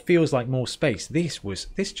what feels like more space. This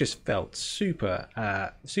just felt super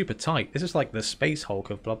tight. This is like the Space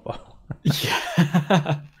Hulk of Blood Bowl.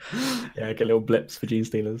 Yeah, get little blips for Gene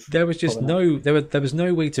Stealers. There was just there was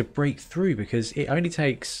no way to break through because it only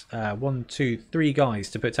takes 1, 2, 3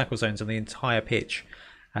 guys to put tackle zones on the entire pitch.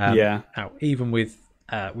 Now, even with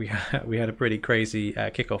we had a pretty crazy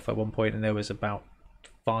kickoff at one point, and there was about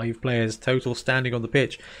 5 players total standing on the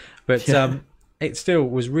pitch, but it still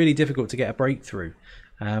was really difficult to get a breakthrough.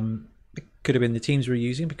 It could have been the teams we're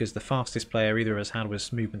using because the fastest player either of us had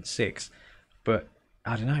was movement 6, but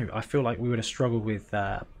I don't know. I feel like we would have struggled with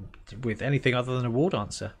anything other than a war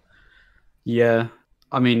dancer. Yeah,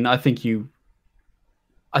 I mean, I think you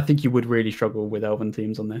would really struggle with Elven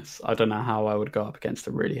teams on this. I don't know how I would go up against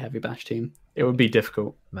a really heavy bash team. It would be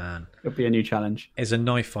difficult. Man. It would be a new challenge. It's a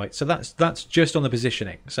knife fight. So that's just on the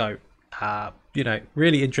positioning. So,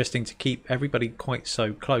 really interesting to keep everybody quite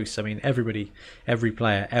so close. I mean, every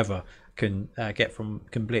player ever can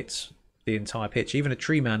blitz the entire pitch. Even a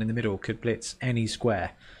tree man in the middle could blitz any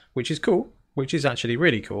square, which is cool, which is actually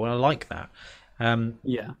really cool. And I like that.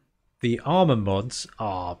 Yeah. The armor mods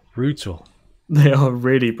are brutal. They are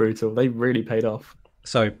really brutal. They really paid off.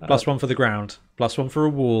 So +1 for the ground, +1 for a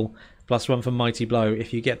wall, +1 for mighty blow.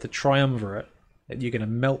 If you get the triumvirate, you're going to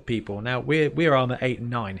melt people. Now we're armor 8 and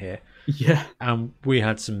 9 here. Yeah. And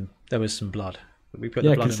there was some blood. We put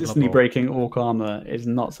Yeah, the blood consistently in breaking orc armor is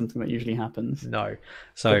not something that usually happens. No. But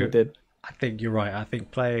So we did. I think you're right. I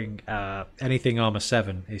think playing anything armor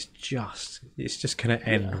 7 is just going to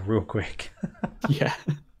end real quick. Yeah.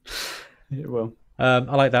 It will. I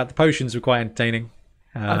like that. The potions were quite entertaining.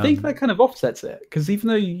 I think that kind of offsets it, because even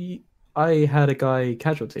though I had a guy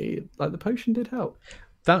casualty, like the potion did help.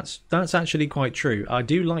 That's actually quite true. I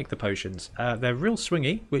do like the potions. They're real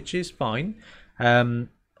swingy, which is fine.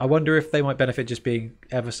 I wonder if they might benefit just being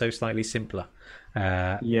ever so slightly simpler.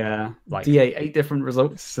 Yeah, like D8, 8 different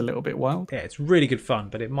results is a little bit wild. Yeah, it's really good fun,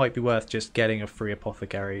 but it might be worth just getting a free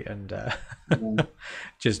apothecary and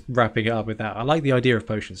just wrapping it up with that. I like the idea of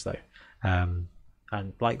potions though,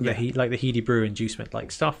 and like the Heedy Brew inducement,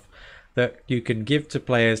 like stuff that you can give to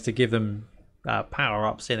players to give them power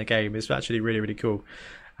ups in a game is actually really, really cool.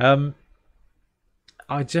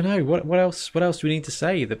 I don't know what else do we need to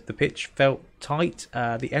say. The pitch felt tight.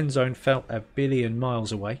 The end zone felt a billion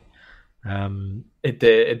miles away. It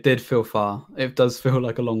did feel far. It does feel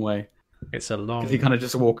like a long way. It's a long. You kind of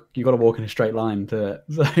just walk. You got to walk in a straight line to it.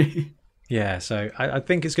 So. Yeah, so I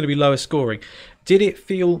think it's going to be lower scoring. Did it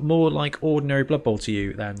feel more like ordinary Blood Bowl to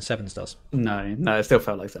you than Sevens does? No, it still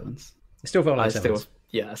felt like Sevens. It still felt like Sevens.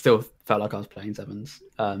 I still felt like I was playing Sevens.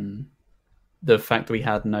 The fact that we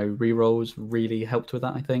had no rerolls really helped with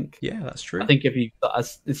that, I think. Yeah, that's true. I think if you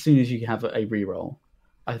as soon as you have a reroll,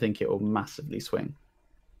 I think it will massively swing.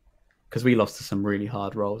 Because we lost to some really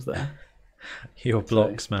hard rolls there. Your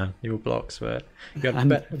blocks, man. Your blocks were. You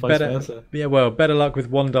had vice versa. Yeah, well, better luck with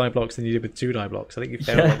 1 die blocks than you did with 2 die blocks. I think you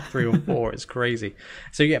failed like 3 or 4. It's crazy.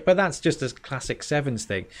 So yeah, but that's just a classic Sevens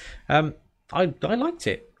thing. I liked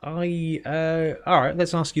it. All right,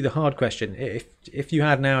 let's ask you the hard question. If you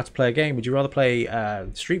had an hour to play a game, would you rather play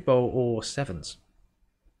StreetBowl or Sevens?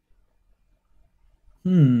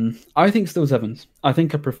 I think still Sevens. I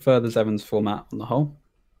think I prefer the Sevens format on the whole,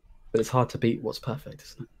 but it's hard to beat what's perfect,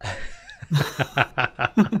 isn't it?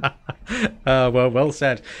 Well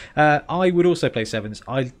said. I would also play Sevens.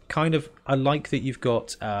 I like that you've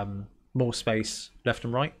got more space left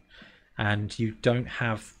and right, and you don't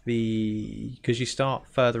have because you start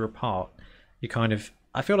further apart.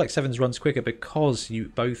 I feel like Sevens runs quicker because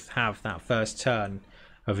you both have that first turn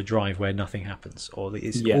of a drive where nothing happens, or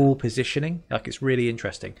it's all positioning. Like, it's really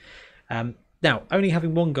interesting. Now, only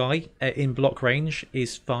having one guy in block range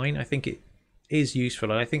is fine. I think it is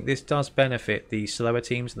useful, and I think this does benefit the slower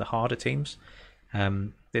teams and the harder teams.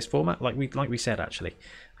 This format, like we said, actually.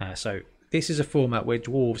 So this is a format where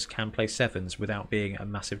dwarves can play Sevens without being a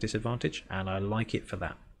massive disadvantage, and I like it for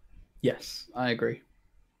that. Yes, I agree.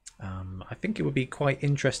 I think it would be quite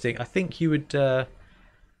interesting. I think you would.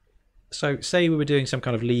 So, say we were doing some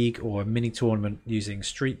kind of league or a mini tournament using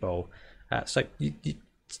StreetBowl. So,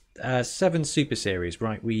 7 Super Series,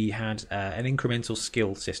 right? We had an incremental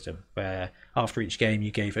skill system where after each game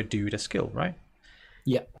you gave a dude a skill, right?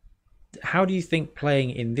 Yeah. How do you think playing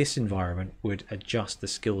in this environment would adjust the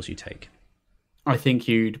skills you take? I think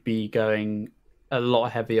you'd be going a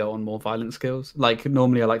lot heavier on more violent skills. Like,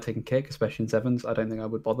 normally I like taking kick, especially in Sevens. I don't think I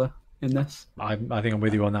would bother in this. I think I'm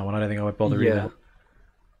with you on that one. I don't think I would bother either.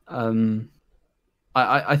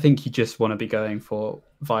 I think you just want to be going for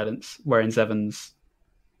violence, where in Sevens,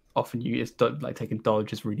 often like taking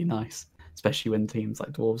dodge is really nice, especially when teams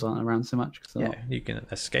like dwarves aren't around so much. You can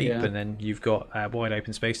escape, and then you've got wide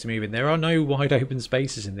open space to move in. There are no wide open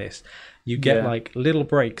spaces in this. You get like little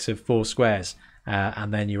breaks of 4 squares,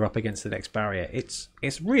 and then you're up against the next barrier. It's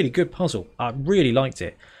really good puzzle. I really liked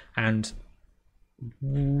it, and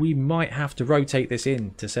we might have to rotate this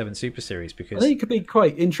into 7 Super Series, because I think it could be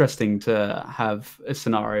quite interesting to have a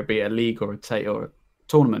scenario, be it a league or a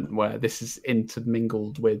tournament, where this is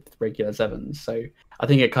intermingled with regular Sevens. So I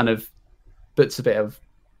think it kind of puts a bit of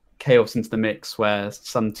chaos into the mix, where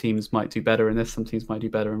some teams might do better in this, some teams might do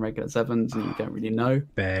better in regular Sevens, and you don't really know.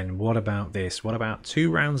 Ben, what about this? What about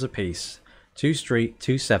 2 rounds apiece? 2 street,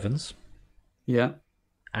 2 Sevens. Yeah.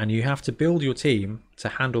 And you have to build your team to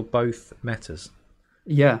handle both metas.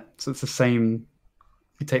 Yeah, so it's the same.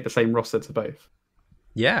 You take the same roster to both.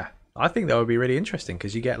 Yeah, I think that would be really interesting,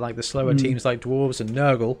 because you get like the slower teams like Dwarves and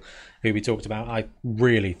Nurgle, who we talked about. I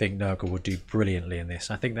really think Nurgle would do brilliantly in this.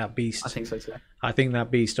 I think that beast. I think so too. I think that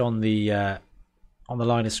beast on the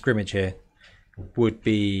line of scrimmage here would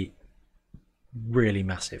be really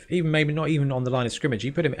massive. Even maybe not even on the line of scrimmage.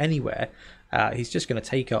 You put him anywhere, he's just going to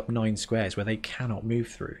take up 9 squares where they cannot move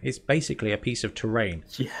through. It's basically a piece of terrain.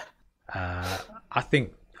 Yeah. I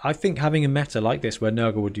think having a meta like this where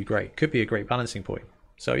Nurgle would do great could be a great balancing point.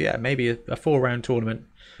 So yeah, maybe a 4-round tournament,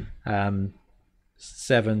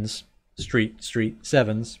 sevens, street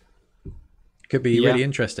sevens could be really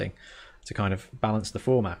interesting to kind of balance the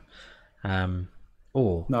format.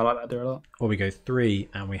 Or No, I like that idea a lot. Or we go 3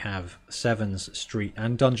 and we have sevens, street,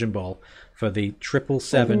 and dungeon bowl for the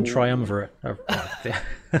 777 triumvirate.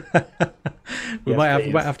 We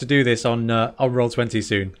might have to do this on Roll20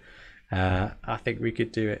 soon. I think we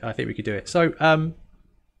could do it. So, do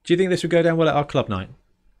you think this would go down well at our club night?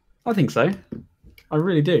 I think so. I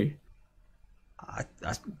really do. I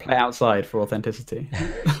Play outside for authenticity.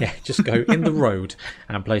 Yeah, just go in the road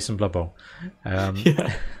and play some Blood Bowl.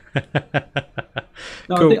 Yeah.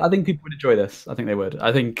 No, Cool. I think people would enjoy this. I think they would.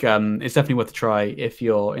 I think it's definitely worth a try if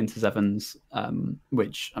you're into sevens,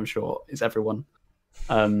 which I'm sure is everyone.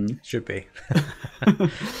 Should be. I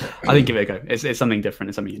think give it a go. It's something different.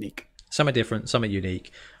 It's something unique. Something different, something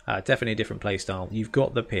unique. Definitely a different play style. You've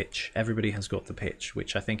got the pitch. Everybody has got the pitch,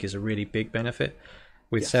 which I think is a really big benefit.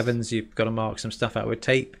 With sevens, you've got to mark some stuff out with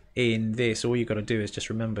tape. In this, all you've got to do is just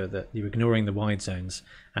remember that you're ignoring the wide zones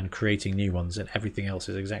and creating new ones, and everything else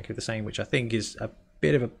is exactly the same, which I think is a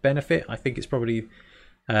bit of a benefit. I think it's probably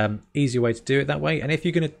easier way to do it that way. And if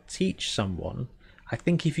you're going to teach someone, I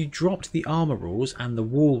think if you dropped the armor rules and the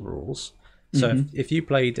wall rules, so if you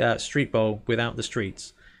played StreetBowl without the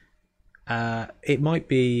streets, it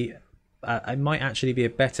might actually be a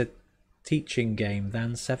better teaching game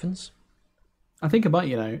than sevens. I think about,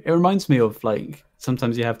 it reminds me of like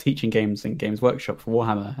sometimes you have teaching games in Games Workshop for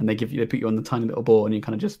Warhammer, and they put you on the tiny little ball, and you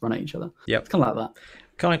kind of just run at each other. Yeah, it's kind of like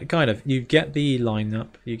that. Kind of. You get the lineup,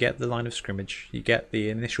 you get the line of scrimmage, you get the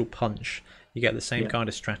initial punch, you get the same kind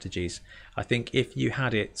of strategies. I think if you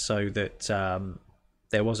had it so that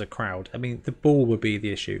there was a crowd, I mean, the ball would be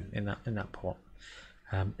the issue in that part.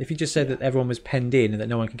 If you just said that everyone was penned in and that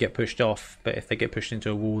no one could get pushed off, but if they get pushed into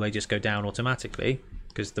a wall, they just go down automatically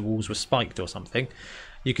because the walls were spiked or something,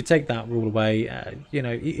 you could take that rule away.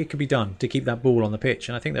 It could be done to keep that ball on the pitch,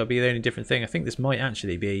 and I think that would be the only different thing. I think this might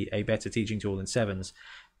actually be a better teaching tool than sevens,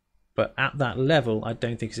 but at that level, I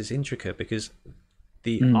don't think it's as intricate because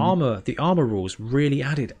the armor rules really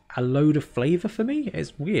added a load of flavour for me.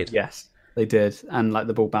 It's weird. Yes, they did, and like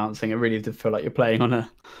the ball bouncing, it really did feel like you're playing on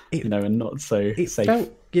a not so safe.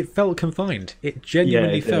 It felt confined. It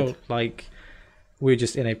genuinely it felt like we're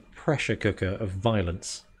just in a pressure cooker of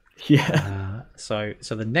violence. Yeah. So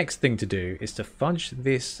the next thing to do is to fudge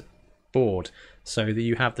this board so that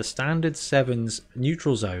you have the standard sevens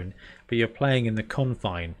neutral zone, but you're playing in the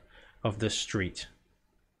confine of the street.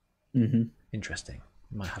 Interesting.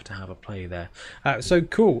 Might have to have a play there. So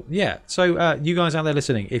cool. Yeah. So you guys out there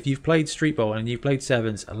listening, if you've played StreetBowl and you've played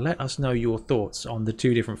sevens, let us know your thoughts on the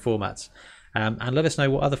 2 different formats. And let us know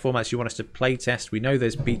what other formats you want us to play test. We know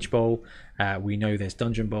there's Beach Bowl, we know there's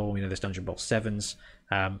Dungeon Bowl, we know there's Dungeon Bowl Sevens.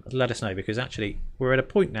 Let us know, because actually we're at a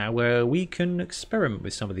point now where we can experiment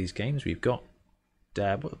with some of these games. We've got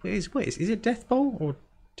is it Death Bowl or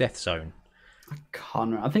Death Zone? I can't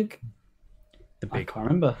remember. I think I can't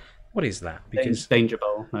remember. What is that? Because Danger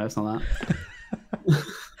Bowl. No, it's not that.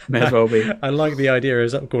 May as well be. I like the idea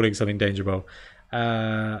of calling something Danger Bowl.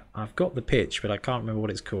 I've got the pitch, but I can't remember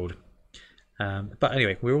what it's called. But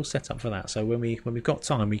anyway, we're all set up for that. So when we've got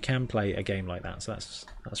time, we can play a game like that. So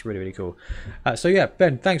that's really, really cool. So yeah,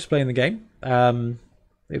 Ben, thanks for playing the game.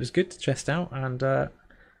 It was good to test out, and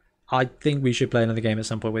I think we should play another game at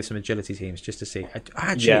some point with some agility teams just to see.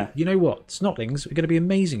 Actually, you know what? Snotlings are going to be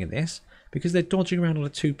amazing in this because they're dodging around on a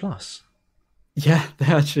 2+. Yeah,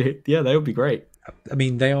 they would be great. I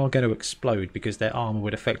mean, they are going to explode because their armor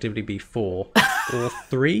would effectively be 4 or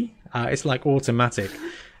 3. It's like automatic.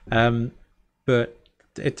 But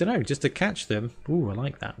I don't know, just to catch them. Ooh, I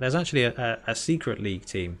like that. There's actually a secret league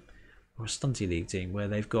team or a stunty league team where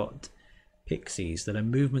they've got pixies that are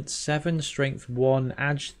movement 7, strength 1,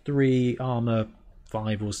 edge 3, armor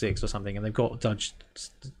 5 or 6 or something, and they've got dodge,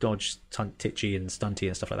 titchy and stunty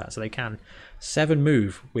and stuff like that. So they can 7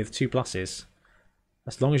 move with 2+.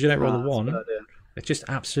 As long as you don't roll the 1, it just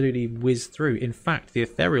absolutely whiz through. In fact, the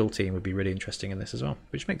ethereal team would be really interesting in this as well,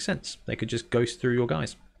 which makes sense. They could just ghost through your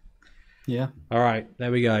guys. Yeah. All right,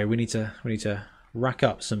 there we go. We need to rack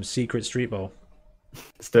up some secret street bowl.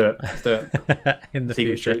 Let's do it. In the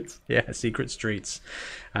secret future. Streets. Yeah, secret streets.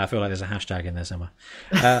 I feel like there's a hashtag in there somewhere.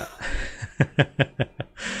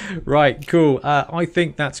 Right, cool. I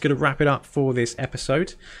think that's going to wrap it up for this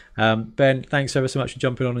episode. Ben, thanks ever so much for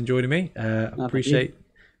jumping on and joining me. Appreciate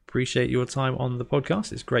appreciate your time on the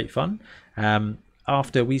podcast. It's great fun.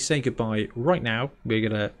 After we say goodbye right now, we're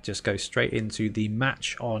going to just go straight into the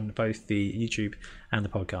match on both the YouTube and the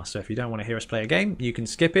podcast. So if you don't want to hear us play a game, you can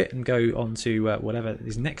skip it and go on to whatever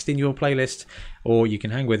is next in your playlist, or you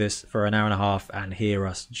can hang with us for an hour and a half and hear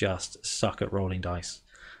us just suck at rolling dice.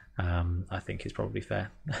 I think it's probably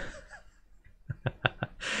fair.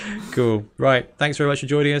 Cool. Right. Thanks very much for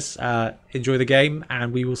joining us. Enjoy the game,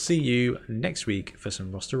 and we will see you next week for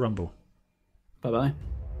some roster rumble. Bye-bye.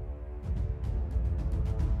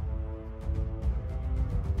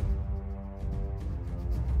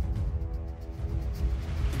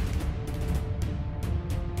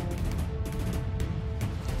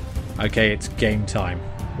 Okay, it's game time.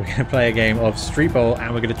 We're going to play a game of StreetBowl,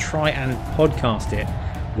 and we're going to try and podcast it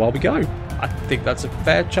while we go. I think that's a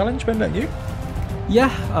fair challenge, Ben, don't you? Yeah,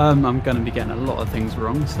 I'm going to be getting a lot of things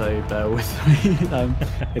wrong, so bear with me.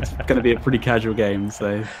 It's going to be a pretty casual game,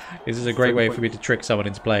 so... This is a great way for me to trick someone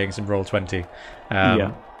into playing some Roll20.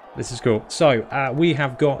 Yeah. This is cool. So, we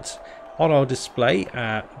have got on our display,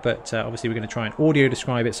 but obviously we're going to try and audio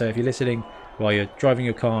describe it, so if you're listening while you're driving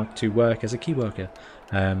your car to work as a key worker,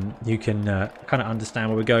 you can kind of understand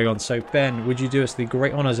what we're going on. So, Ben, would you do us the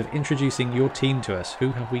great honours of introducing your team to us?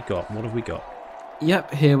 Who have we got? What have we got?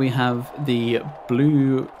 Yep, here we have the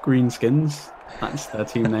Blue Greenskins. That's their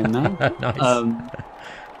team name now.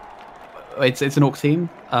 Nice. It's an Orc team.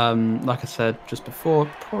 Like I said just before,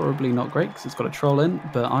 probably not great because it's got a troll in,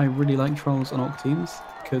 but I really like trolls on Orc teams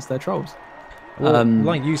because they're trolls. Well,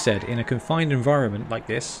 like you said, in a confined environment like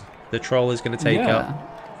this, the troll is going to take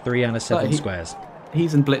up 3 out of 7 squares.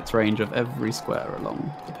 He's in blitz range of every square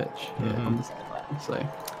along the pitch here on the sideline, so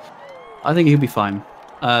I think he'll be fine.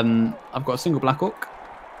 I've got a single Black Orc.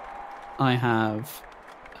 I have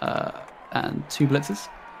and 2 blitzers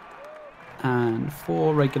and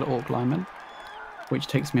 4 regular Orc linemen, which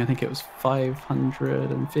takes me, I think it was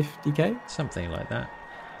 550k, something like that.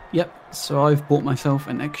 Yep. So I've bought myself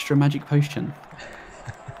an extra magic potion,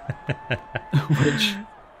 which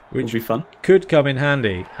will be fun. Could come in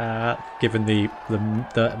handy, given the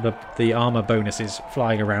armor bonuses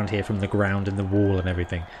flying around here from the ground and the wall and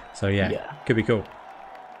everything. So yeah. Could be cool.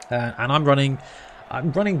 And I'm running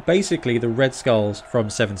basically the Red Skulls from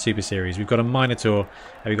 7 Super Series. We've got a Minotaur,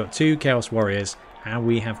 we've got 2 Chaos Warriors, and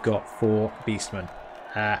we have got 4 Beastmen.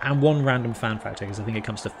 And 1 random fan factor, because I think it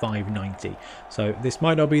comes to 590. So this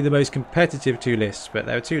might not be the most competitive 2 lists, but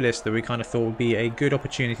there are 2 lists that we kind of thought would be a good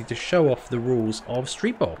opportunity to show off the rules of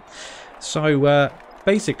StreetBowl. So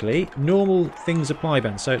basically, normal things apply,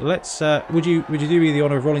 Ben. So let's. Would you do me the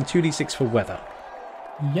honour of rolling 2d6 for weather?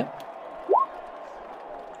 Yep.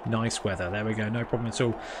 Nice weather. There we go. No problem at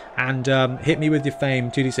all. And hit me with your fame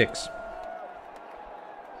 2d6.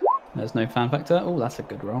 There's no fan factor. Oh, that's a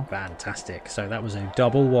good roll. Fantastic. So that was a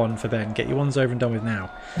double 1 for Ben. Get your ones over and done with now.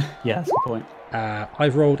 Yeah, that's a good point.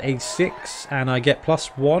 I've rolled a 6 and I get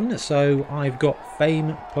 +1. So I've got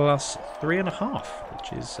fame plus 3.5,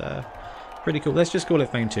 which is pretty cool. Let's just call it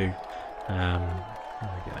fame 2. There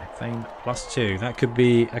we go. Fame +2. That could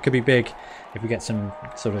be big if we get some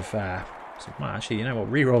sort of... well, actually, you know what?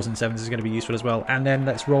 Rerolls in 7s is going to be useful as well. And then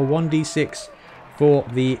let's roll 1d6 for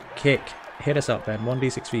the kick. Hit us up, Ben.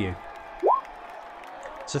 1d6 for you.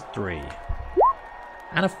 It's a 3.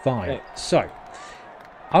 And a 5. Okay. So,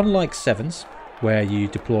 unlike 7s, where you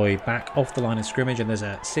deploy back off the line of scrimmage and there's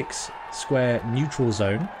a 6 square neutral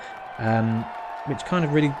zone, which kind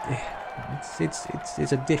of really...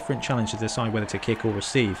 It's a different challenge to decide whether to kick or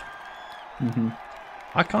receive. Mm-hmm.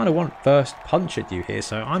 I kind of want first punch at you here,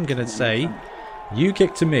 so I'm going to say you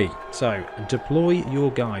kick to me. So deploy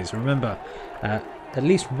your guys. Remember, at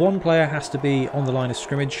least 1 player has to be on the line of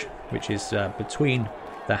scrimmage, which is between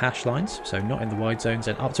the hash lines, so not in the wide zones,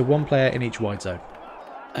 and up to 1 player in each wide zone.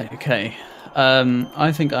 Okay.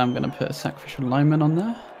 I think I'm going to put a sacrificial lineman on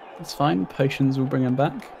there. That's fine. Potions will bring him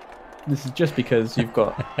back. This is just because you've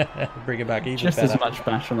got bring it back even just better. as much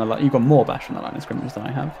bash on the line. You've got more bash on the line of scrimmage than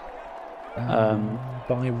I have.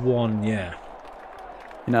 By 1, yeah.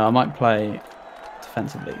 You know, I might play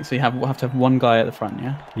defensively. So we'll have to have 1 guy at the front,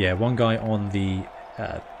 yeah? Yeah, 1 guy on the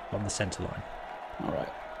centre line. All right.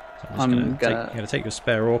 So I'm going to take your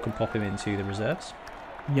spare orc and pop him into the reserves.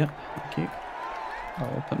 Yep, thank you.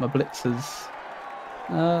 I'll put my blitzers...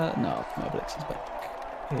 no, I'll put my blitzers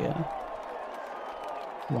back here.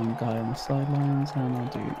 1 guy on the sidelines, and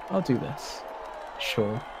I'll do this.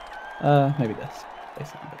 Sure. Maybe this.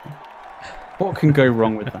 Basically. What can go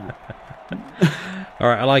wrong with that? All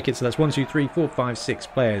right, I like it. So that's 1, 2, 3, 4, 5, 6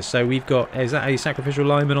 players. So we've got... Is that a sacrificial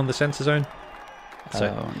lineman on the centre zone?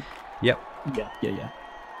 So, yep. Yeah.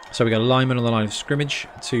 So we got a lineman on the line of scrimmage.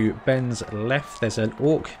 To Ben's left, there's an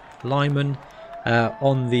orc lineman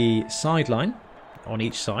on the sideline, on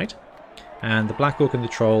each side. And the Black Orc and the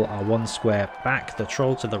Troll are one square back. The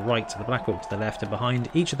Troll to the right, the Black Orc to the left. And behind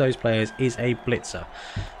each of those players is a Blitzer.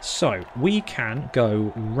 So we can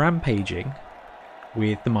go rampaging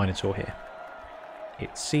with the Minotaur here.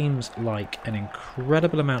 It seems like an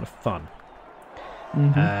incredible amount of fun.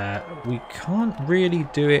 We can't really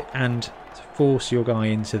do it and force your guy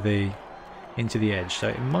into the edge. So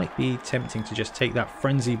it might be tempting to just take that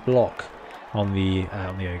frenzy block on the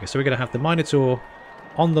ogre. So we're going to have the Minotaur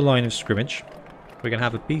on the line of scrimmage. We're going to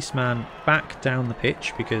have a Beastman back down the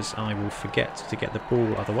pitch because I will forget to get the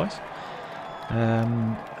ball otherwise.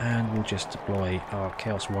 And we'll just deploy our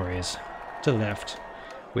Chaos Warriors to the left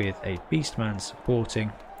with a Beastman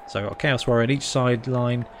supporting. So I've got Chaos Warrior on each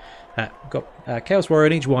sideline. Got Chaos Warrior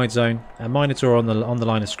in each wide zone. A Minotaur on the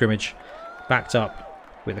line of scrimmage, backed up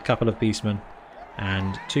with a couple of Beastmen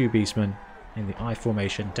and 2 Beastmen in the I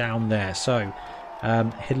formation down there. So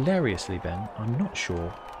hilariously, Ben, I'm not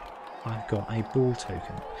sure I've got a ball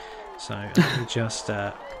token. So let me just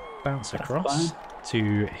bounce across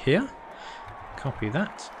to here, copy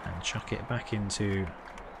that and chuck it back into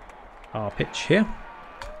our pitch here.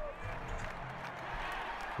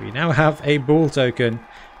 We now have a ball token,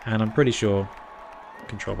 and I'm pretty sure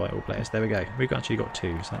controlled by all players. There we go. We've actually got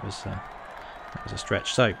 2, so that was a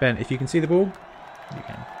stretch. So Ben, if you can see the ball, you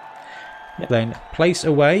can. Yep. Then place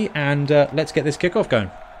away, and let's get this kickoff going.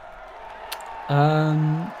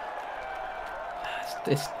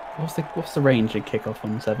 What's the range in kickoff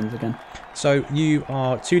on 7s again? So you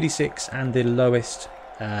are 2d6 and the lowest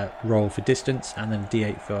roll for distance, and then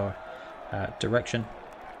d8 for direction.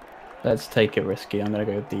 Let's take it risky. I'm going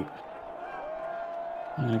to go deep.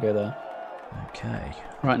 I'm going to go there. Okay.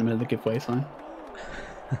 Right in the middle of the giveaway sign.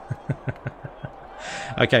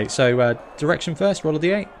 Okay, so direction first, roll a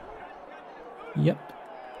d8. Yep.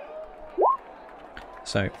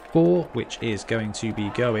 So 4, which is going to be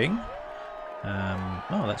going...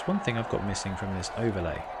 oh, that's one thing I've got missing from this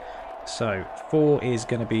overlay. So 4 is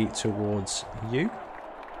going to be towards you.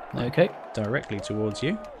 Okay. Directly towards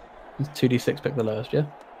you. It's 2d6 pick the lowest, yeah?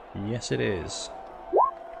 Yes, it is.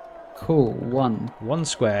 Cool. 1. 1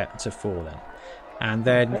 square to 4 then. And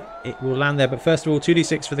then it will land there. But first of all,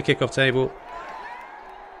 2d6 for the kickoff table.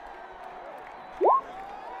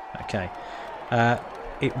 Okay.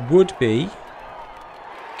 It would be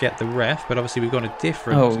get the ref, but obviously we've got a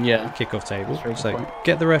different kickoff table. So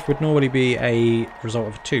get the ref would normally be a result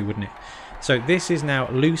of 2, wouldn't it? So this is now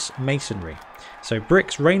loose masonry. So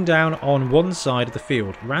bricks rain down on one side of the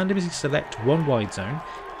field. Randomly select one wide zone.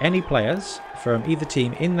 Any players from either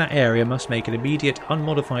team in that area must make an immediate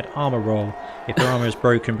unmodified armor roll. If their armor is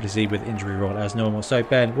broken, proceed with injury roll as normal. So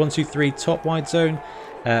Ben, 1, 2, 3 top wide zone,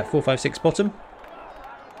 4, 5, 6 bottom.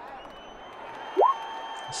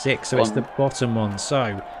 6, so 1. It's the bottom one.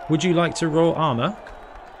 So would you like to roll armor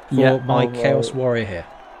for my Chaos Warrior here?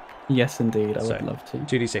 Yes, indeed. I would love to.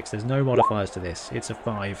 2d6. There's no modifiers to this. It's a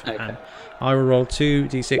 5. Okay. And I will roll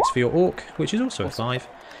 2d6 for your orc, which is also a 5.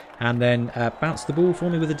 And then bounce the ball for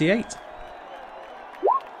me with a d8.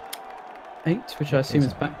 8, which I assume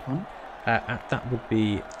is back one. That would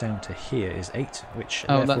be down to here is 8, which...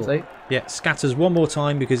 Oh, that's 8? Yeah, scatters one more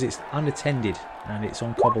time because it's unattended and it's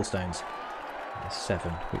on cobblestones.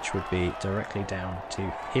 7, which would be directly down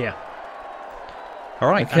to here.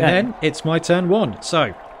 Alright, okay. And then it's my turn 1.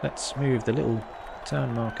 So, let's move the little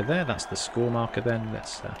turn marker there. That's the score marker then.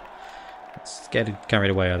 Let's get it carried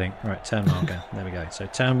away, I think. Right, turn marker. There we go. So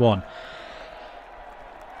turn 1.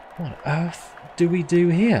 What on earth do we do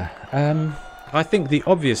here? I think the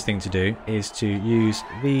obvious thing to do is to use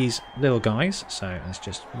these little guys. So let's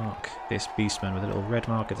just mark this beastman with a little red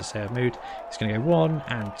marker to say I've moved. It's going to go 1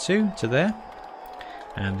 and 2 to there.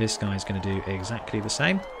 And this guy's going to do exactly the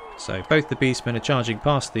same. So both the beastmen are charging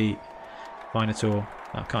past the Minotaur.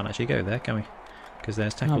 I can't actually go there, can we? Because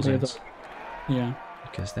there's tackle zones. Yeah.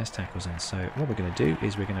 Because there's tackle zones. So what we're going to do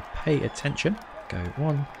is we're going to pay attention. Go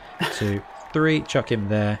 1, 2, 3. Chuck him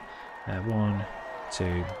there. 1,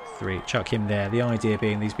 2, 3. Chuck him there. The idea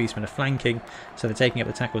being these beastmen are flanking, so they're taking up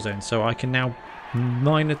the tackle zone. So I can now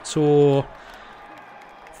Minotaur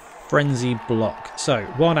frenzy block. So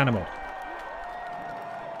wild animal.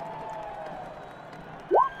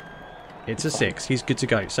 It's a 6. He's good to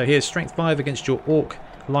go. So here's strength 5 against your orc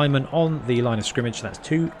lineman on the line of scrimmage. That's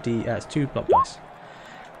 2 block dice.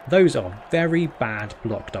 Those are very bad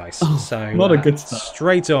block dice. So not a good start.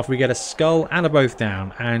 Straight off, we get a skull and a both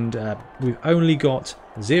down, and we've only got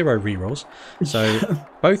 0 rerolls. So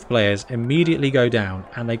both players immediately go down,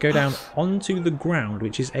 and they go down onto the ground,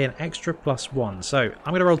 which is an extra +1. So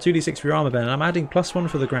I'm going to roll 2d6 for your armor, Ben, and I'm adding +1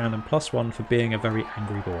 for the ground and +1 for being a very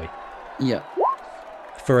angry boy. Yeah.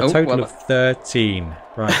 For a total of 13.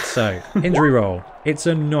 Right, so injury roll. It's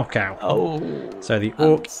a knockout. Oh. So the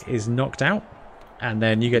orc is knocked out, and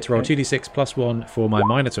then you get to roll 2d6 +1 for my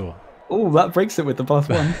Minotaur. Oh, that breaks it with the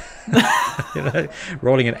 +1.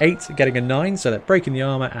 Rolling an 8, getting a 9, so they're breaking the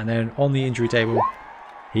armor, and then on the injury table,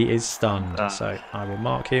 he is stunned. So I will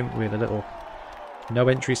mark him with a little no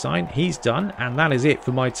entry sign. He's done, and that is it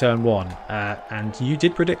for my turn 1. And you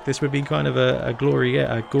did predict this would be kind of a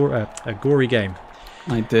gory game.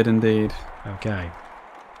 I did indeed. Okay.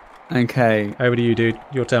 Okay. Over to you, dude.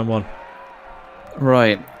 Your turn 1.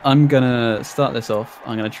 Right. I'm going to start this off.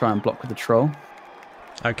 I'm going to try and block with the troll.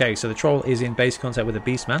 Okay, so the troll is in base contact with the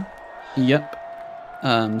beastman. Yep.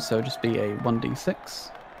 So just be a 1d6.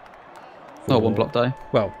 Oh, 1 block die.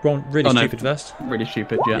 Well, really stupid first. Really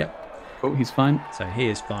stupid, yeah. Yep. Cool, he's fine. So he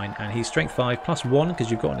is fine, and he's strength 5 +1 because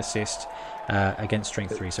you've got an assist against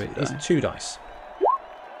strength 3, so it is 2 dice.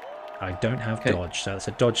 I don't have dodge, so it's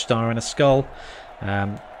a dodge star and a skull.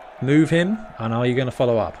 Move him, and are you going to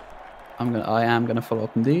follow up? I am going to follow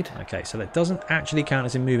up indeed. Okay, so that doesn't actually count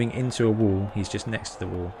as him moving into a wall. He's just next to the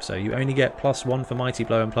wall. So you only get +1 for mighty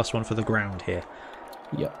blow and +1 for the ground here.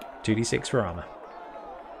 Yep. 2d6 for armor.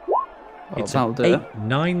 It's that'll do 8,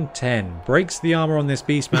 9, 10. Breaks the armor on this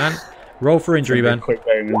beast, man. Roll for injury, Ben. Quick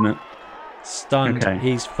game, isn't it? Stunned. Okay.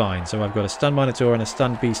 He's fine. So I've got a stunned Minotaur and a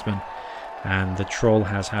stunned beastman. And the troll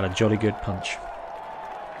has had a jolly good punch.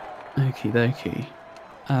 Okie dokie.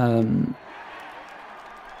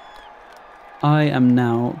 I am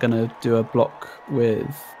now going to do a block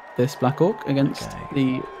with this Black Orc against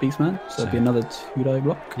the Beastman. So it'll be another 2-die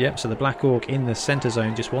block. Yep, so the Black Orc in the centre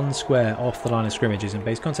zone, just 1 square off the line of scrimmage, is in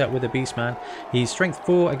base contact with the Beastman. He's strength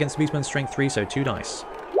 4 against the Beastman's strength 3, so 2 dice.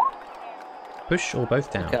 Push or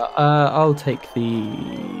both down? Okay, I'll take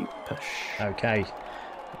the push. Okay.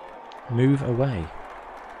 Move away.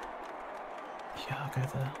 Yeah, I'll go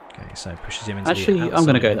there. Okay, so pushes him into the outside I'm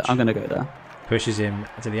going to go edge. there. I'm going to go there. Pushes him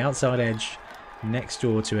to the outside edge, next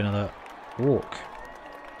door to another orc.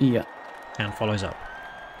 Yeah. And follows up.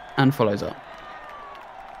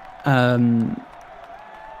 I'm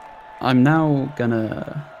now going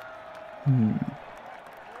to...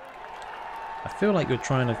 I feel like you're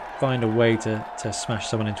trying to find a way to smash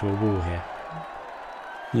someone into a wall here.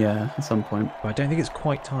 Yeah, at some point. But I don't think it's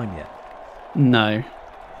quite time yet. No.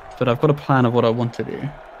 But I've got a plan of what I want to do.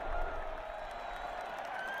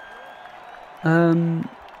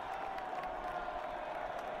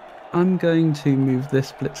 I'm going to move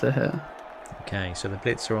this blitzer here. Okay, so the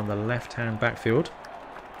blitzer on the left-hand backfield.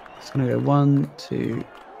 It's going to go 1, 2,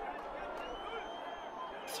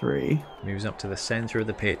 3. Moves up to the centre of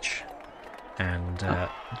the pitch and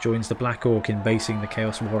joins the Black Orc in basing the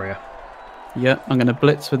Chaos Warrior. Yep, I'm going to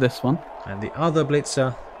blitz with this one. And the other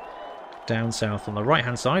blitzer down south on the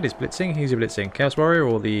right-hand side is blitzing. Who's he blitzing? Chaos Warrior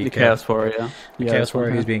or the Chaos Warrior? The Chaos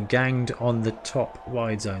Warrior who's being ganged on the top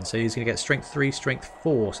wide zone. So he's going to get strength 3, strength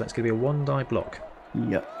 4. So that's going to be a 1-die block.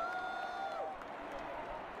 Yep.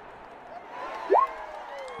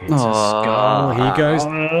 It's a skull. He goes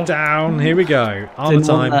down. Here we go. Armor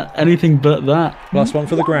time. Anything but that. +1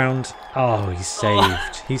 for the ground. Oh, he's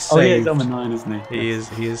saved. He's saved. Oh yeah, he's on the 9, isn't he?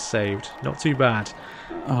 He is saved. Not too bad.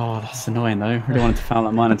 Oh, that's annoying though. I really wanted to foul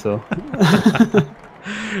that Minotaur.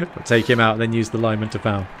 Take him out, then use the lineman to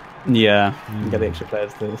foul. Yeah, get the extra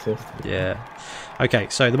players to assist. Yeah. Okay,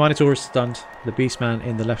 so the Minotaur is stunned. The Beastman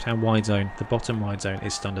in the left-hand wide zone, the bottom wide zone,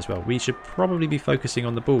 is stunned as well. We should probably be focusing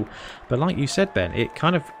on the ball. But like you said, Ben, it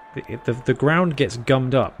kind of... the ground gets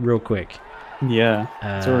gummed up real quick. Yeah,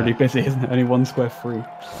 it's already busy, isn't it? Only 1 square free.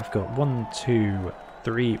 I've got 1, 2,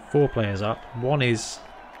 3, 4 players up. One is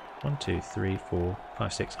 1, 2, 3, 4,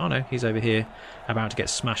 5, 6. Oh no, he's over here, about to get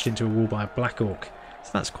smashed into a wall by a Black Orc.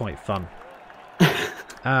 So that's quite fun.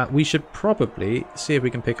 We should probably see if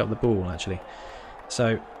we can pick up the ball, actually.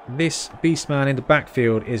 So this Beastman in the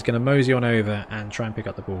backfield is going to mosey on over and try and pick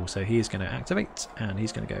up the ball. So he is going to activate, and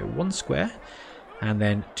he's going to go 1 square, and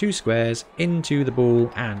then 2 squares into the ball,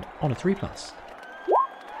 and on a 3+.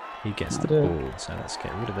 He gets the ball. So let's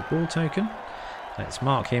get rid of the ball token. Let's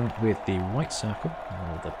mark him with the white circle,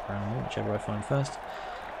 or the brown one, whichever I find first.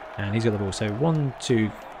 And he's got the ball. So 1, 2,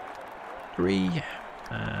 3,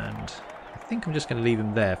 and... I think I'm just going to leave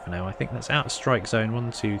him there for now. I think that's out of strike zone.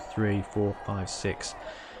 1, 2, 3, 4, 5, 6.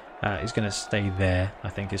 is going to stay there. I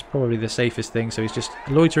think is probably the safest thing. So he's just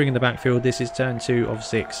loitering in the backfield. This is turn 2 of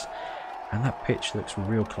 6. And that pitch looks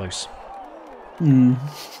real close.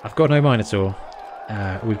 I've got no Minotaur.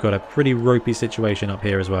 We've got a pretty ropey situation up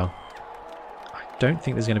here as well. I don't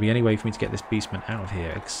think there's going to be any way for me to get this Beastman out of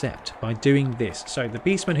here except by doing this. So the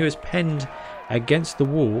Beastman who is penned against the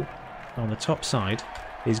wall on the top side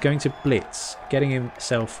is going to blitz, getting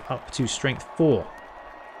himself up to strength 4.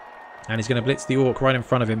 And he's going to blitz the Orc right in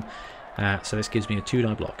front of him. So this gives me a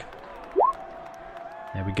 2-die block.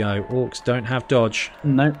 There we go. Orcs don't have dodge.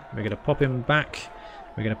 No. We're going to pop him back.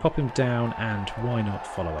 We're going to pop him down, and why not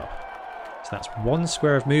follow up? So that's 1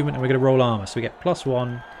 square of movement, and we're going to roll armor. So we get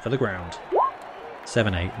 +1 for the ground.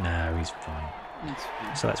 7, 8. No, he's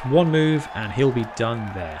fine. So that's 1 move, and he'll be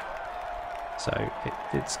done there. So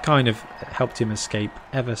it's kind of helped him escape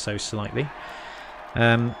ever so slightly.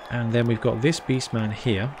 And then we've got this Beastman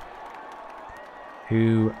here,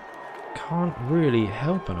 who can't really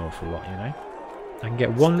help an awful lot, you know. I can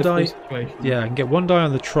get 1 die. Yeah, I can get 1 die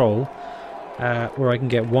on the troll, or I can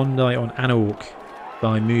get 1 die on an orc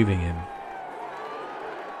by moving him.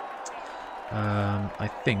 I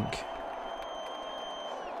think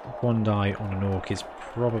 1 die on an orc is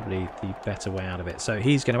probably the better way out of it. So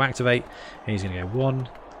he's going to activate, and he's going to go 1,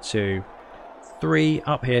 2, 3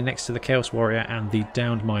 up here next to the Chaos Warrior and the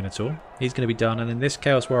downed Minotaur. He's going to be done, and then this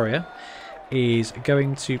Chaos Warrior is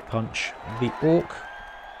going to punch the orc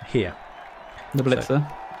here. The Blitzer?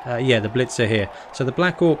 So, yeah, the Blitzer here. So the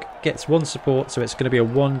Black Orc gets 1 support, so it's going to be a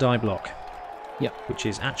 1 die block. Yep. Which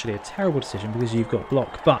is actually a terrible decision because you've got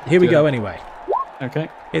block. But here we go anyway. Okay.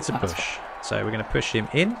 It's a push. So we're going to push him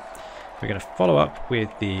in. We're going to follow up with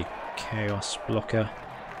the Chaos Blocker.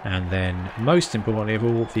 And then, most importantly of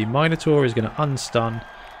all, the Minotaur is going to unstun.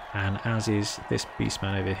 And as is this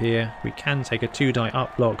Beastman over here. We can take a 2 die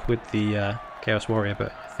up block with the Chaos Warrior,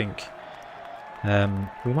 but I think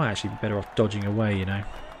we might actually be better off dodging away, you know.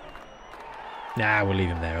 Nah, we'll leave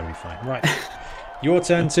him there. It'll be fine. Right. Your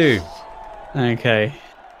turn 2. Okay.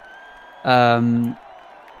 I'm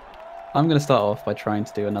going to start off by trying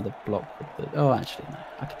to do another block with the... Oh, actually, no.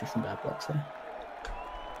 I could do some bad blocks there.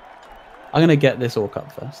 I'm going to get this orc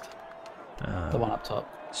up first. The one up top.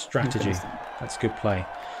 Strategy. That's good play.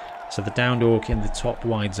 So the downed orc in the top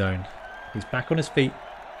wide zone. He's back on his feet.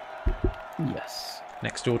 Yes.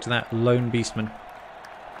 Next door to that lone beastman.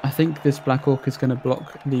 I think this black orc is going to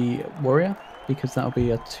block the warrior because that'll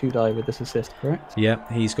be a 2 die with this assist, correct? Yeah,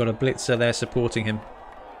 he's got a blitzer there supporting him.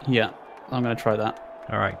 Yeah, I'm going to try that.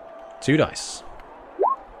 All right, 2 dice.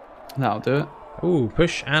 That'll do it. Ooh,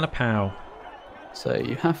 push and a pow. So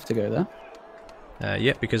you have to go there.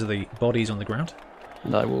 Yeah, because of the bodies on the ground.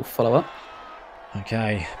 And I will follow up.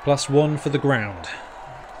 Okay, +1 for the ground.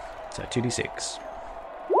 So 2d6.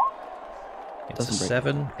 It's a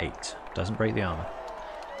 7, 8. Doesn't break the armor.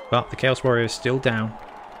 But the Chaos Warrior is still down.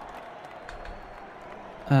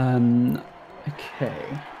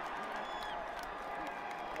 Okay.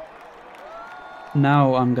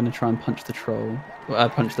 Now I'm going to try and punch the troll. Well,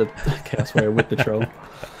 punch the Chaos Warrior with the troll.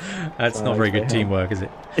 That's not very good teamwork, is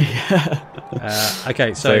it? Yeah.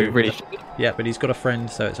 Okay, so really. Yeah, but he's got a friend,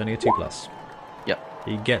 so it's only a 2+. Yep.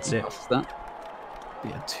 He gets it. Passes that.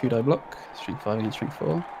 Yeah, 2 die block. Strength 5 against strength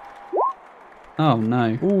 4. Oh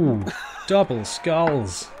no. Ooh, double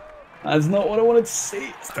skulls. That's not what I wanted to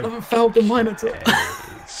see. Still haven't fouled the Minotaur.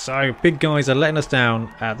 So, big guys are letting us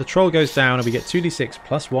down. The troll goes down, and we get 2d6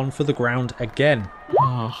 +1 for the ground again.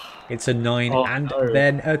 Oh. It's a 9 and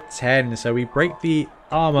then a 10. So we break the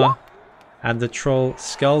armor, and the troll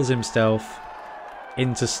skulls himself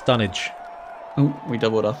into stunnage. Oh, we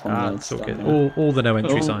doubled up on that's okay. All the no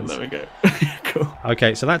entry signs. There we go. Cool.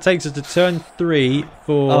 Okay, so that takes us to turn 3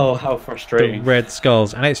 for how frustrating. the red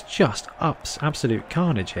skulls, and it's just absolute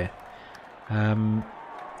carnage here.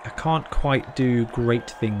 I can't quite do great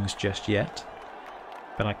things just yet,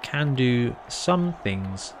 but I can do some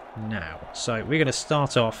things now. So we're going to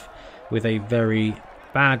start off with a very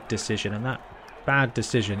bad decision, and that bad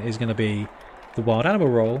decision is going to be the wild animal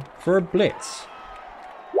roll for a blitz.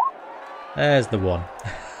 There's the one.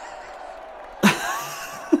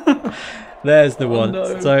 There's the one.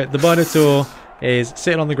 No. So the Minotaur is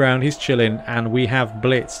sitting on the ground, he's chilling, and we have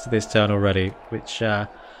blitzed this turn already, which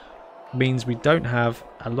means we don't have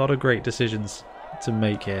a lot of great decisions to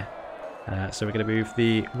make here. So we're going to move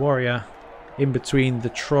the warrior in between the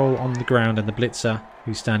troll on the ground and the blitzer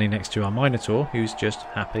who's standing next to our Minotaur, who's just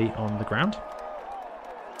happy on the ground.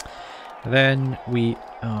 Then we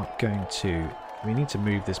are going to... We need to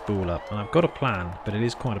move this ball up, and I've got a plan, but it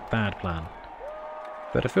is quite a bad plan.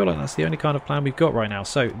 But I feel like that's the only kind of plan we've got right now.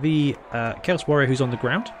 So the Chaos Warrior who's on the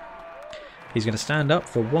ground He's going to stand up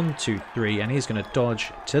for 1, 2, 3, and he's going to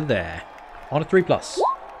dodge to there on a 3+.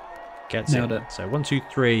 Gets Nailed it. it. So 1, 2,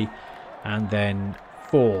 3, and then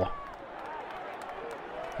 4.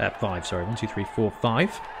 5, sorry. 1, 2, 3, 4,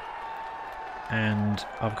 5. And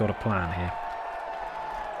I've got a plan here.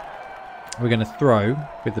 We're going to throw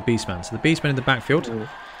with the Beastman. So the Beastman in the backfield. Ooh.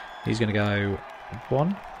 He's going to go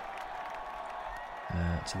 1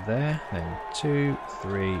 to there, then 2,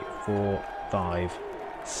 3, 4, 5,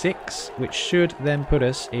 6, which should then put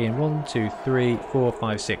us in 1, 2, 3, 4,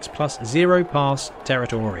 5, 6 plus 0 pass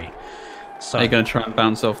territory. So Are you going to try and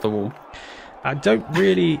bounce off the wall? I don't.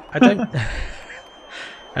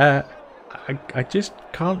 I just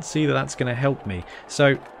can't see that that's going to help me.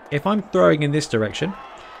 So if I'm throwing in this direction,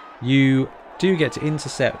 you do get to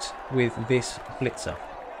intercept with this blitzer.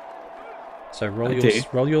 So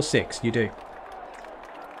roll your 6. You do.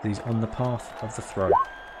 He's on the path of the throw.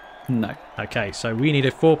 No. Okay, so we need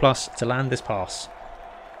a 4+ to land this pass.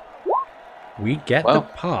 We get the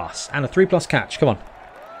pass and a 3+ catch. Come on.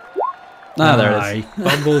 Ah, there it is. He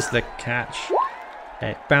fumbles the catch.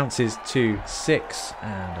 It bounces to 6,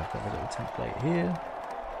 and I've got a little template here.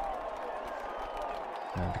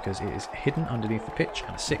 Because it is hidden underneath the pitch,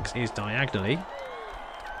 and a 6 is diagonally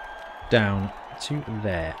down to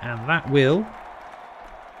there, and that will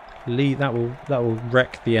lead. That will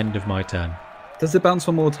wreck the end of my turn. Does it bounce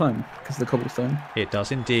one more time because of the cobblestone? It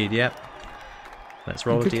does indeed. Yep. Let's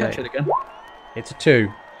roll a Could d8. catch it again. It's a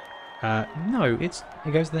 2. No, it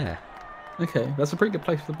goes there. Okay, that's a pretty good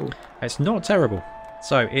place for the ball. It's not terrible.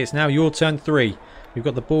 So it's now your turn 3. You've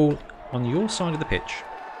got the ball on your side of the pitch.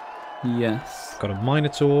 Yes. Got a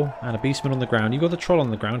Minotaur and a Beastman on the ground. You've got the Troll on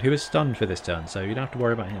the ground who is stunned for this turn, so you don't have to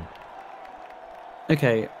worry about him.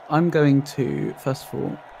 Okay, I'm going to, first of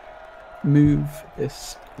all, move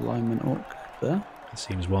this lineman orc there. That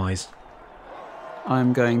seems wise.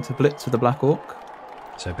 I'm going to blitz with the black orc.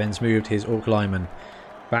 So Ben's moved his Orc Lineman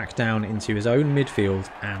back down into his own midfield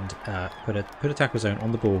and put a tackle zone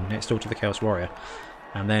on the ball next door to the Chaos Warrior.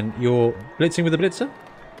 And then you're blitzing with the Blitzer?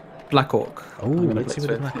 Black orc. Oh, blitzing with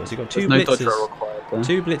the Black Orc. So you've got two no blitzers. required there.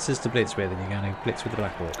 2 blitzers to blitz with, and you're going to blitz with the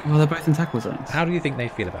Black Orc. Well, they're both in tackle zones. How do you think they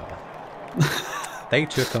feel about that? They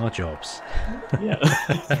took our jobs. Yeah,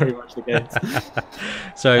 very much the case.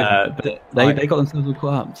 So but they got themselves all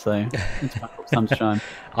caught up, so it's Black Orc's time to shine.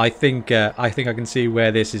 I think I can see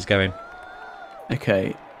where this is going.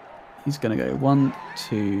 Okay, he's going to go 1,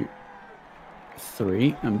 2,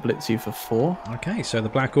 3 and blitz you for 4. Okay, so the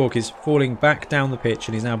Black Orc is falling back down the pitch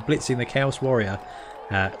and he's now blitzing the Chaos Warrior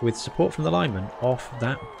with support from the lineman off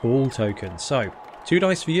that ball token. So 2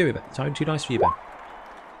 dice for you, Ben. 2 dice for you, Ben.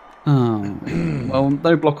 Oh, well,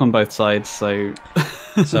 no block on both sides, so...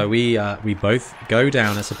 So we both go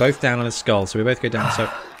down. It's both down on a skull, so we both go down.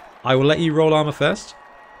 So I will let you roll armor first,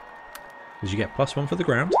 because you get +1 for the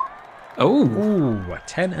ground. Oh, Ooh, a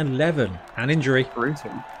 10, 11, and injury.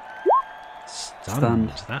 brutal.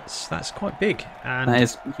 Stunned. That's quite big. And That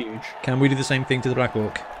is huge. can we do the same thing to the Black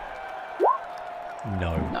Orc?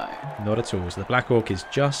 No, No. not at all. So the Black Orc is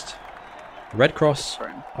just red cross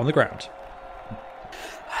Thrown. on the ground.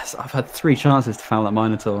 I've had 3 chances to foul that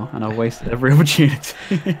Minotaur, and I've wasted every opportunity.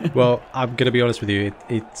 Well, I'm going to be honest with you.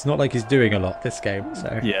 It's not like he's doing a lot this game.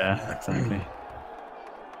 So Yeah, exactly.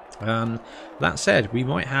 That said, we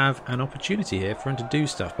might have an opportunity here for him to do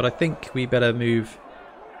stuff, but I think we better move.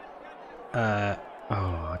 I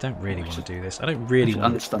don't really want to do this. I don't really want.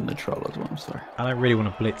 Understand the troll as well. I'm sorry. I don't really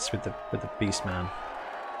want to blitz with the Beastman.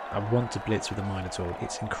 I want to blitz with the Minotaur.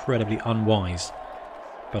 It's incredibly unwise,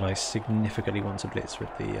 but I significantly want to blitz with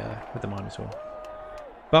the Minotaur.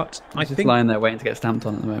 But I He's just think lying there waiting to get stamped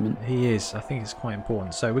on at the moment. he is. I think it's quite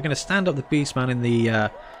important. So we're going to stand up the Beastman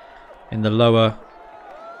in the lower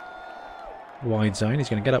wide zone. He's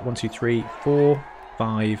going to get up 1, 2, 3, 4,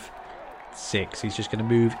 5, 6. He's just going to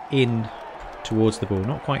move in towards the ball.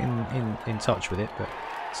 Not quite in touch with it, but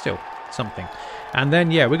still something. And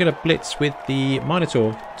then, yeah, we're going to blitz with the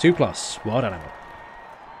Minotaur 2+. Wild animal.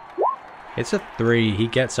 It's a 3. He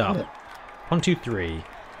gets up. 1, 2, 3.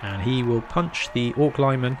 And he will punch the Orc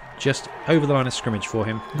Lineman just over the line of scrimmage for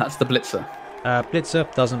him. That's the blitzer.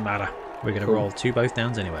 Blitzer, doesn't matter. We're going to roll 2 both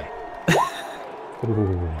downs anyway.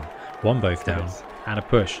 Ooh, 1 both down. And a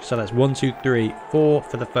push. So that's 1, 2, 3, 4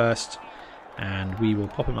 for the first. And we will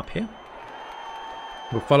pop him up here.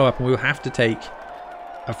 We'll follow up and we'll have to take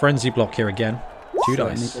a frenzy block here again. 2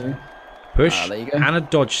 dice. Push there you go. and a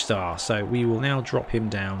dodge star. So we will now drop him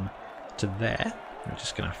down to there. We're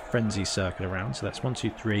just going to frenzy circle around. So that's 1,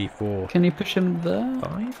 2, 3, 4. Can you push him there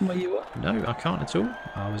 5. from where you were? No, I can't at all.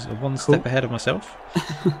 I was 1 step ahead of myself.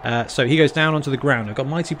 So he goes down onto the ground. I've got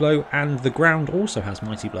Mighty Blow, and the ground also has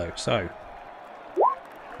Mighty Blow. So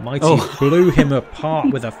Mighty blew him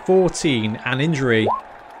apart with a 14 and injury.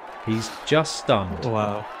 He's just stunned.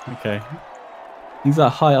 Wow. Okay. These are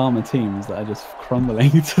high armor teams that are just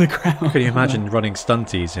crumbling to the ground. Can you imagine running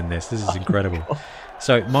stunties in this? This is incredible.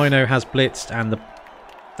 So Mino has blitzed, and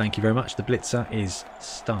thank you very much. The blitzer is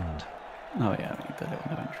stunned. Oh yeah, we need the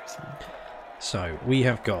little no entry sign. So we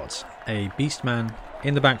have got a Beastman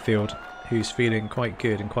in the backfield who's feeling quite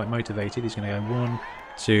good and quite motivated. He's going to go 1,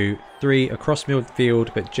 2, 3 across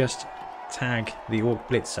midfield, but just tag the Orc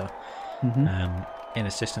blitzer in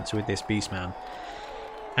assistance with this Beastman.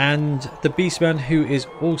 And the Beastman, who is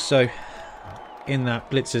also in that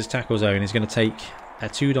blitzer's tackle zone, is going to take a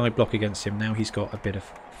 2-die block against him. Now he's got a bit of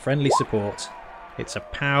friendly support. It's a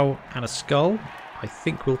POW and a skull. I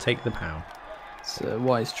think we'll take the POW. It's a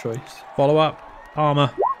wise choice. Follow up.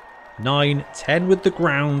 Armour. 9, 10 with the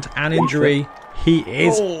ground and injury. He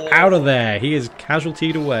is out of there. He is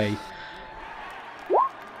casualtied away.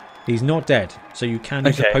 He's not dead, so you can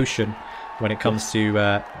use a potion when it comes to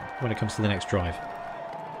the next drive.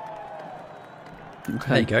 Okay.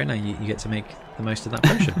 There you go. Now you get to make the most of that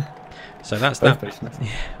potion. So that's that. Yeah,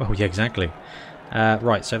 oh yeah, exactly.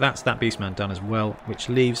 Right, so that's that Beastman done as well, which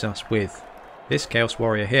leaves us with this Chaos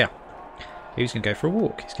Warrior here. He's going to go for a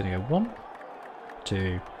walk. He's going to go 1,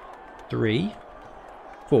 2, 3,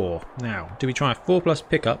 4. Now, do we try a 4+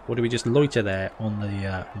 pickup, or do we just loiter there on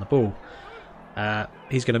the ball?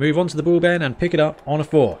 He's going to move on to the ball bin and pick it up on a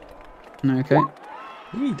 4. Okay.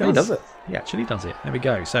 He does it. He actually does it. There we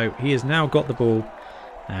go. So he has now got the ball,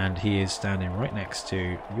 and he is standing right next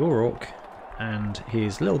to your Orc and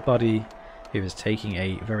his little buddy, who is taking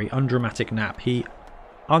a very undramatic nap. He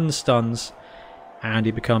unstuns, and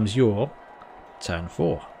he becomes your turn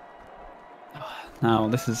 4. Now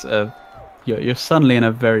this is you're suddenly in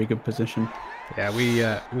a very good position. Yeah, we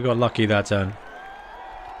got lucky that turn.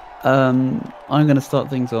 I'm going to start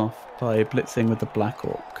things off by blitzing with the Black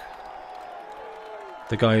Orc.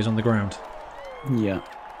 The guy who's on the ground. Yeah.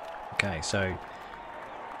 Okay, so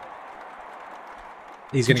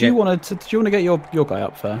he's going to. Did you want to get your guy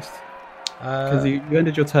up first? Because you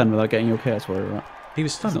ended your turn without getting your Chaos Warrior up. He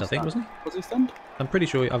was stunned, I think, wasn't he? Was he stunned? I'm pretty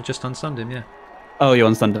sure I've just unstunned him. Yeah. Oh, you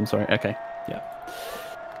unstunned him. Sorry. Okay. Yeah.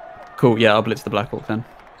 Cool. Yeah, I'll blitz the Black Orc then.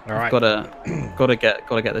 All right. Gotta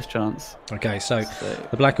get this chance. Okay, so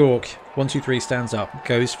the Black Orc 1, 2, 3 stands up,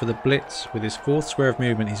 goes for the blitz with his 4th square of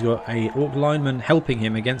movement. He's got a Orc lineman helping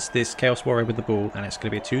him against this Chaos Warrior with the ball, and it's going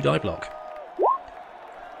to be a 2-die block.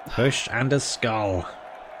 Push and a skull.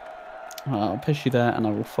 I'll push you there, and I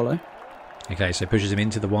will follow. Okay, so pushes him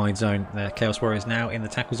into the wide zone. The Chaos Warrior is now in the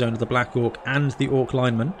tackle zone of the Black Orc and the Orc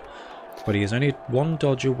lineman, but he is only 1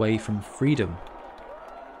 dodge away from freedom.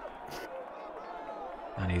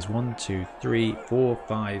 And he's 1, 2, 3, 4,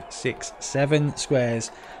 5, 6, 7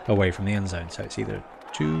 squares away from the end zone. So it's either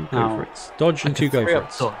 2 go for it, dodge, and 2 go for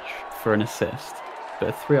it. Dodge for an assist, but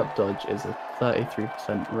a 3-up dodge is a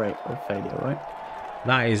 33% rate of failure, right?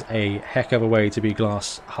 That is a heck of a way to be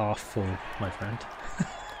glass half full, my friend.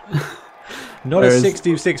 Not a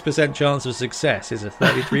 66% chance of success, is a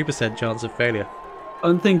 33% chance of failure.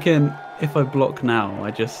 I'm thinking if I block now,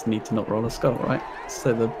 I just need to not roll a skull, right?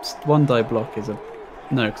 So the 1-die block is a...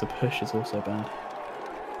 No, because a push is also bad.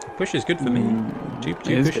 A push is good for me. Two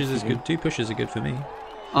pushes is good. 2 pushes are good for me.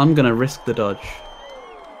 I'm going to risk the dodge.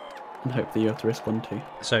 And hope that you have to risk 1 too.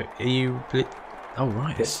 So are you... Oh,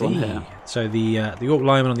 right, I see. So the Orc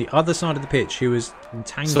lineman on the other side of the pitch, who was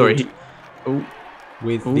entangled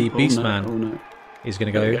with the Beastman, is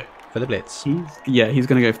going to go for the blitz. He's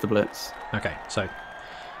going to go for the blitz. Okay, so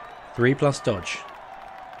 3+ dodge.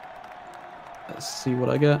 Let's see what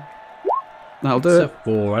I get. That'll do it. It's a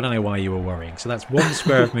 4. I don't know why you were worrying. So that's 1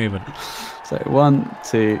 square of movement. So 1,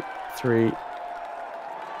 2, 3,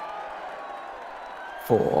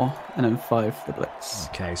 4, and then 5 for the blitz.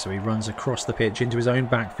 Okay, so he runs across the pitch into his own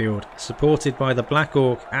backfield, supported by the Black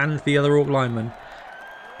Orc and the other Orc lineman.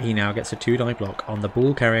 He now gets a 2-die block on the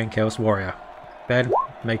ball-carrying Chaos Warrior. Ben,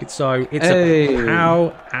 make it so. It's a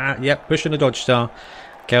POW. Yep, push and a dodge star.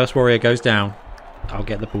 Chaos Warrior goes down. I'll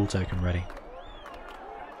get the ball token ready.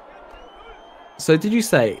 So did you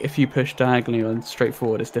say if you push diagonally and straight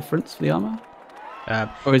forward is different for the armor?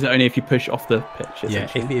 Or is it only if you push off the pitch? Yeah,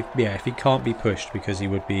 if he can't be pushed because he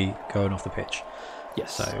would be going off the pitch.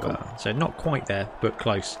 Yes. So not quite there, but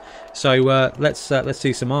close. So let's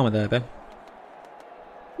see some armor there, Ben.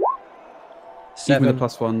 7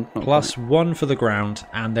 +1. +1 for the ground,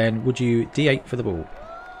 and then would you D8 for the ball?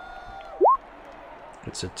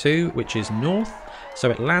 It's a 2, which is north. So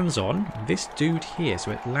it lands on this dude here.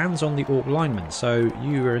 So it lands on the Orc lineman. So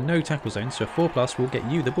you are in no tackle zone. So a 4+ will get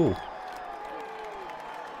you the ball.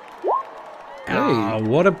 Ah,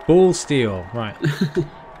 what a ball steal. Right.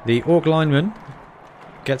 The Orc lineman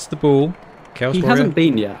gets the ball. Chaos He Warrior. hasn't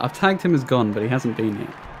been yet. I've tagged him as gone, but he hasn't been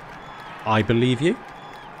yet. I believe you.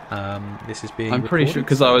 This is being I'm pretty sure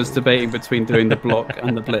because I was debating between doing the block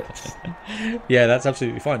and the blitz. Yeah, that's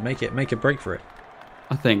absolutely fine. Make a break for it.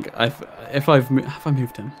 I think have I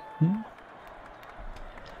moved him?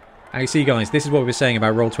 And you see, guys, this is what we were saying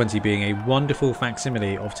about Roll20 being a wonderful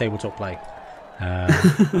facsimile of tabletop play.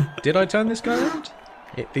 Did I turn this guy around?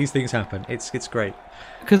 These things happen. It's great.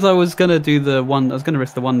 Because I was gonna do the one. I was gonna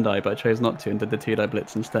risk the 1 die, but I chose not to and did the 2 die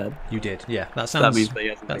blitz instead. You did, yeah. That sounds.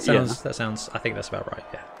 That sounds. I think that's about right.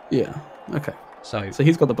 Yeah. Yeah. Okay. So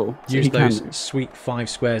he's got the ball. So use he those can, sweet 5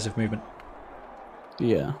 squares of movement.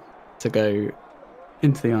 Yeah. To go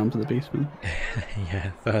into the arms of the beastman.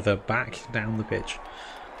 Yeah, further back down the pitch.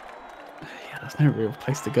 Yeah, there's no real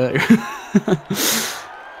place to go.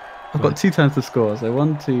 I've got 2 turns to score, so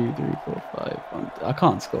 1, 2, 3, 4, 5. I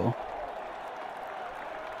can't score.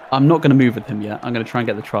 I'm not going to move with him yet. I'm going to try and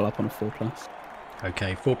get the troll up on a 4+.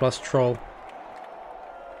 Okay, 4+ troll.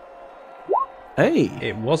 Hey!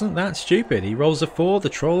 It wasn't that stupid. He rolls a 4, the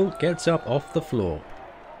troll gets up off the floor.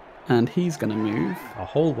 And he's going to move. A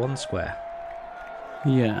whole 1 square.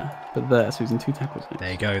 Yeah, but there, so he's in 2 tackles.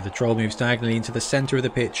 There you go. The troll moves diagonally into the centre of the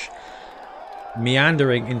pitch,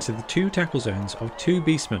 meandering into the 2 tackle zones of 2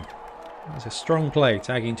 beastmen. It's a strong play,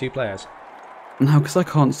 tagging 2 players. Now, because I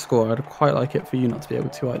can't score, I'd quite like it for you not to be able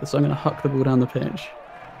to either. So I'm going to huck the ball down the pitch.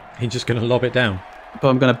 He's just going to lob it down. But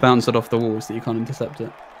I'm going to bounce it off the wall so you can't intercept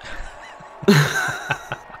it.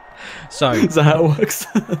 So is that how it works?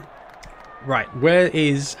 Right, where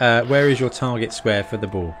is your target square for the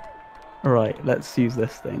ball? Alright, let's use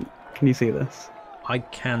this thing. Can you see this? I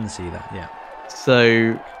can see that, yeah.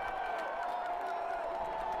 So,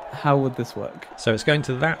 how would this work? So it's going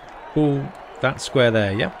to that ball, that square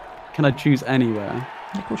there, yeah? Can I choose anywhere?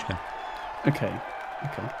 Yeah, of course you can. Okay.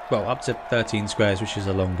 Well, up to 13 squares, which is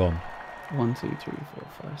a long bomb. 1, 2, 3,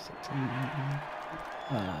 4, 5, 6, 7,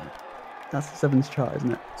 8, 9. That's the 7's chart,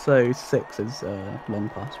 isn't it? So 6 is long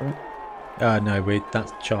pass, right? No,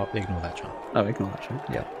 that's chart. Ignore that chart. Oh, ignore that chart.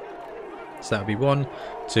 Yeah. So that would be 1,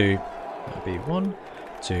 2. That would be 1,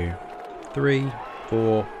 2, 3,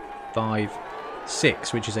 4, 5,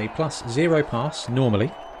 6, which is a +0 pass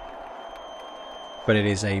normally. But it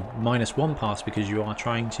is a -1 pass because you are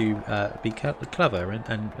trying to be clever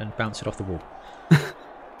and bounce it off the wall.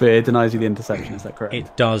 But it denies you the interception, is that correct?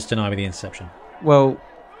 It does deny me the interception. Well,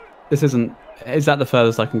 this isn't... Is that the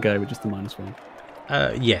furthest I can go with just the -1?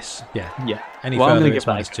 Yes, yeah. Yeah. Any well, further, I'm it's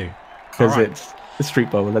get back -2. Because it's the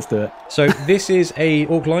StreetBowl, let's do it. So this is a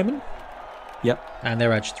Orc lineman? Yep. And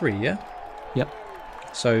they're edge 3, yeah? Yep.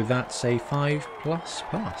 So that's a 5+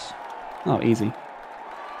 pass. Oh, easy.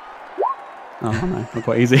 Oh, no, not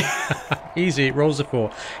quite easy. Easy, it rolls a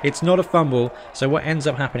 4. It's not a fumble, so what ends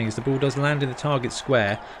up happening is the ball does land in the target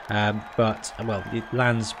square, but, well, it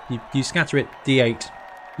lands, you scatter it D8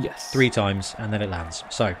 yes. 3 times, and then it lands.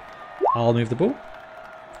 So, I'll move the ball.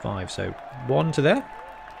 5, so 1 to there.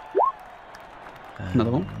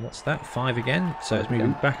 Another one. What's that? 5 again, so it's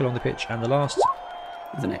moving back along the pitch, and the last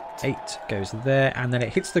is an 8. 8 goes there, and then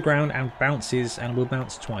it hits the ground and bounces, and will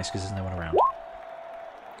bounce twice because there's no one around.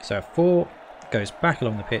 So 4 goes back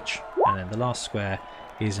along the pitch, and then the last square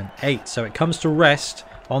is an 8. So it comes to rest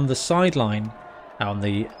on the sideline, on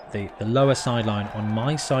the lower sideline on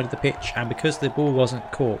my side of the pitch, and because the ball wasn't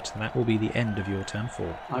caught, that will be the end of your turn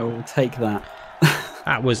 4. I will take that.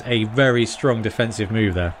 That was a very strong defensive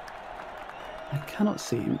move there. I cannot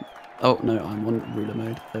see him. Oh, no, I'm on ruler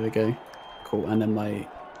mode. There we go. Cool, and then my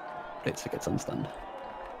blitzer gets unstunned.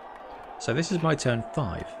 So this is my turn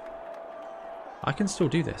 5. I can still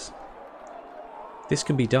do this. This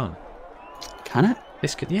can be done. Can it?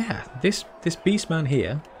 This could, yeah. This beastman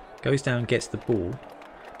here goes down, gets the ball.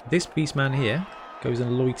 This beastman here goes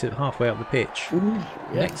and loiters halfway up the pitch. Ooh,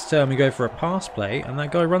 yeah. Next turn we go for a pass play, and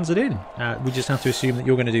that guy runs it in. We just have to assume that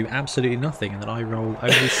you're going to do absolutely nothing, and that I roll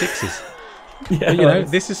only 6s. Yeah, but, you know,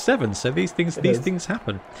 this is 7, so these things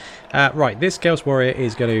happen. Right, this Chaos Warrior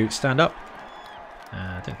is going to stand up.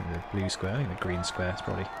 I don't think the blue square. I think the green square is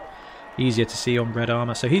probably easier to see on red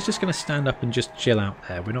armor. So he's just going to stand up and just chill out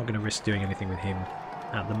there. We're not going to risk doing anything with him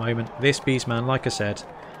at the moment. This beastman, like I said,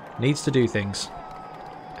 needs to do things.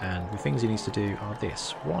 And the things he needs to do are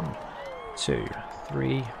this. 1, 2,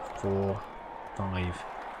 3, 4, 5,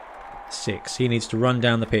 6. He needs to run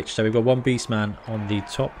down the pitch. So we've got one beastman on the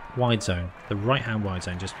top wide zone, the right hand wide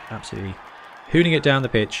zone, just absolutely hooning it down the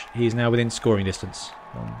pitch. He's now within scoring distance.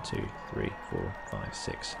 1, 2, 3, 4, 5,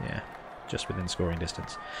 6. Yeah, just within scoring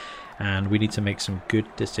distance. and we need to make some good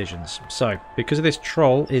decisions. So, because of this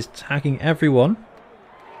troll is tagging everyone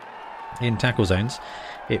in tackle zones,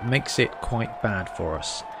 it makes it quite bad for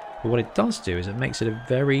us. But what it does do is it makes it a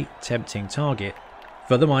very tempting target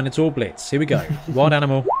for the Minotaur Blitz. Here we go. Wild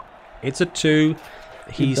Animal. It's a 2.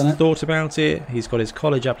 He's thought about it. He's got his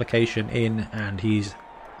college application in, and he's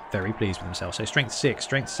very pleased with himself. So strength 6,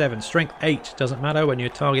 strength 7, strength 8. Doesn't matter when your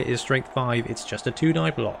target is strength 5. It's just a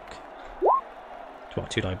 2-die block. Well,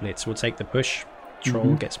 2-die blitz. We'll take the push.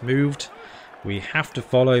 Troll gets moved. We have to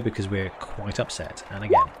follow because we're quite upset. And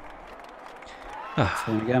again.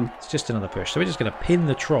 It's just another push. So we're just going to pin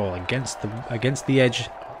the troll against the edge.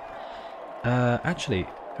 Actually,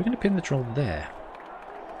 we're going to pin the troll there.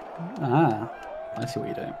 I see what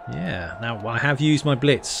you're doing. Yeah. Now, I have used my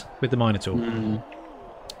blitz with the Minotaur.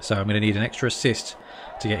 So I'm going to need an extra assist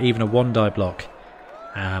to get even a 1-die block.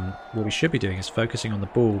 What we should be doing is focusing on the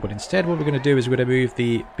ball, but instead what we're going to do is we're going to move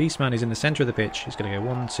the Beastman who's in the centre of the pitch. He's going to go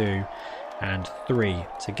 1, 2 and 3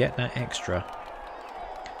 to get that extra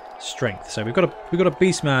strength. So we've got a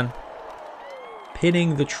Beastman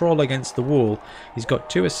pinning the troll against the wall. He's got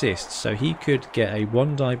 2 assists, so he could get a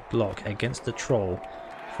 1-die block against the troll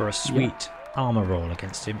for a sweet armor roll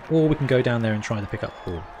against him, or we can go down there and try to pick up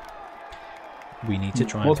the ball. We need to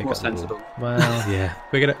try and pick up the ball. Well, yeah,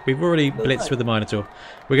 we've already blitzed with the Minotaur.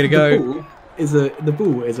 We're gonna go. The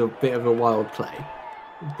ball is a bit of a wild play.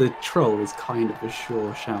 The troll is kind of a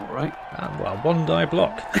sure shout, right? Well, 1-die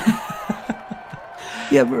block.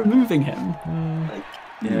 Yeah, but removing him.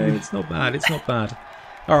 It's not bad. It's not bad.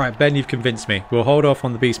 All right, Ben, you've convinced me. We'll hold off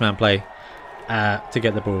on the Beastman play to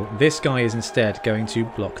get the ball. This guy is instead going to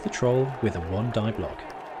block the troll with a 1-die block.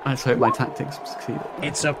 I just hope my tactics succeed.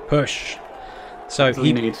 It's a push. So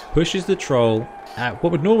he pushes the troll at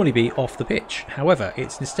what would normally be off the pitch. However,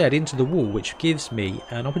 it's instead into the wall, which gives me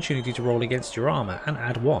an opportunity to roll against your armour and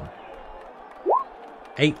add 1.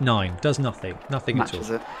 8, 9 does nothing. Nothing at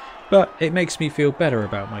all. But it makes me feel better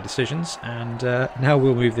about my decisions. And now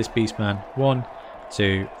we'll move this Beastman 1,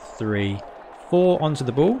 2, 3, 4 onto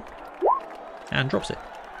the ball and drops it.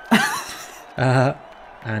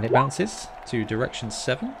 And it bounces to direction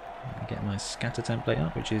 7. Let me get my scatter template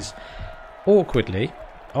up, which is awkwardly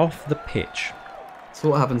off the pitch. So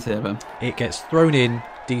what happens here, Ben? It gets thrown in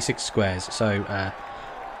d6 squares. So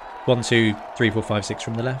 1, 2, 3, 4, 5, 6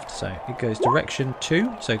 from the left. So it goes direction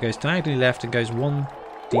 2. So it goes diagonally left and goes 1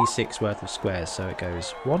 d6 worth of squares. So it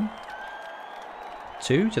goes 1,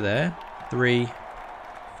 2 to there, 3,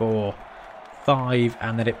 4, 5,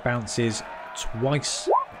 and then it bounces twice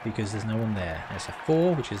because there's no one there. There's a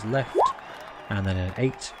 4, which is left, and then an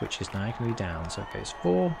 8, which is diagonally down. So it goes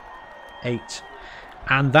 4, 8,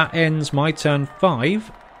 and that ends my turn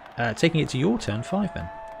 5, taking it to your turn 5, Ben.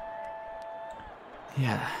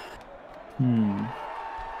 Yeah.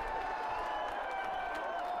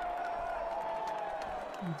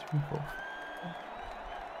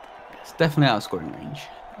 It's definitely out of scoring range.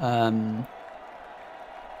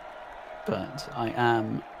 But I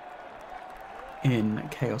am in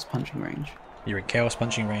chaos punching range. You're in chaos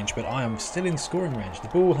punching range, but I am still in scoring range. The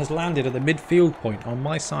ball has landed at the midfield point on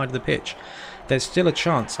my side of the pitch. There's still a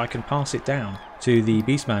chance I can pass it down to the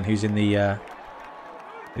Beastman who's in the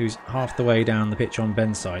who's half the way down the pitch on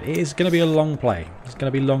Ben's side. It is going to be a long play. It's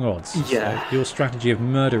going to be long odds. Yeah. So your strategy of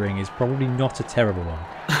murdering is probably not a terrible one.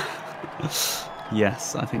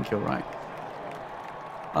 Yes, I think you're right.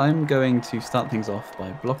 I'm going to start things off by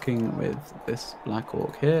blocking with this Black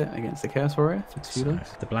Orc here against the Chaos Warrior for 2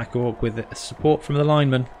 dice. The Black Orc with support from the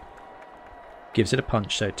lineman gives it a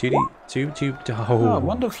punch. So 2d2. Oh,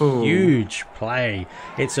 wonderful. Huge play.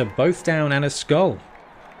 It's a both down and a skull.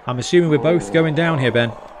 I'm assuming we're both going down here,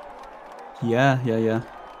 Ben. Yeah.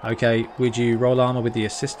 Okay, would you roll armour with the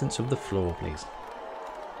assistance of the floor, please?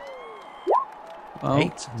 Well,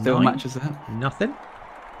 8, still 9, matches that. Nothing.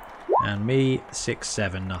 And me, 6,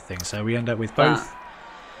 7, nothing. So we end up with both.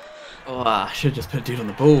 I should have just put a dude on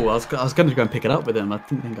the ball. I was going to go and pick it up with him. I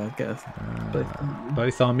didn't think I'd get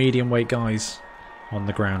both our medium weight guys on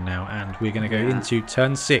the ground now. And we're going to go into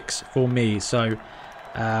turn 6 for me. So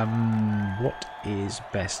what is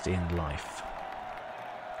best in life?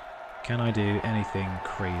 Can I do anything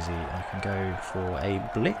crazy? I can go for a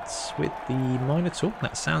blitz with the Minotaur.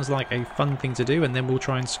 That sounds like a fun thing to do, and then we'll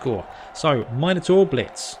try and score. So, Minotaur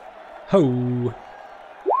blitz. Ho!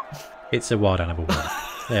 It's a wild animal one.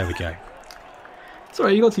 There we go.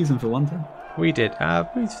 Sorry, you got to use him for one turn. We did.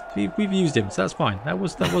 We've used him, so that's fine. That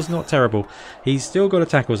was not terrible. He's still got a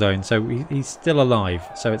tackle zone, so he's still alive,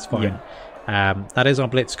 so it's fine. Yeah. That is our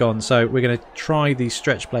blitz gone, so we're going to try the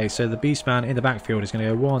stretch play. So the Beastman in the backfield is going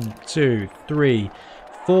to go 1, 2, 3,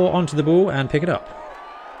 4 onto the ball and pick it up.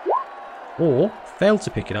 or fail to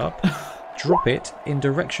pick it up, drop it in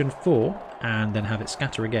direction 4, and then have it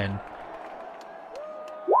scatter again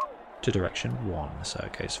to direction 1. So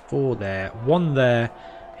it goes 4 there, 1 there,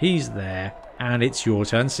 he's there, and it's your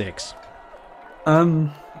turn 6.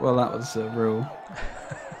 Well, that was a real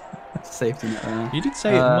safety net there. You did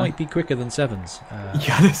say it might be quicker than 7s.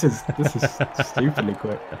 Yeah, this is stupidly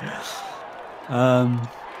quick.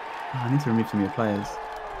 I need to remove some of your players.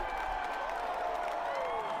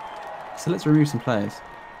 So let's remove some players.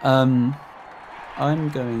 I'm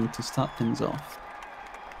going to start things off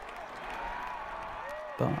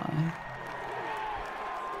by...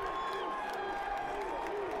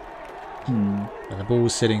 And the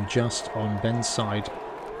ball's sitting just on Ben's side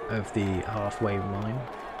of the halfway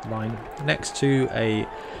line next to a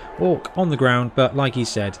orc on the ground, but like he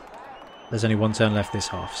said, there's only 1 turn left this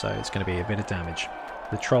half, so it's going to be a bit of damage.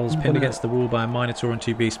 The troll's pinned against the wall by a Minotaur and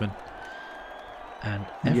 2 beastmen, and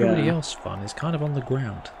everybody else fun is kind of on the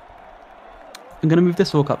ground. I'm going to move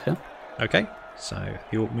this orc up here. Okay, so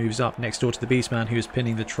the orc moves up next door to the beastman who is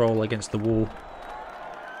pinning the troll against the wall.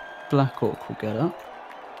 Black orc will get up.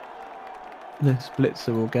 This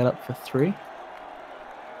blitzer will get up for 3.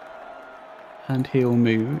 And he'll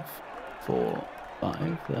move for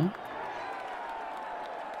 5 there.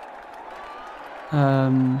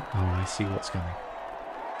 Oh, I see what's coming.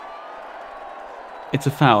 It's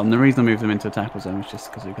a foul, and the reason I moved them into a tackle zone was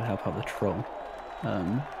just because we could help out the troll.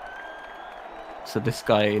 So this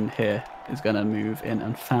guy in here is going to move in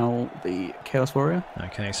and foul the Chaos Warrior.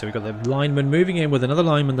 Okay, so we've got the lineman moving in with another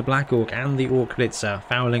lineman, the Black Orc, and the Orc Blitzer,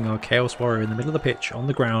 fouling our Chaos Warrior in the middle of the pitch on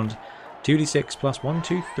the ground. 2d6 plus 1,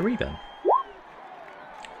 2, 3 then.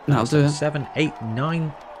 That'll do it. 7, 8,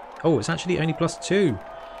 9. Oh, it's actually only plus 2.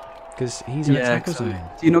 Because he's in a tackle zone.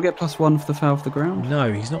 Do you not get +1 for the foul off the ground?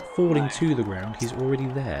 No, he's not falling to the ground. He's already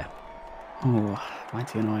there. Oh,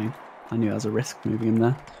 mighty annoying. I knew that was a risk moving him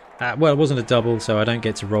there. Well, it wasn't a double, so I don't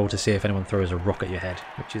get to roll to see if anyone throws a rock at your head,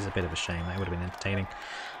 which is a bit of a shame. That would have been entertaining.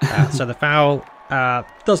 So the foul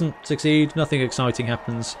doesn't succeed. Nothing exciting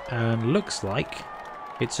happens. And looks like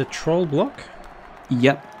it's a troll block.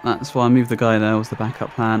 Yep, that's why I moved the guy there. Was the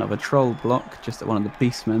backup plan of a troll block just at one of the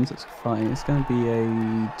beastmen. So it's fine. It's going to be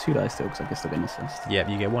a 2 die still because I guess they'll get an assist. Yep,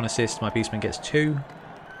 you get 1 assist. My beastman gets 2.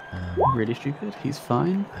 Really stupid. He's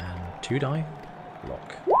fine. And 2 die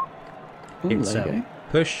block. Ooh, It's a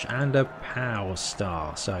push and a power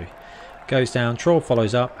star. So goes down, troll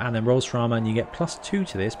follows up, and then rolls for armor, and you get +2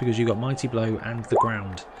 to this because you got mighty blow and the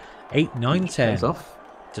ground. 8, 9, 10. Off.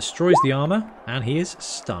 Destroys the armor, and he is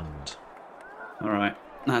stunned. All right,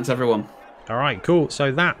 that's everyone. All right, cool.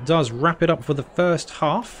 So that does wrap it up for the first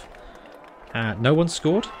half. No one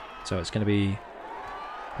scored, so it's going to be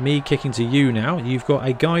me kicking to you now. You've got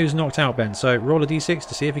a guy who's knocked out, Ben. So roll a d6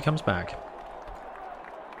 to see if he comes back.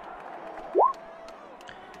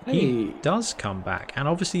 Hey. He does come back, and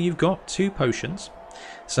obviously you've got 2 potions,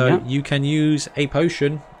 so you can use a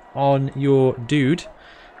potion on your dude,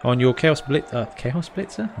 on your Chaos Blitzer, Chaos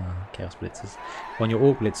Blitzers, on your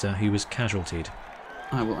Orc Blitzer who was casualtied.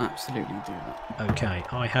 I will absolutely do that. Okay,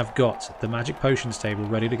 I have got the magic potions table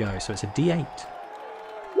ready to go, so it's a d8.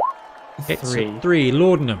 It's 3,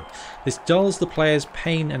 laudanum. This dulls the player's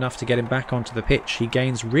pain enough to get him back onto the pitch. He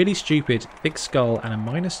gains really stupid, big skull, and a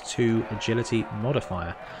 -2 agility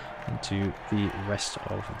modifier into the rest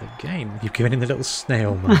of the game. You've given him the little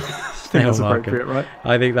snail mark. That's appropriate, right?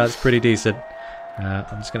 I think that's pretty decent.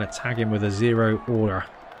 I'm just going to tag him with a 0 aura,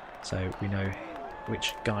 so we know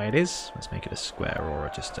which guy it is. Let's make it a square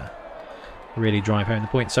aura just to really drive home the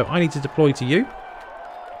point. So I need to deploy to you.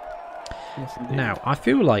 Yes, indeed. Now I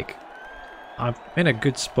feel like I'm in a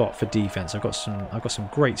good spot for defense. I've got some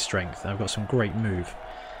great strength. I've got some great move.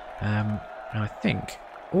 And I think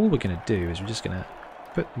all we're going to do is we're just going to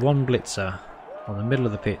put 1 blitzer on the middle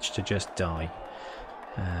of the pitch to just die.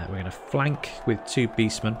 We're going to flank with 2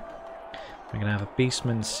 beastmen. We're going to have a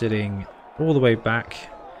beastman sitting all the way back.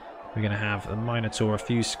 We're going to have a Minotaur a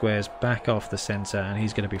few squares back off the centre, and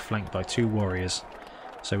he's going to be flanked by 2 warriors.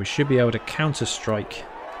 So we should be able to counter strike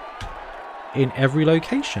in every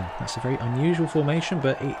location. That's a very unusual formation,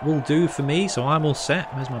 but it will do for me, so I'm all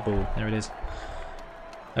set. Where's my ball? There it is.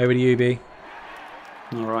 Over to you, B.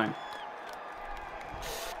 Alright.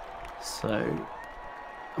 So,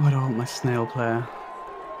 what do I want my snail player?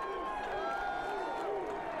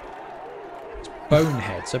 It's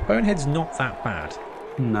Bonehead. So Bonehead's not that bad.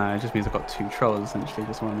 No, it just means I've got 2 trolls essentially.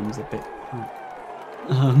 Just one of them's a bit...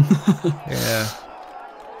 Yeah.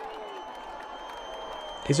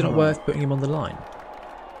 Is it not worth putting him on the line?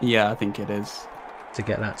 Yeah, I think it is. To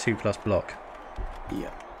get that 2+ block.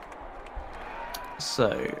 Yeah.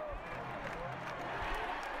 So...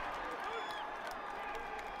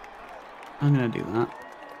 I'm going to do that.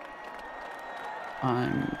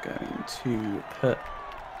 I'm going to put...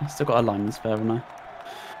 I've still got a lineman spare, haven't I?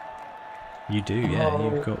 You do, yeah.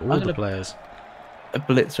 You've got all the players. A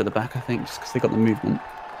blitzer at the back, I think, just because they got the movement.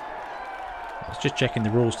 I was just checking the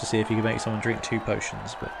rules to see if you could make someone drink 2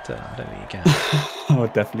 potions, but I don't think you can. I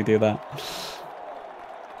would definitely do that.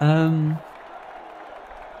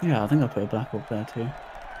 Yeah, I think I'll put a black orc there too.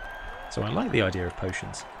 So I like the idea of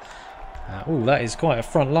potions. Oh, that is quite a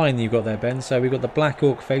front line you've got there, Ben. So we've got the Black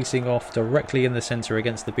Orc facing off directly in the centre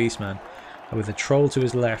against the Beastman, with the Troll to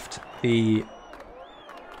his left, the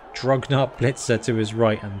drugged up Blitzer to his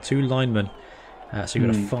right, and 2 linemen. So you've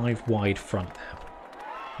got a 5 wide front there,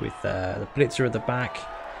 with the Blitzer at the back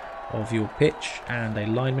of your pitch and a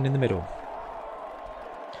lineman in the middle.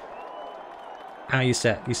 How are you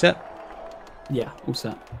set? You set? Yeah, all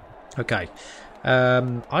set. Okay.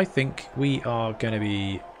 I think we are going to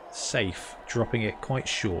be safe dropping it quite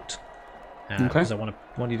short, because I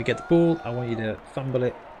want you to get the ball. I want you to fumble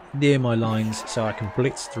it near my lines so I can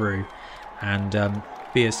blitz through and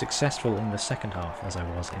be as successful in the second half as I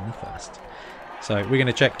was in the first. So we're going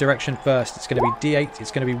to check direction first. It's going to be D8,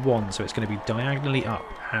 it's going to be 1, so it's going to be diagonally up,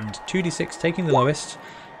 and 2d6 taking the lowest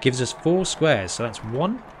gives us 4 squares, so that's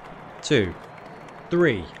 1, 2,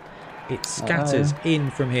 3. It scatters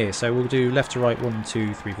in from here, so we'll do left to right, 1,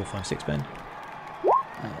 2, 3, 4, 5, 6, Ben.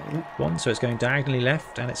 1, so it's going diagonally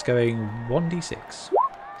left, and it's going 1d6.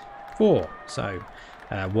 4, so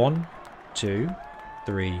 1, 2,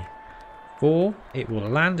 3, 4. It will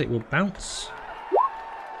land, it will bounce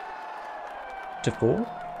to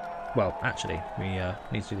 4. Well, actually, we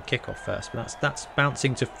need to do the kickoff first, but that's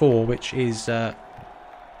bouncing to 4, which is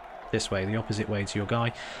this way, the opposite way to your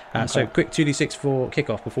guy. So quick 2d6 for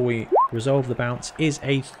kickoff before we resolve the bounce is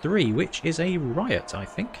a 3, which is a riot, I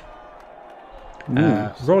think.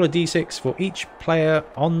 Roll a d6 for each player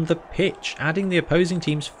on the pitch, adding the opposing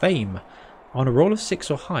team's fame. On a roll of 6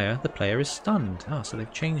 or higher, the player is stunned. So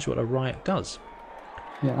they've changed what a riot does.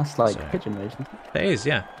 Yeah, that's like pitch invasion. It is,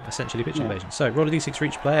 yeah, essentially pitch invasion. So roll a d6 for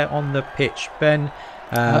each player on the pitch. Ben,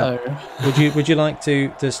 would you like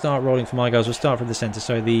to start rolling for my guys? We'll start from the centre.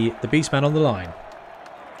 So the Beastman on the line.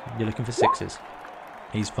 You're looking for 6s.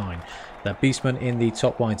 He's fine. The Beastman in the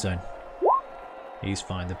top wide zone. He's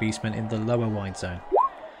fine. The Beastman in the lower wide zone.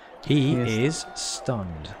 He is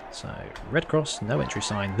stunned. So red cross, no entry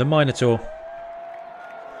sign. The Minotaur.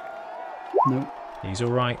 Nope. He's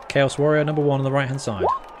alright. Chaos Warrior number 1 on the right hand side.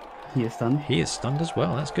 He is stunned. He is stunned as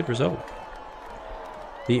well. That's a good result.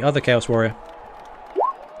 The other Chaos Warrior.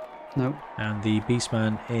 Nope. And the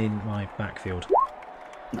Beastman in my backfield.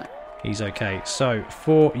 No. He's okay. So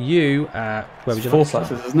for you, where would you 4 like to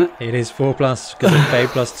pluses, isn't it? It is 4 plus because it's paid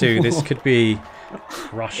plus 2. This could be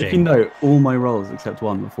crushing. If you know, all my rolls except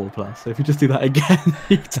 1 were 4 plus. So if you just do that again,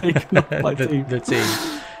 you've taken off my team. The team.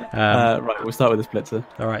 Right, we'll start with this blitzer.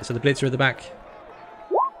 All right. So the Blitzer at the back.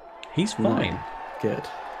 He's fine. No. Good.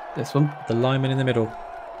 This one. The lineman in the middle.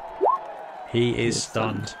 He is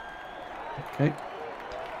stunned. Okay.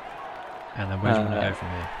 And then where do you want to go from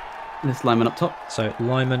here? This lineman up top. So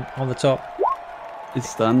lineman on the top. Is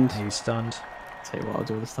stunned. He's stunned. Tell you what, I'll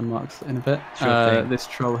do with the stun marks in a bit. Sure thing. This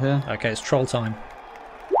troll here. Okay, it's troll time.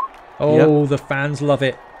 Oh, the fans love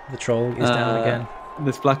it. The troll is down again.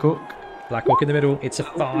 This Black Orc. Black Orc in the middle. It's a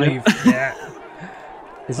 5. Yeah.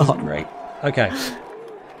 This is great. Okay.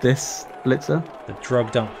 This Blitzer. The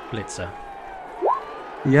drugged up Blitzer.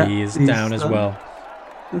 Yeah. He is down as well.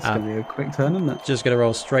 That's going to be a quick turn, isn't it? Just going to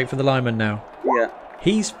roll straight for the lineman now. Yeah.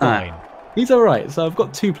 He's fine. He's alright, so I've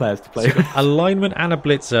got 2 players to play with. A lineman and a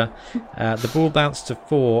Blitzer. The ball bounced to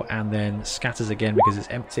 4 and then scatters again because it's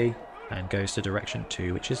empty and goes to direction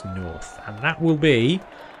 2, which is north. And that will be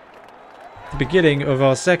the beginning of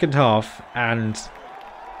our second half, and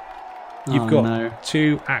you've got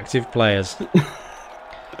 2 active players.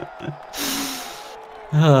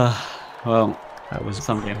 Well, that was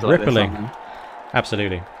something rippling. Like this,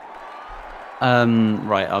 absolutely.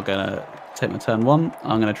 Right, I'm going to take my turn 1.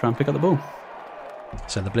 I'm going to try and pick up the ball.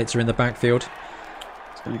 So the Blitzer in the backfield.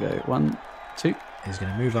 It's going to go 1, 2. He's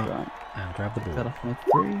going to move up and grab the ball. Got off my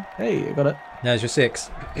 3. Hey, I got it. There's your 6.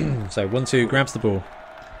 So 1, 2 grabs the ball.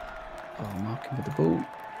 Oh, marking with the ball.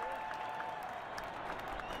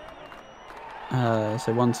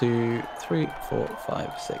 So 1, 2, 3, 4,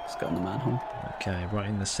 5, 6. Got in the manhole. Okay, right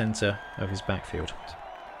in the centre of his backfield.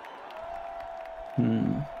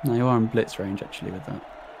 No, you are in blitz range actually with that.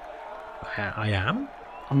 I am?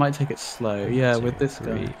 I might take it slow. Yeah, 2, with this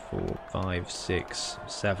 3, guy. 4, 5, 6,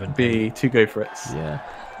 7. Be 2 go for it. Yeah.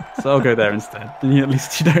 So I'll go there instead. Then at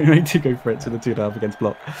least you don't need 2 go for it, so the 2.5 against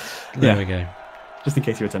block. There we go. Just in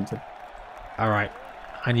case you attempt it. All right.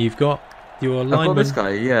 And you've got your I've got this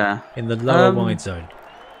lineman guy, yeah. in the lower wide zone.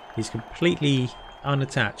 He's completely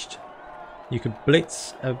unattached. You could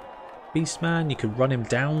blitz a Beastman. You could run him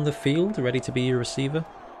down the field, ready to be your receiver.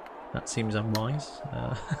 That seems unwise.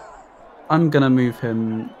 I'm going to move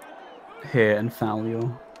him here and foul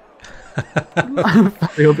your... foul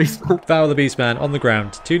your Beastman. Foul the Beastman on the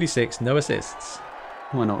ground. 2d6, no assists.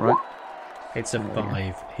 Why not, right? It's a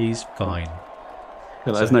 5. He's fine.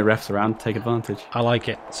 There's no refs around. Take advantage. I like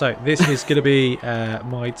it. So this is going to be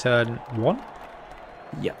my turn 1.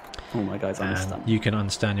 Yep. Oh my guys, understand. You can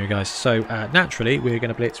understand your guys. So naturally, we're going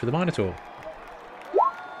to blitz with the Minotaur.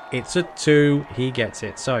 It's a 2. He gets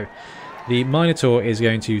it. So the Minotaur is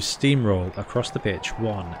going to steamroll across the pitch,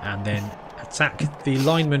 1, and then attack the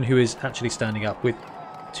lineman who is actually standing up with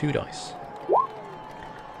 2 dice.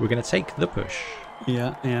 We're going to take the push.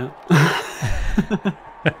 Yeah.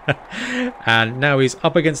 And now he's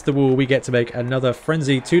up against the wall. We get to make another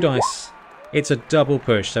frenzy 2 dice. It's a double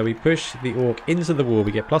push. So we push the orc into the wall.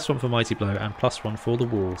 We get +1 for Mighty Blow and +1 for the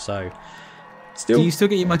wall. So still... Do you still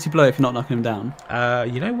get your Mighty Blow if you're not knocking him down?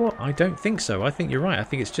 You know what? I don't think so. I think you're right. I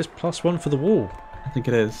think it's just +1 for the wall. I think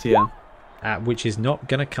it is, yeah. Which is not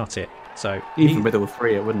going to cut it. So even with all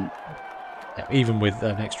 3, it wouldn't. Even with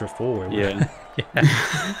an extra 4, it would. Yeah.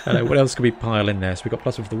 Yeah. What else can we pile in there? So we've got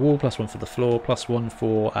 +1 for the wall, +1 for the floor, +1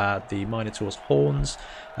 for the Minotaur's horns,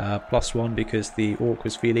 +1 because the orc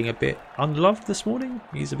was feeling a bit unloved this morning.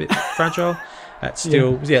 He's a bit fragile.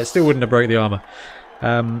 Still wouldn't have broke the armor.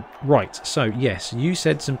 Right. So yes, you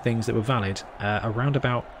said some things that were valid around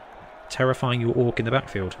about terrifying your orc in the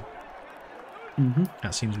backfield.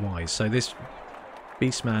 That seems wise. So this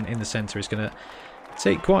Beastman in the centre is going to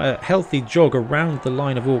take quite a healthy jog around the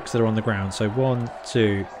line of orcs that are on the ground. So 1,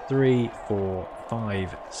 2, 3, 4,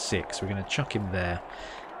 5, 6. We're going to chuck him there.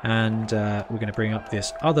 And we're going to bring up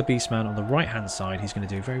this other Beastman on the right-hand side. He's going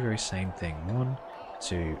to do very, very same thing. 1,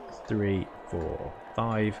 2, 3, 4,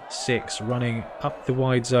 5, 6. Running up the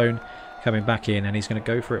wide zone, coming back in. And he's going to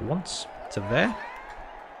go for it once to there.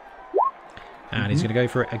 And he's going to go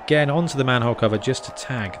for it again onto the manhole cover just to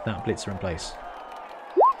tag that blitzer in place.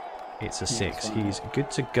 It's a 6. He's good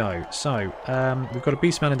to go. So, we've got a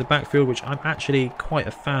Beastman in the backfield, which I'm actually quite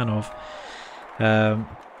a fan of.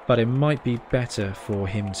 But it might be better for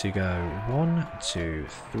him to go 1, 2,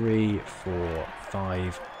 3, 4,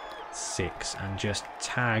 5, 6. And just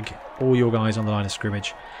tag all your guys on the line of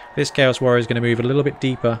scrimmage. This Chaos Warrior is going to move a little bit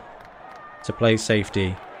deeper to play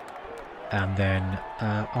safety. And then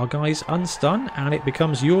our guys unstun, and it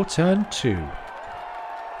becomes your turn 2.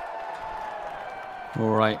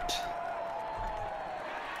 Alright.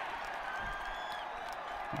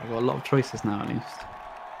 I've got a lot of choices now, at least.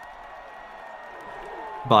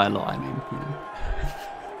 By a lot, I mean.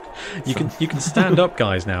 You can stand up,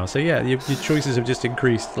 guys, now. So yeah, your choices have just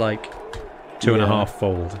increased like 2.5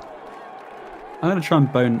 fold. I'm going to try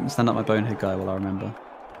and stand up my Bonehead guy while I remember.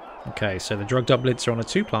 Okay, so the drugged up blitzer on a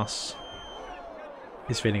 2+.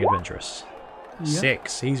 He's feeling adventurous. Yep.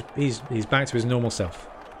 6. He's back to his normal self.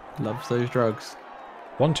 Loves those drugs.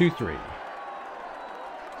 1, 2, 3.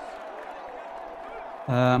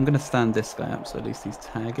 I'm going to stand this guy up, so at least he's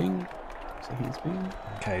tagging. So he's been...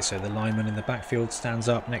 Okay, so the lineman in the backfield stands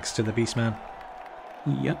up next to the Beastman.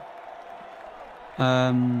 Yep.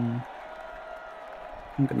 I'm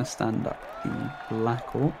going to stand up the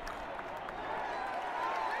Black Orc.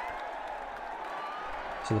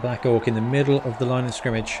 So the Black Orc in the middle of the line of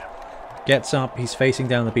scrimmage gets up. He's facing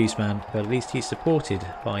down the Beastman, but at least he's supported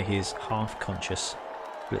by his half-conscious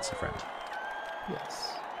blitzer friend. Yes.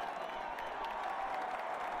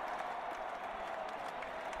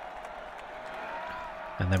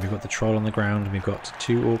 And then we've got the troll on the ground, and we've got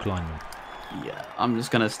 2 orc linemen. Yeah, I'm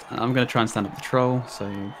gonna try and stand up the troll.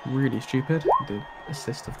 So really stupid. The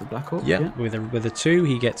assist of the Black Orc. Yeah, with a 2,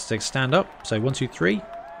 he gets to stand up. So 1, 2, 3.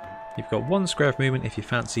 You've got 1 square of movement if you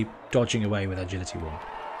fancy dodging away with agility 1.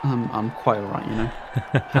 I'm quite alright, you know.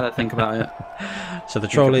 Had to think about it. So the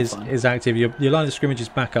troll is active. Your line of scrimmage is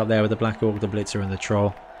back up there with the Black Orc, the blitzer, and the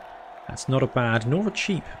troll. That's not a bad nor a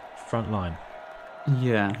cheap front line.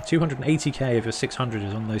 Yeah. 280k of your 600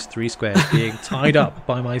 is on those 3 squares being tied up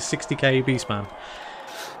by my 60k Beastman.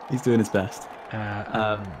 He's doing his best.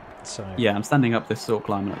 So yeah, I'm standing up this orc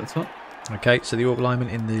lineman at the top. Okay, so the orc lineman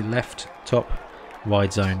in the left top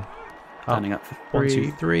wide zone. Standing up for 1,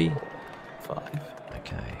 2, 3, 5.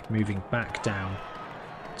 Okay, moving back down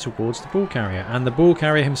towards the ball carrier, and the ball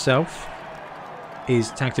carrier himself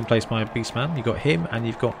is tagged in place by a Beastman. You've got him, and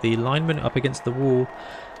you've got the lineman up against the wall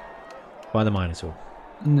by the Minotaur.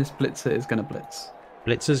 And this blitzer is going to blitz.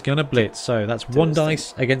 Blitzer's going to blitz, so that's 1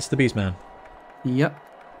 dice against the Beastman. Yep.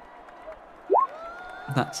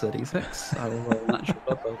 That's a d6. I will roll a natural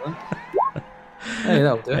blood roll then. Hey,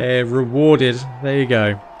 that'll do it. Rewarded. There you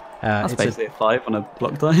go. That's basically a 5 on a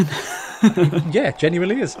block die. Yeah,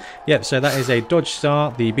 genuinely is. Yep, so that is a dodge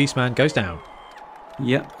star. The Beastman goes down.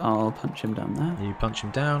 Yep, I'll punch him down there. You punch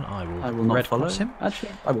him down. I will not red follow cross him.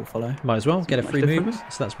 Actually, I will follow. Might as well get a free movement.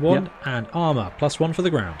 So that's 1 and armor +1 for the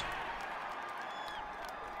ground.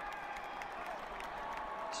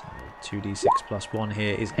 So 2d6 +1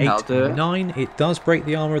 here is 8, 9. It does break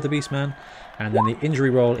the armor of the Beastman, and then the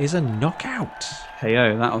injury roll is a knockout.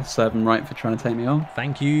 KO. That'll serve him right for trying to take me on.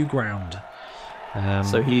 Thank you, ground.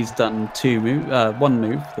 So he's done one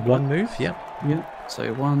move. One move. Yep. Yep.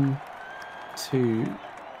 So 1, 2,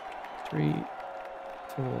 3,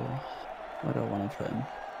 4. Where do I want to put him?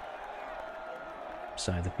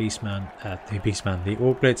 So the the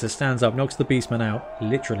Orc Blitzer stands up, knocks the Beastman out,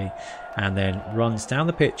 literally, and then runs down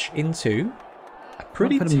the pitch into a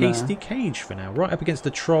pretty tasty cage for now, right up against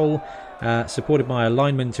the Troll, supported by a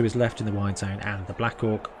lineman to his left in the wide zone, and the Black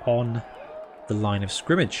Orc on the line of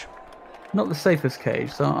scrimmage. Not the safest cage,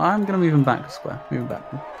 so I'm going to move him back to square. Move him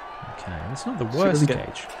back. Okay, that's not the worst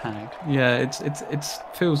cage. Tagged. Yeah, it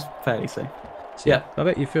feels fairly safe. So, yeah, I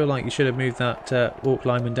bet you feel like you should have moved that Orc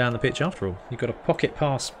lineman down the pitch after all. You've got a pocket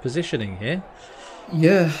pass positioning here.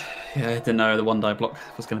 Yeah, I didn't know the one die block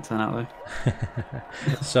was going to turn out though.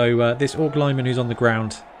 So this Orc lineman who's on the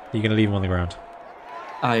ground, you're going to leave him on the ground?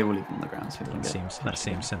 I will leave him on the ground. So that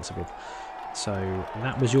seems sensible. So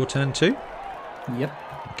that was your turn too? Yep.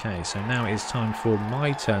 Okay, so now it is time for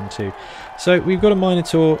my turn too. So we've got a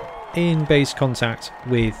Minotaur in base contact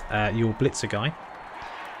with your Blitzer guy.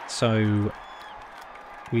 So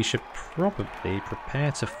we should probably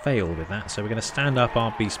prepare to fail with that. So we're going to stand up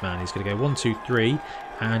our Beastman. He's going to go 1, 2, 3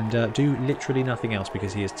 and do literally nothing else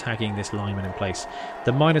because he is tagging this lineman in place.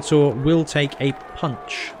 The Minotaur will take a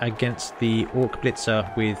punch against the Orc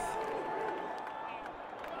Blitzer with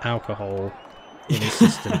alcohol in his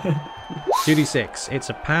system. 2d6. It's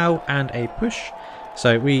a POW and a push.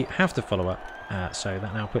 So we have to follow up. So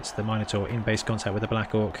that now puts the Minotaur in base contact with the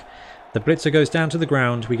Black Orc. The Blitzer goes down to the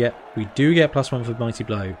ground. We do get +1 for Mighty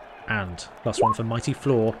Blow and +1 for Mighty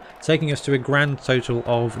Floor, taking us to a grand total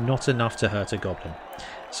of not enough to hurt a goblin.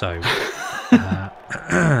 So,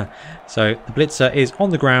 so the Blitzer is on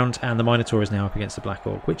the ground and the Minotaur is now up against the Black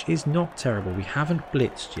Orc, which is not terrible. We haven't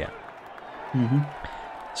blitzed yet.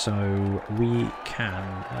 So we can,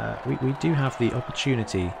 we do have the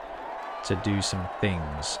opportunity to do some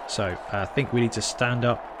things. So I think we need to stand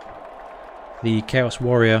up the Chaos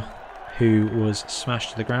Warrior who was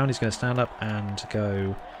smashed to the ground. He's going to stand up and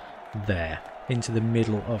go there into the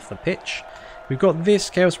middle of the pitch. We've got this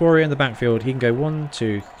Chaos Warrior in the backfield. He can go 1,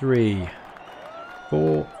 2, 3,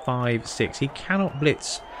 4, 5, 6. He cannot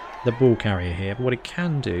blitz the ball carrier here, but what he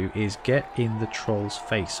can do is get in the Troll's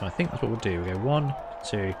face. So I think that's what we'll do. We'll go 1,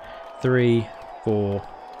 2, 3, 4,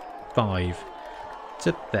 5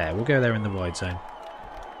 to there. We'll go there in the wide zone.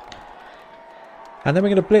 And then we're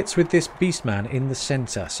going to blitz with this Beastman in the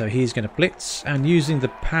centre. So he's going to blitz, and using the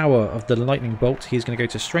power of the lightning bolt, he's going to go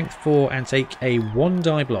to strength 4 and take a 1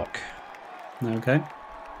 die block. Okay.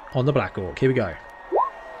 On the Black Orc. Here we go.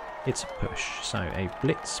 It's a push. So a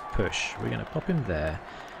blitz push. We're going to pop him there.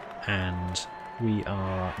 And we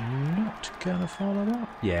are not going to follow up.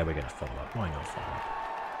 Yeah, we're going to follow up. Why not follow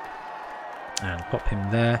up? And pop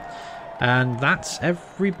him there. And that's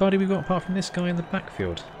everybody we've got apart from this guy in the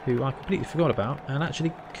backfield, who I completely forgot about, and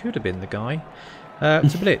actually could have been the guy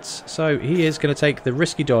to blitz. So he is going to take the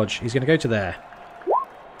risky dodge. He's going to go to there.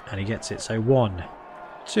 And he gets it. So 1,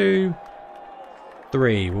 2,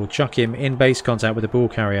 3. We'll chuck him in base contact with the ball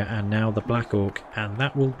carrier, and now the Black Orc. And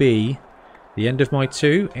that will be the end of my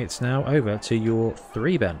 2. It's now over to your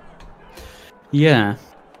 3, Ben. Yeah.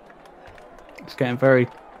 It's getting very,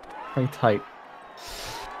 very tight.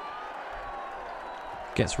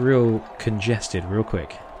 Gets real congested real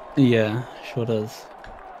quick. Yeah, sure does.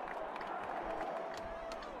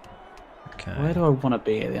 Okay. Where do I want to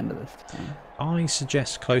be at the end of this time? I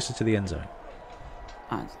suggest closer to the end zone.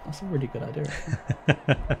 That's a really good idea.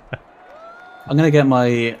 I'm going to get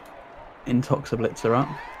my Intoxiblitzer up.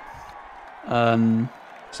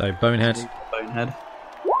 So Bonehead. Bonehead.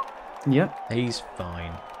 Yep. He's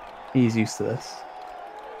fine. He's used to this.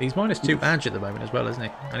 He's -2 badge at the moment as well, isn't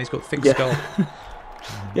he? And he's got thick skull.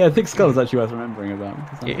 Yeah, thick skull is actually worth remembering about.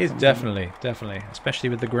 It is definitely, especially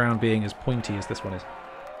with the ground being as pointy as this one is.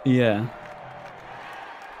 Yeah.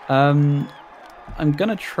 I'm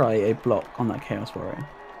gonna try a block on that Chaos Warrior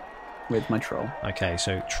with my Troll. Okay,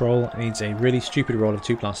 so Troll needs a really stupid roll of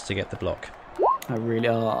 2+ to get the block. I really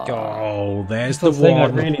are. Oh, there's That's the the thing, I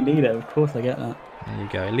one. really need it. Of course, I get that. There you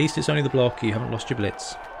go. At least it's only the block. You haven't lost your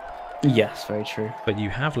blitz. Yes, very true. But you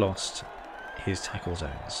have lost his tackle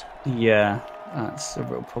zones. Yeah, that's a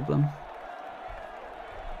real problem.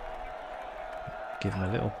 Give him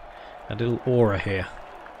a little aura here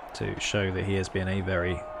to show that he has been a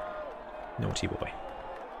very naughty boy.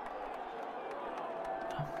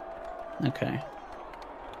 Okay.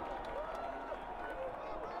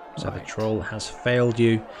 So the troll has failed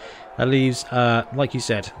you. That leaves, like you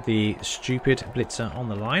said, the stupid blitzer on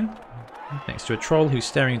the line next to a troll who's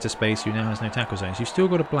staring into space who now has no tackle zones. You've still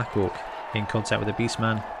got a Black Orc in contact with a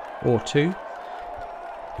Beastman or two.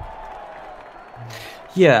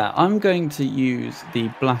 Yeah, I'm going to use the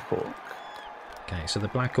Black Orc. Okay, so the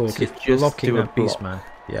Black Orc So is just blocking do a that block. Beastman.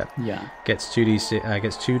 Yeah. Yeah. Gets 2d6,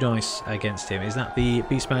 gets 2 dice against him. Is that the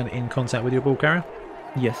Beastman in contact with your ball carrier?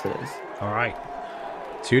 Yes, it is. All right.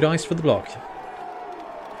 2 dice for the block.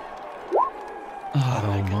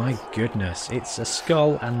 Oh my goodness. It's a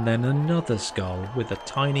skull and then another skull with a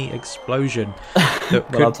tiny explosion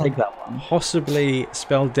that Well, I'll could take that one. possibly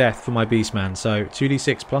spell death for my Beastman. So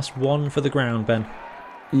 2d6 plus 1 for the ground, Ben.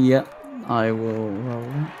 Yep, I will roll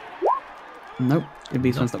that. Nope, the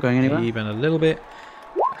Beastman's not going anywhere. Even a little bit.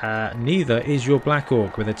 Neither is your Black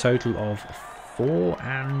Orc with a total of 4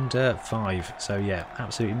 and 5. So yeah,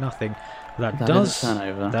 absolutely nothing. That That does is a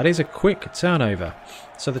turnover. That is a quick turnover.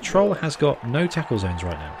 So the troll has got no tackle zones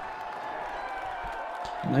right now.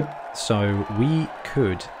 Nope. So we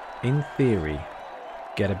could, in theory,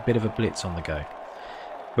 get a bit of a blitz on the go.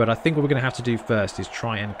 But I think what we're going to have to do first is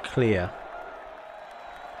try and clear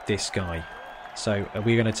this guy. So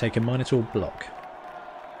we're going to take a Minotaur block.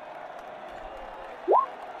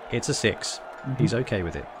 It's a 6. He's okay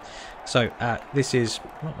with it. So this is...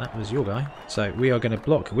 Well, that was your guy. So we are going to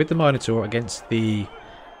block with the Minotaur against the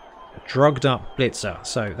drugged up Blitzer.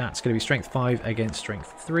 So that's going to be strength 5 against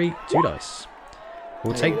strength 3. 2 dice.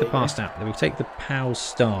 We'll take the pass out. We'll take the Pow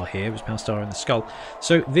Star here. It was Pow Star in the skull.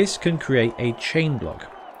 So this can create a chain block,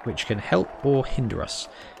 which can help or hinder us.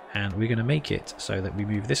 And we're going to make it so that we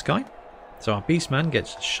move this guy. So our Beastman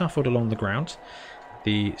gets shuffled along the ground.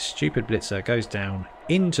 The stupid Blitzer goes down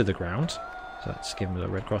into the ground. So let's give him a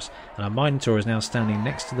little red cross. And our Minotaur is now standing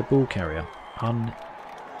next to the ball carrier,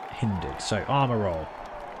 unhindered. So armor roll.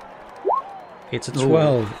 It's a 12,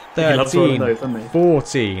 Ooh. He loves one of 13, those, doesn't he?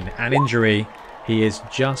 14. An injury. He is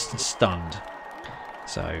just stunned.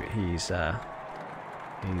 So he's out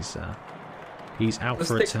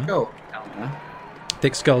for a turn.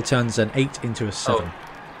 Thick Skull turns an 8 into a 7. Oh.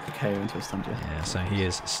 Okay, into a stun, Yeah, so he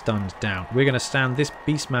is stunned down. We're going to stand this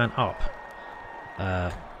Beastman up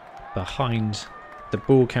behind the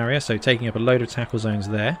ball carrier, so taking up a load of tackle zones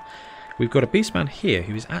there. We've got a Beastman here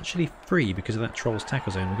who is actually free because of that Troll's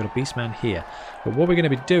tackle zone. We've got a Beastman here. But what we're going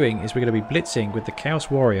to be doing is we're going to be blitzing with the Chaos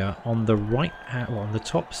Warrior on the right, on the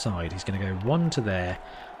top side. He's going to go 1 to there,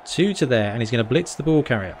 2 to there, and he's going to blitz the ball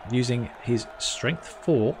carrier using his strength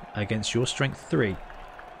 4 against your strength 3.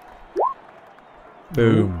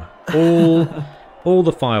 Boom. All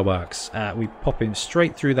the fireworks. We pop him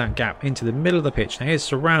straight through that gap into the middle of the pitch. Now he's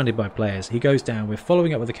surrounded by players. He goes down. We're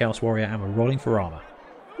following up with the Chaos Warrior and we're rolling for armor.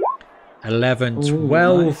 11,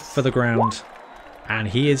 12 nice. for the ground. And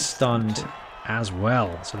he is stunned as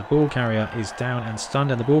well. So the ball carrier is down and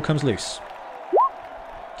stunned and the ball comes loose.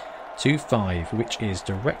 2-5, which is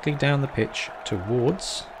directly down the pitch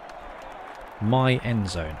towards my end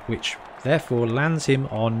zone, which therefore lands him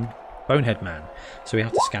on Bonehead Man. So we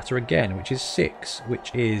have to scatter again, which is 6,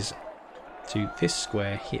 which is to this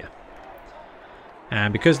square here.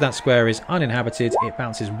 And because that square is uninhabited, it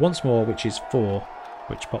bounces once more, which is 4,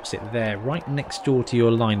 which pops it there, right next door to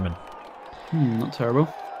your lineman. Not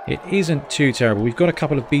terrible. It isn't too terrible. We've got a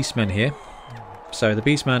couple of Beastmen here. So the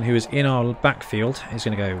Beastman who is in our backfield is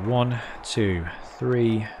going to go 1, 2,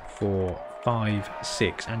 3, 4, 5,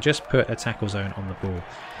 6, and just put a tackle zone on the ball.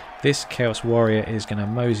 This Chaos Warrior is going to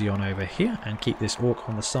mosey on over here and keep this Orc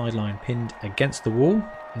on the sideline pinned against the wall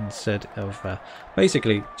instead of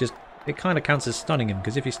basically just, it kind of counts as stunning him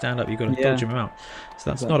because if you stand up you've got to dodge him out.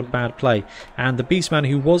 So that's not a bad play. And the Beastman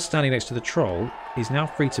who was standing next to the Troll is now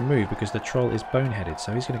free to move because the Troll is boneheaded.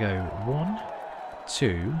 So he's going to go 1,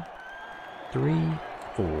 2, 3,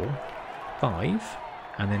 4, 5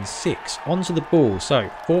 and then 6 onto the ball. So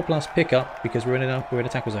 4 plus pickup because we're in a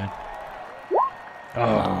tackle zone.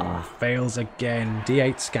 Oh, fails again.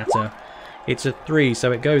 D8 scatter. It's a 3,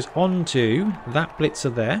 so it goes on to that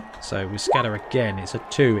Blitzer there. So we scatter again. It's a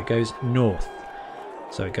 2. It goes north.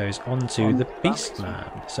 So it goes on to the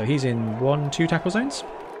Beastman. So he's in 1, 2 tackle zones.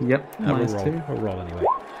 Yep, We'll nice roll. too. We'll roll anyway.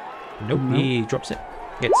 Nope, he drops it.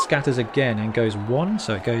 It scatters again and goes 1,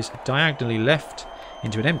 so it goes diagonally left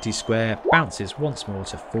into an empty square, bounces once more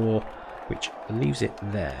to 4, which leaves it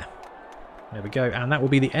there. There we go, and that will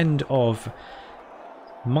be the end of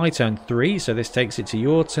my turn 3, so this takes it to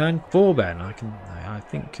your turn 4, Ben. I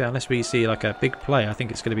think unless we see like a big play, I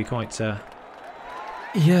think it's going to be quite...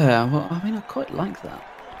 Yeah, well, I mean, I quite like that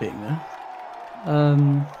being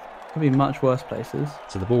there. Could be much worse places.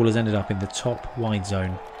 So the ball has ended up in the top wide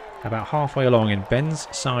zone, about halfway along in Ben's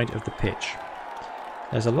side of the pitch.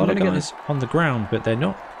 There's a lot of guys on the ground, but they're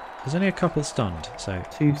not. There's only a couple stunned. So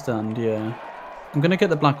 2 stunned, yeah. I'm going to get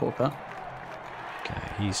the Black Orc up.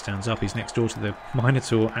 Okay, he stands up. He's next door to the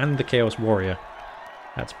Minotaur and the Chaos Warrior.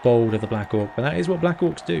 That's bold of the Black Orc, but that is what Black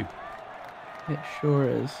Orcs do. It sure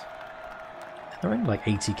is. They're only like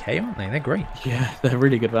 80k, aren't they? They're great. Yeah, they're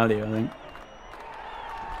really good value, I think.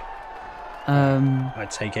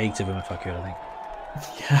 I'd take 8 of them if I could, I think.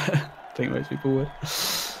 Yeah, I think most people would.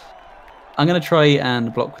 I'm going to try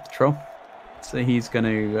and block with the troll. So he's going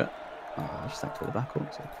to... just activate the Black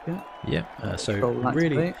Orc, so I forget. Yeah, so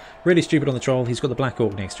really stupid on the troll. He's got the Black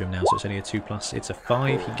Orc next to him now, so it's only a 2+. It's a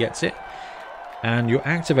 5, he gets it. And you're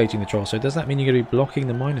activating the troll, so does that mean you're going to be blocking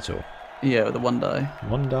the Minotaur? Yeah, with the 1 die.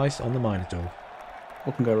 1 dice on the Minotaur.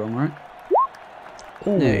 What can go wrong, right?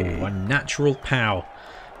 Oh, a natural pow.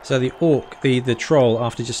 So the orc, the troll,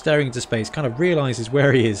 after just staring into space, kind of realises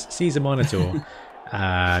where he is, sees a Minotaur,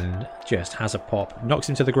 and just has a pop. Knocks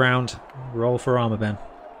him to the ground. Roll for armour, Ben.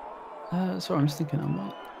 Sorry, I'm just thinking I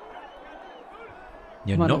might...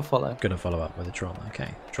 You're not going to follow up with the troll. Okay.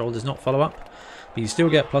 Troll does not follow up, but you still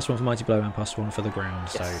get +1 for Mighty Blow and +1 for the ground.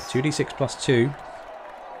 Yes. So 2d6 + 2. You're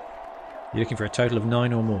looking for a total of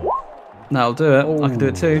 9 or more. That'll do it. Ooh, I can do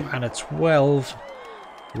it too. And a 12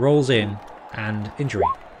 rolls in, and injury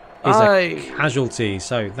is a casualty.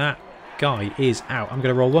 So that guy is out. I'm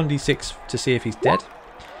going to roll 1d6 to see if he's dead.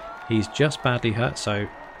 He's just badly hurt, so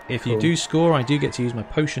if you do score, I do get to use my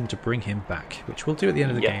potion to bring him back, which we'll do at the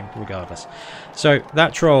end of the game regardless. So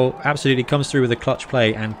that troll absolutely comes through with a clutch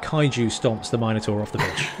play, and Kaiju stomps the Minotaur off the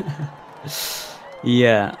pitch.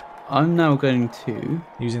 Yeah, I'm now going to...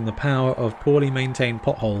 using the power of poorly maintained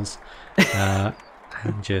potholes, and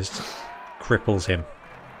just cripples him.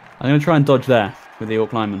 I'm going to try and dodge there with the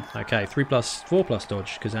Orc Lineman. Okay, 4+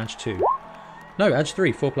 dodge, because edge 2. No, edge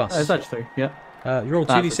 3, 4+. Oh, it's edge 3, yeah. You roll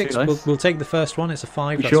 2d6. We'll take the first one. It's a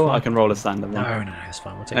 5. You sure? Fine. I can roll a standard one. No, that's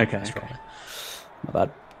fine. We'll take the first roll.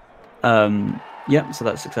 Not bad. Yeah, so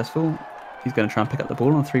that's successful. He's going to try and pick up the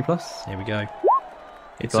ball on 3+. Here we go.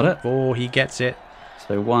 It's got it. 4. He gets it.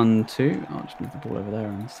 So 1, 2. I'll just move the ball over there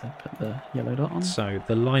and instead put the yellow dot on. So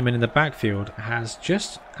the lineman in the backfield has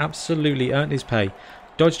just absolutely earned his pay.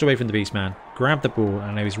 Dodged away from the Beastman, grabbed the ball,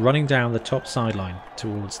 and now he's running down the top sideline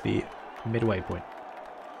towards the midway point.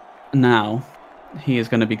 Now, he is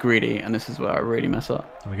going to be greedy, and this is where I really mess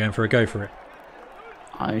up. Are we going for a go for it?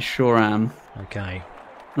 I sure am. Okay.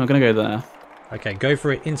 I'm going to go there. Okay, go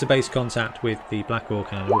for it into base contact with the Black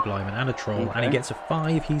Orc and an Orc Lineman and a Troll, and he gets a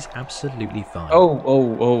 5. He's absolutely fine.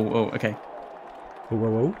 Oh, okay.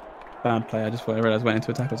 Whoa. Bad play. I just realised I went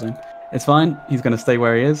into a tackle zone. It's fine. He's going to stay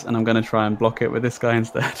where he is, and I'm going to try and block it with this guy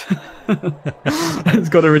instead. I've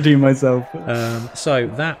got to redeem myself. So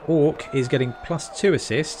that Orc is getting +2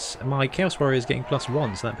 assists. My Chaos Warrior is getting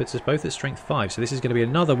 +1, so that puts us both at strength 5. So this is going to be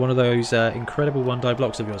another one of those incredible 1-die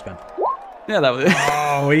blocks of yours, Ben. Yeah, that was it.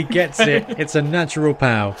 Oh, he gets it. It's a natural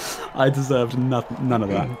pow. I deserved none of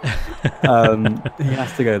that. He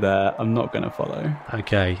has to go there. I'm not going to follow.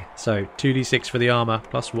 Okay, so 2d6 for the armour,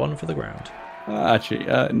 +1 for the ground. No,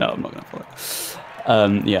 I'm not going to follow.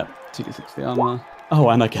 Yeah, 2d6 for the armour. Oh,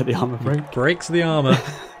 and I get the armour break. Breaks the armour.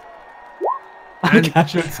 And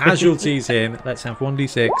casualties him. Let's have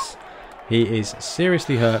 1d6. He is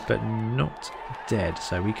seriously hurt, but not dead,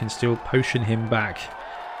 so we can still potion him back.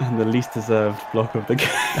 And the least deserved block of the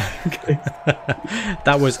game.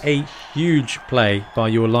 That was a huge play by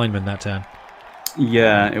your lineman that turn.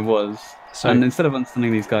 Yeah, it was. So, and instead of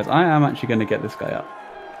unstunning these guys, I am actually going to get this guy up.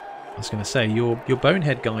 I was going to say, your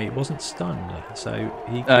Bonehead guy wasn't stunned, so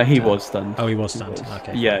he was stunned. Oh, he was stunned.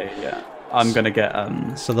 Okay. Yeah. I'm going to get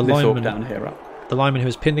so the lineman down here up. The lineman who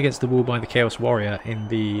was pinned against the wall by the Chaos Warrior in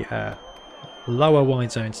the lower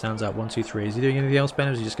wide zone stands up. 1, 2, 3. Is he doing anything else, Ben,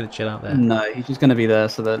 or is he just going to chill out there? No, he's just going to be there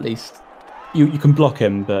so that at least you can block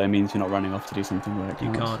him, but it means you're not running off to do something where it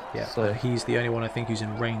you can't. Yeah. So he's the only one I think who's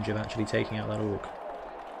in range of actually taking out that Orc.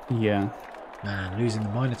 Yeah. Man, losing the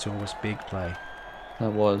Minotaur was big play.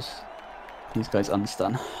 That was. These guys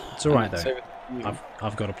unstun. It's all right though.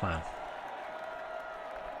 I've got a plan.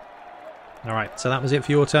 All right. So that was it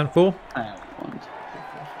for your turn 4. 1, 2, 3,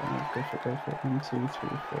 4, 5. Go for it. 1, 2, 3,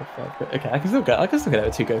 4, 5. Go. Okay, I can still get out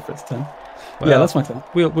with 2 go for its turn. Well, yeah, that's my turn.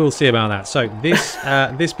 We'll see about that. So this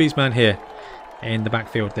this beastman here in the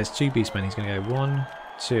backfield, there's 2 beastmen. He's going to go 1,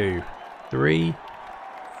 2, 3,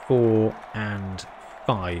 4, and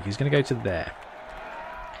 5. He's going to go to there.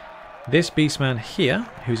 This beastman here,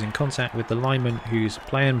 who's in contact with the lineman who's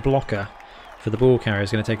playing blocker for the ball carrier,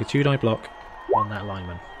 is going to take a 2-die block on that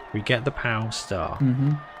lineman. We get the POW star.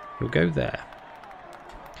 He'll go there.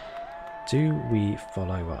 Do we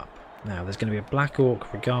follow up? Now, there's going to be a black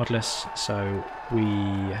orc regardless, so we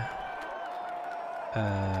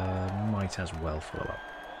might as well follow up.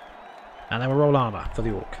 And then we'll roll armour for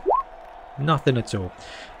the orc. Nothing at all.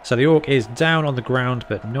 So the orc is down on the ground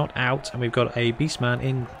but not out, and we've got a beastman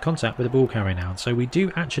in contact with the ball carrier now. So we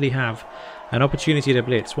do actually have an opportunity to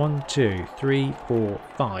blitz. 1, 2, 3, 4,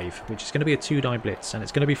 5, which is going to be a 2-die blitz, and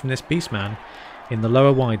it's going to be from this beastman in the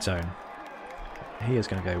lower wide zone. He is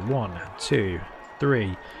going to go 1, 2,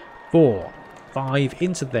 3, 4, 5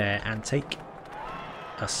 into there and take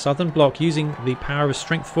a southern block using the power of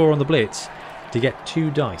strength 4 on the blitz to get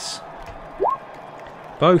 2 dice.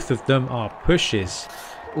 Both of them are pushes.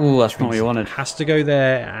 Oh, that's not what you wanted. Has to go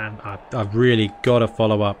there, and I've really got to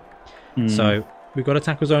follow up. So we've got a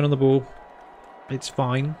tackle zone on the ball. It's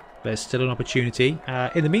fine. There's still an opportunity.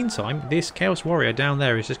 In the meantime, this Chaos Warrior down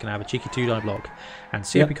there is just going to have a cheeky 2-die block and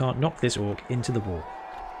see if we can't knock this orc into the wall.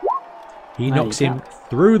 He knocks him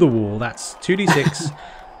through the wall. That's 2d6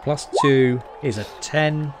 plus 2 is a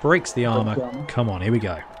 10. Breaks the armor. Come on, here we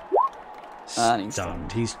go.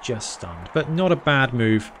 Stunned. He's just stunned. But not a bad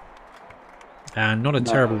move. And not a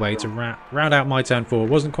terrible way to round out my turn 4.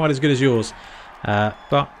 Wasn't quite as good as yours.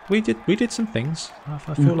 But we did some things. I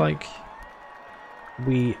feel like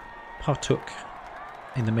we partook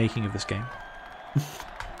in the making of this game.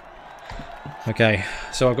 Okay,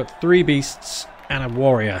 so I've got 3 beasts and a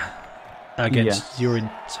warrior against your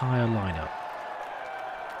entire lineup.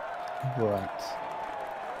 Right.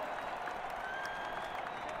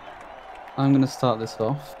 I'm going to start this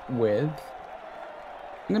off with...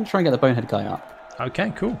 I'm going to try and get the Bonehead guy up.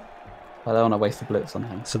 Okay, cool. I don't want to waste a blitz on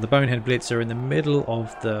him. So the Bonehead Blitzer in the middle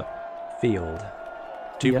of the field.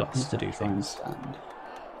 2+ to do things. Stand.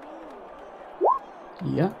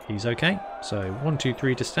 Yeah. He's okay. So 1, 2,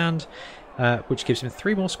 3 to stand, which gives him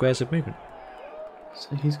 3 more squares of movement.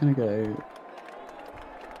 So he's going to go...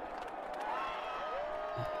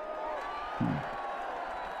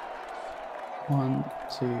 1,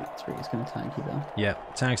 2, 3. He's going to tag you there. Yeah,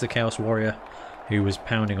 tags the Chaos Warrior, who was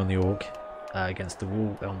pounding on the orc against the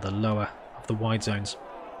wall on the lower of the wide zones.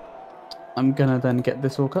 I'm going to then get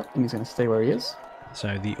this orc up, and he's going to stay where he is.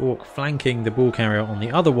 So the orc flanking the ball carrier on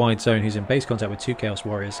the other wide zone, who's in base contact with 2 Chaos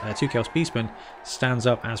Warriors, 2 Chaos Beastmen, stands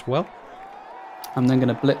up as well. I'm then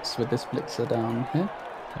going to blitz with this blitzer down here.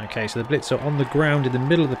 Okay, so the blitzer on the ground in the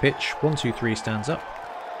middle of the pitch. 1, 2, 3 stands up,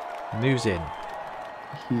 moves in.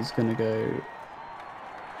 He's going to go...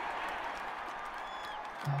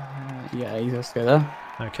 yeah, he's going to go there.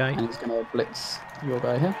 Okay. And he's going to blitz your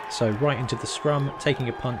guy here. So right into the scrum, taking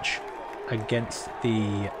a punch against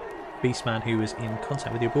the Beastman who is in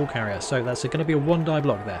contact with your ball carrier. So that's going to be a 1-die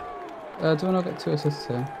block there. Do I not get 2 assists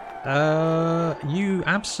here? You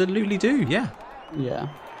absolutely do, yeah. Yeah,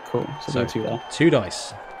 cool. So 2 there. 2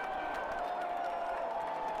 dice.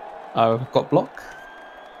 I've got block.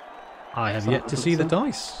 I have yet to see the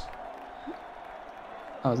dice.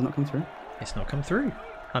 Oh, has it not come through? It's not come through.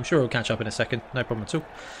 I'm sure it'll catch up in a second. No problem at all.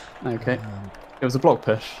 Okay. It was a block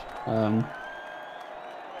push. Can't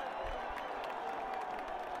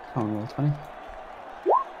roll 20.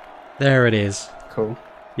 There it is. Cool.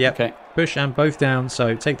 Yep. Okay. Push and both down.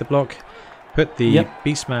 So take the block, put the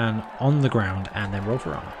Beastman on the ground, and then roll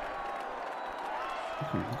for armor.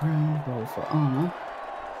 On the ground, roll for armor.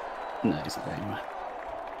 No, he's not going anywhere.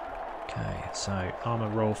 Okay, so armor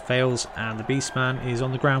roll fails, and the Beastman is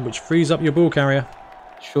on the ground, which frees up your ball carrier.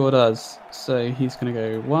 Sure does. So he's going to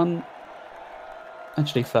go 1.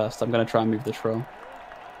 Actually, first, I'm going to try and move the troll.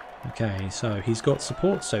 Okay, so he's got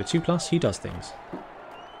support, so 2+, he does things.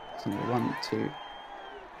 So 1, 2,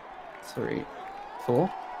 3,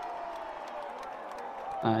 4.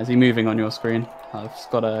 Is he moving on your screen? I've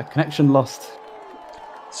got a connection lost.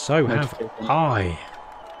 So have I.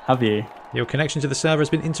 Have you? Your connection to the server has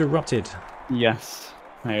been interrupted. Yes.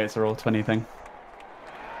 Maybe it's a roll 20 thing.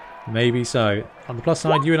 Maybe so. On the plus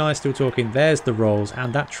side, you and I are still talking. There's the rolls,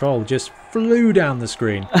 and that troll just flew down the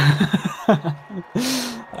screen.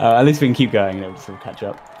 At least we can keep going and it'll sort of catch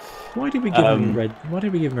up. Why did we give him red? Why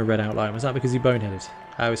did we give him a red outline? Was that because he boneheaded?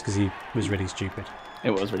 Oh, it was because he was really stupid.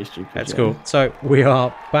 It was really stupid. That's cool. So we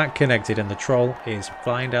are back connected, and the troll is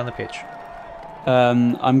flying down the pitch.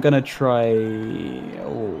 I'm going to try...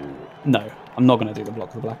 Oh, no, I'm not going to do the block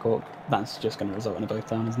of the Black Hawk. That's just going to result in a both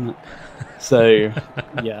down, isn't it? So,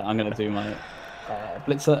 yeah, I'm going to do my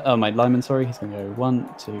blitzer. Oh, my lineman, sorry. He's going to go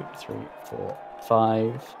 1, 2, 3, 4,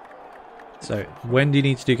 5. So when do you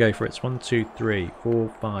need to go for it? It's 1, 2, 3, 4,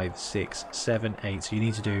 5, 6, 7, 8. So you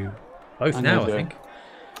need to do both now, I think.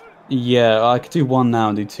 Yeah, I could do 1 now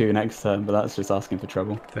and do 2 next turn, but that's just asking for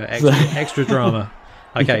trouble. For extra drama.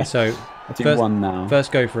 Okay, yeah. So I do 1 now.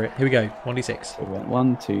 First go for it. Here we go. 1d6. So we went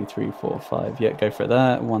 1, 2, 3, 4, 5. Yeah, go for it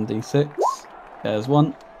there. 1d6. There's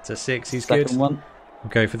 1. It's a 6. He's second good. Second one. We'll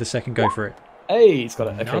go for the second. Go for it. Hey, he's got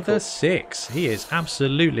it. Another okay, cool. 6. He is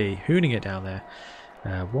absolutely hooning it down there.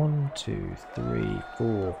 1, 2, 3,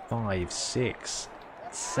 4, 5, 6,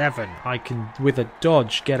 7. I can, with a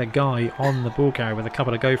dodge, get a guy on the ball carrier with a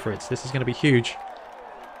couple of go for it. This is going to be huge.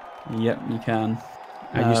 Yep, you can.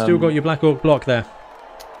 And you still got your Black Hawk block there.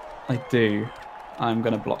 I do. I'm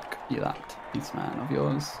going to block you that beast man of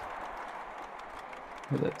yours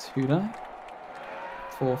with a 2 die.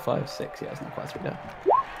 4, 5, 6. Yeah, it's not quite 3 die.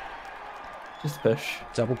 Just push.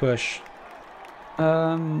 Double push.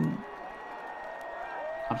 I'll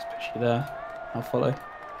just push you there. I'll follow.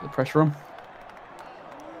 Put the pressure on.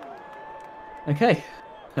 Okay,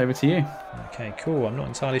 over to you. Okay, cool. I'm not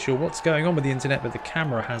entirely sure what's going on with the internet, but the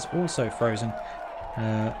camera has also frozen.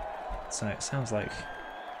 So it sounds like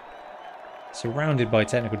surrounded by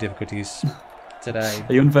technical difficulties today.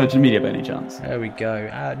 Are you on Virgin Media by any chance? There we go.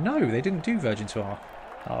 No, they didn't do Virgin to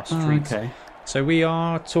our streets. Oh, okay. So we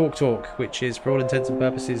are Talk, which is for all intents and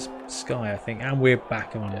purposes Sky, I think, and we're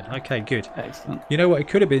back on. Yeah. Okay, good. Excellent. You know what? It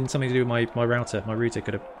could have been something to do with my router. My router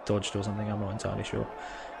could have dodged or something. I'm not entirely sure.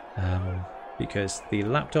 Because the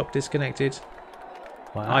laptop disconnected,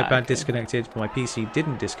 my iPad disconnected, my PC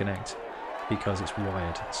didn't disconnect because it's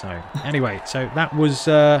wired. So anyway, so that was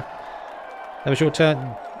your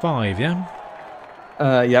turn 5, yeah?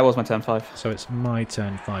 Yeah, it was my turn 5. So it's my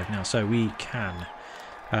turn 5 now. So we can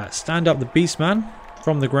stand up the Beastman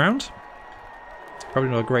from the ground.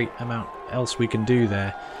 Probably not a great amount else we can do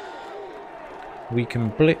there. We can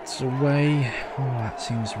blitz away. Oh, that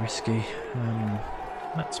seems risky.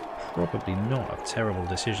 That's probably not a terrible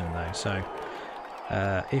decision though. So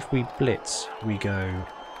if we blitz, we go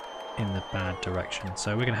in the bad direction.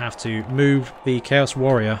 So we're going to have to move the Chaos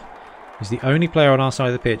Warrior, who's the only player on our side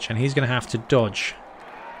of the pitch, and he's going to have to dodge.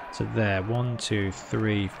 So there, 1, 2,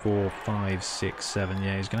 3, 4, 5, 6, 7.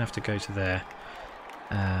 Yeah, he's going to have to go to there.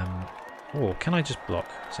 Or can I just block?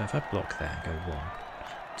 So if I block there, go 1,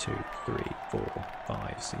 2, 3, 4,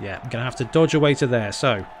 5. So yeah, I'm going to have to dodge away to there.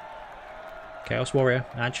 So Chaos Warrior,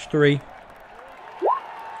 edge 3.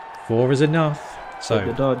 4 is enough. So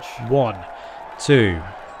the dodge. 1, 2,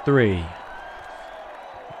 3,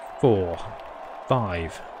 4,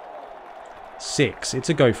 5, 6. It's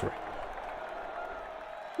a go for it.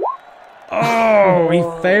 Oh, he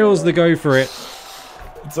fails the go for it.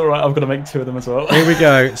 It's alright, I'm going to make 2 of them as well. Here we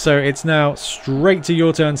go. So it's now straight to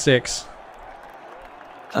your turn 6.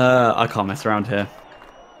 I can't mess around here.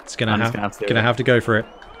 It's gonna have to go for it.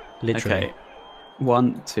 Literally. Okay.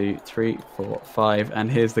 1, 2, 3, 4, 5, and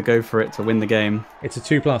here's the go for it to win the game. It's a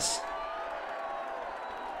 2+.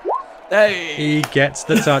 Hey! He gets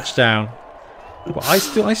the touchdown. But I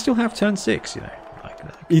still have turn 6, you know.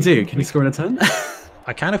 You do? Can you score in a turn?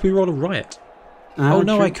 I can if we roll a riot. Oh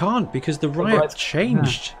no, true. I can't because the riot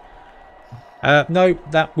changed. No,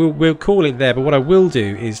 that we'll call it there. But what I will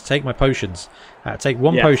do is take my potions. Take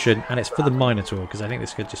 1 potion, and it's for the Minotaur because I think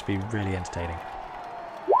this could just be really entertaining.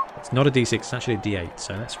 It's not a D6; it's actually a D8.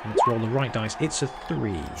 So let's roll the right dice. It's a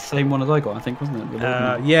 3. Same one as I got, I think, wasn't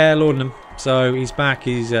it? Yeah, Laudanum. So he's back.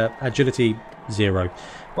 He's agility 0.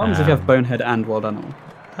 What happens if you have Bonehead and Wild Animal?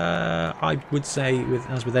 I would say,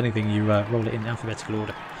 as with anything, you roll it in alphabetical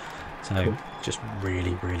order. So cool. Just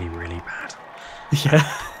really, really, really bad.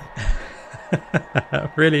 Yeah.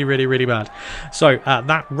 Really, really, really bad. So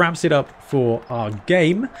that wraps it up for our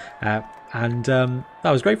game. And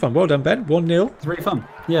that was great fun. Well done, Ben. 1-0. It's really fun.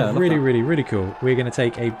 Yeah. Really, really, really cool. We're going to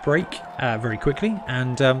take a break very quickly.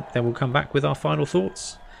 And then we'll come back with our final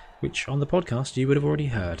thoughts, which on the podcast you would have already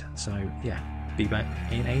heard. So, yeah, be back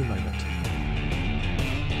in a moment.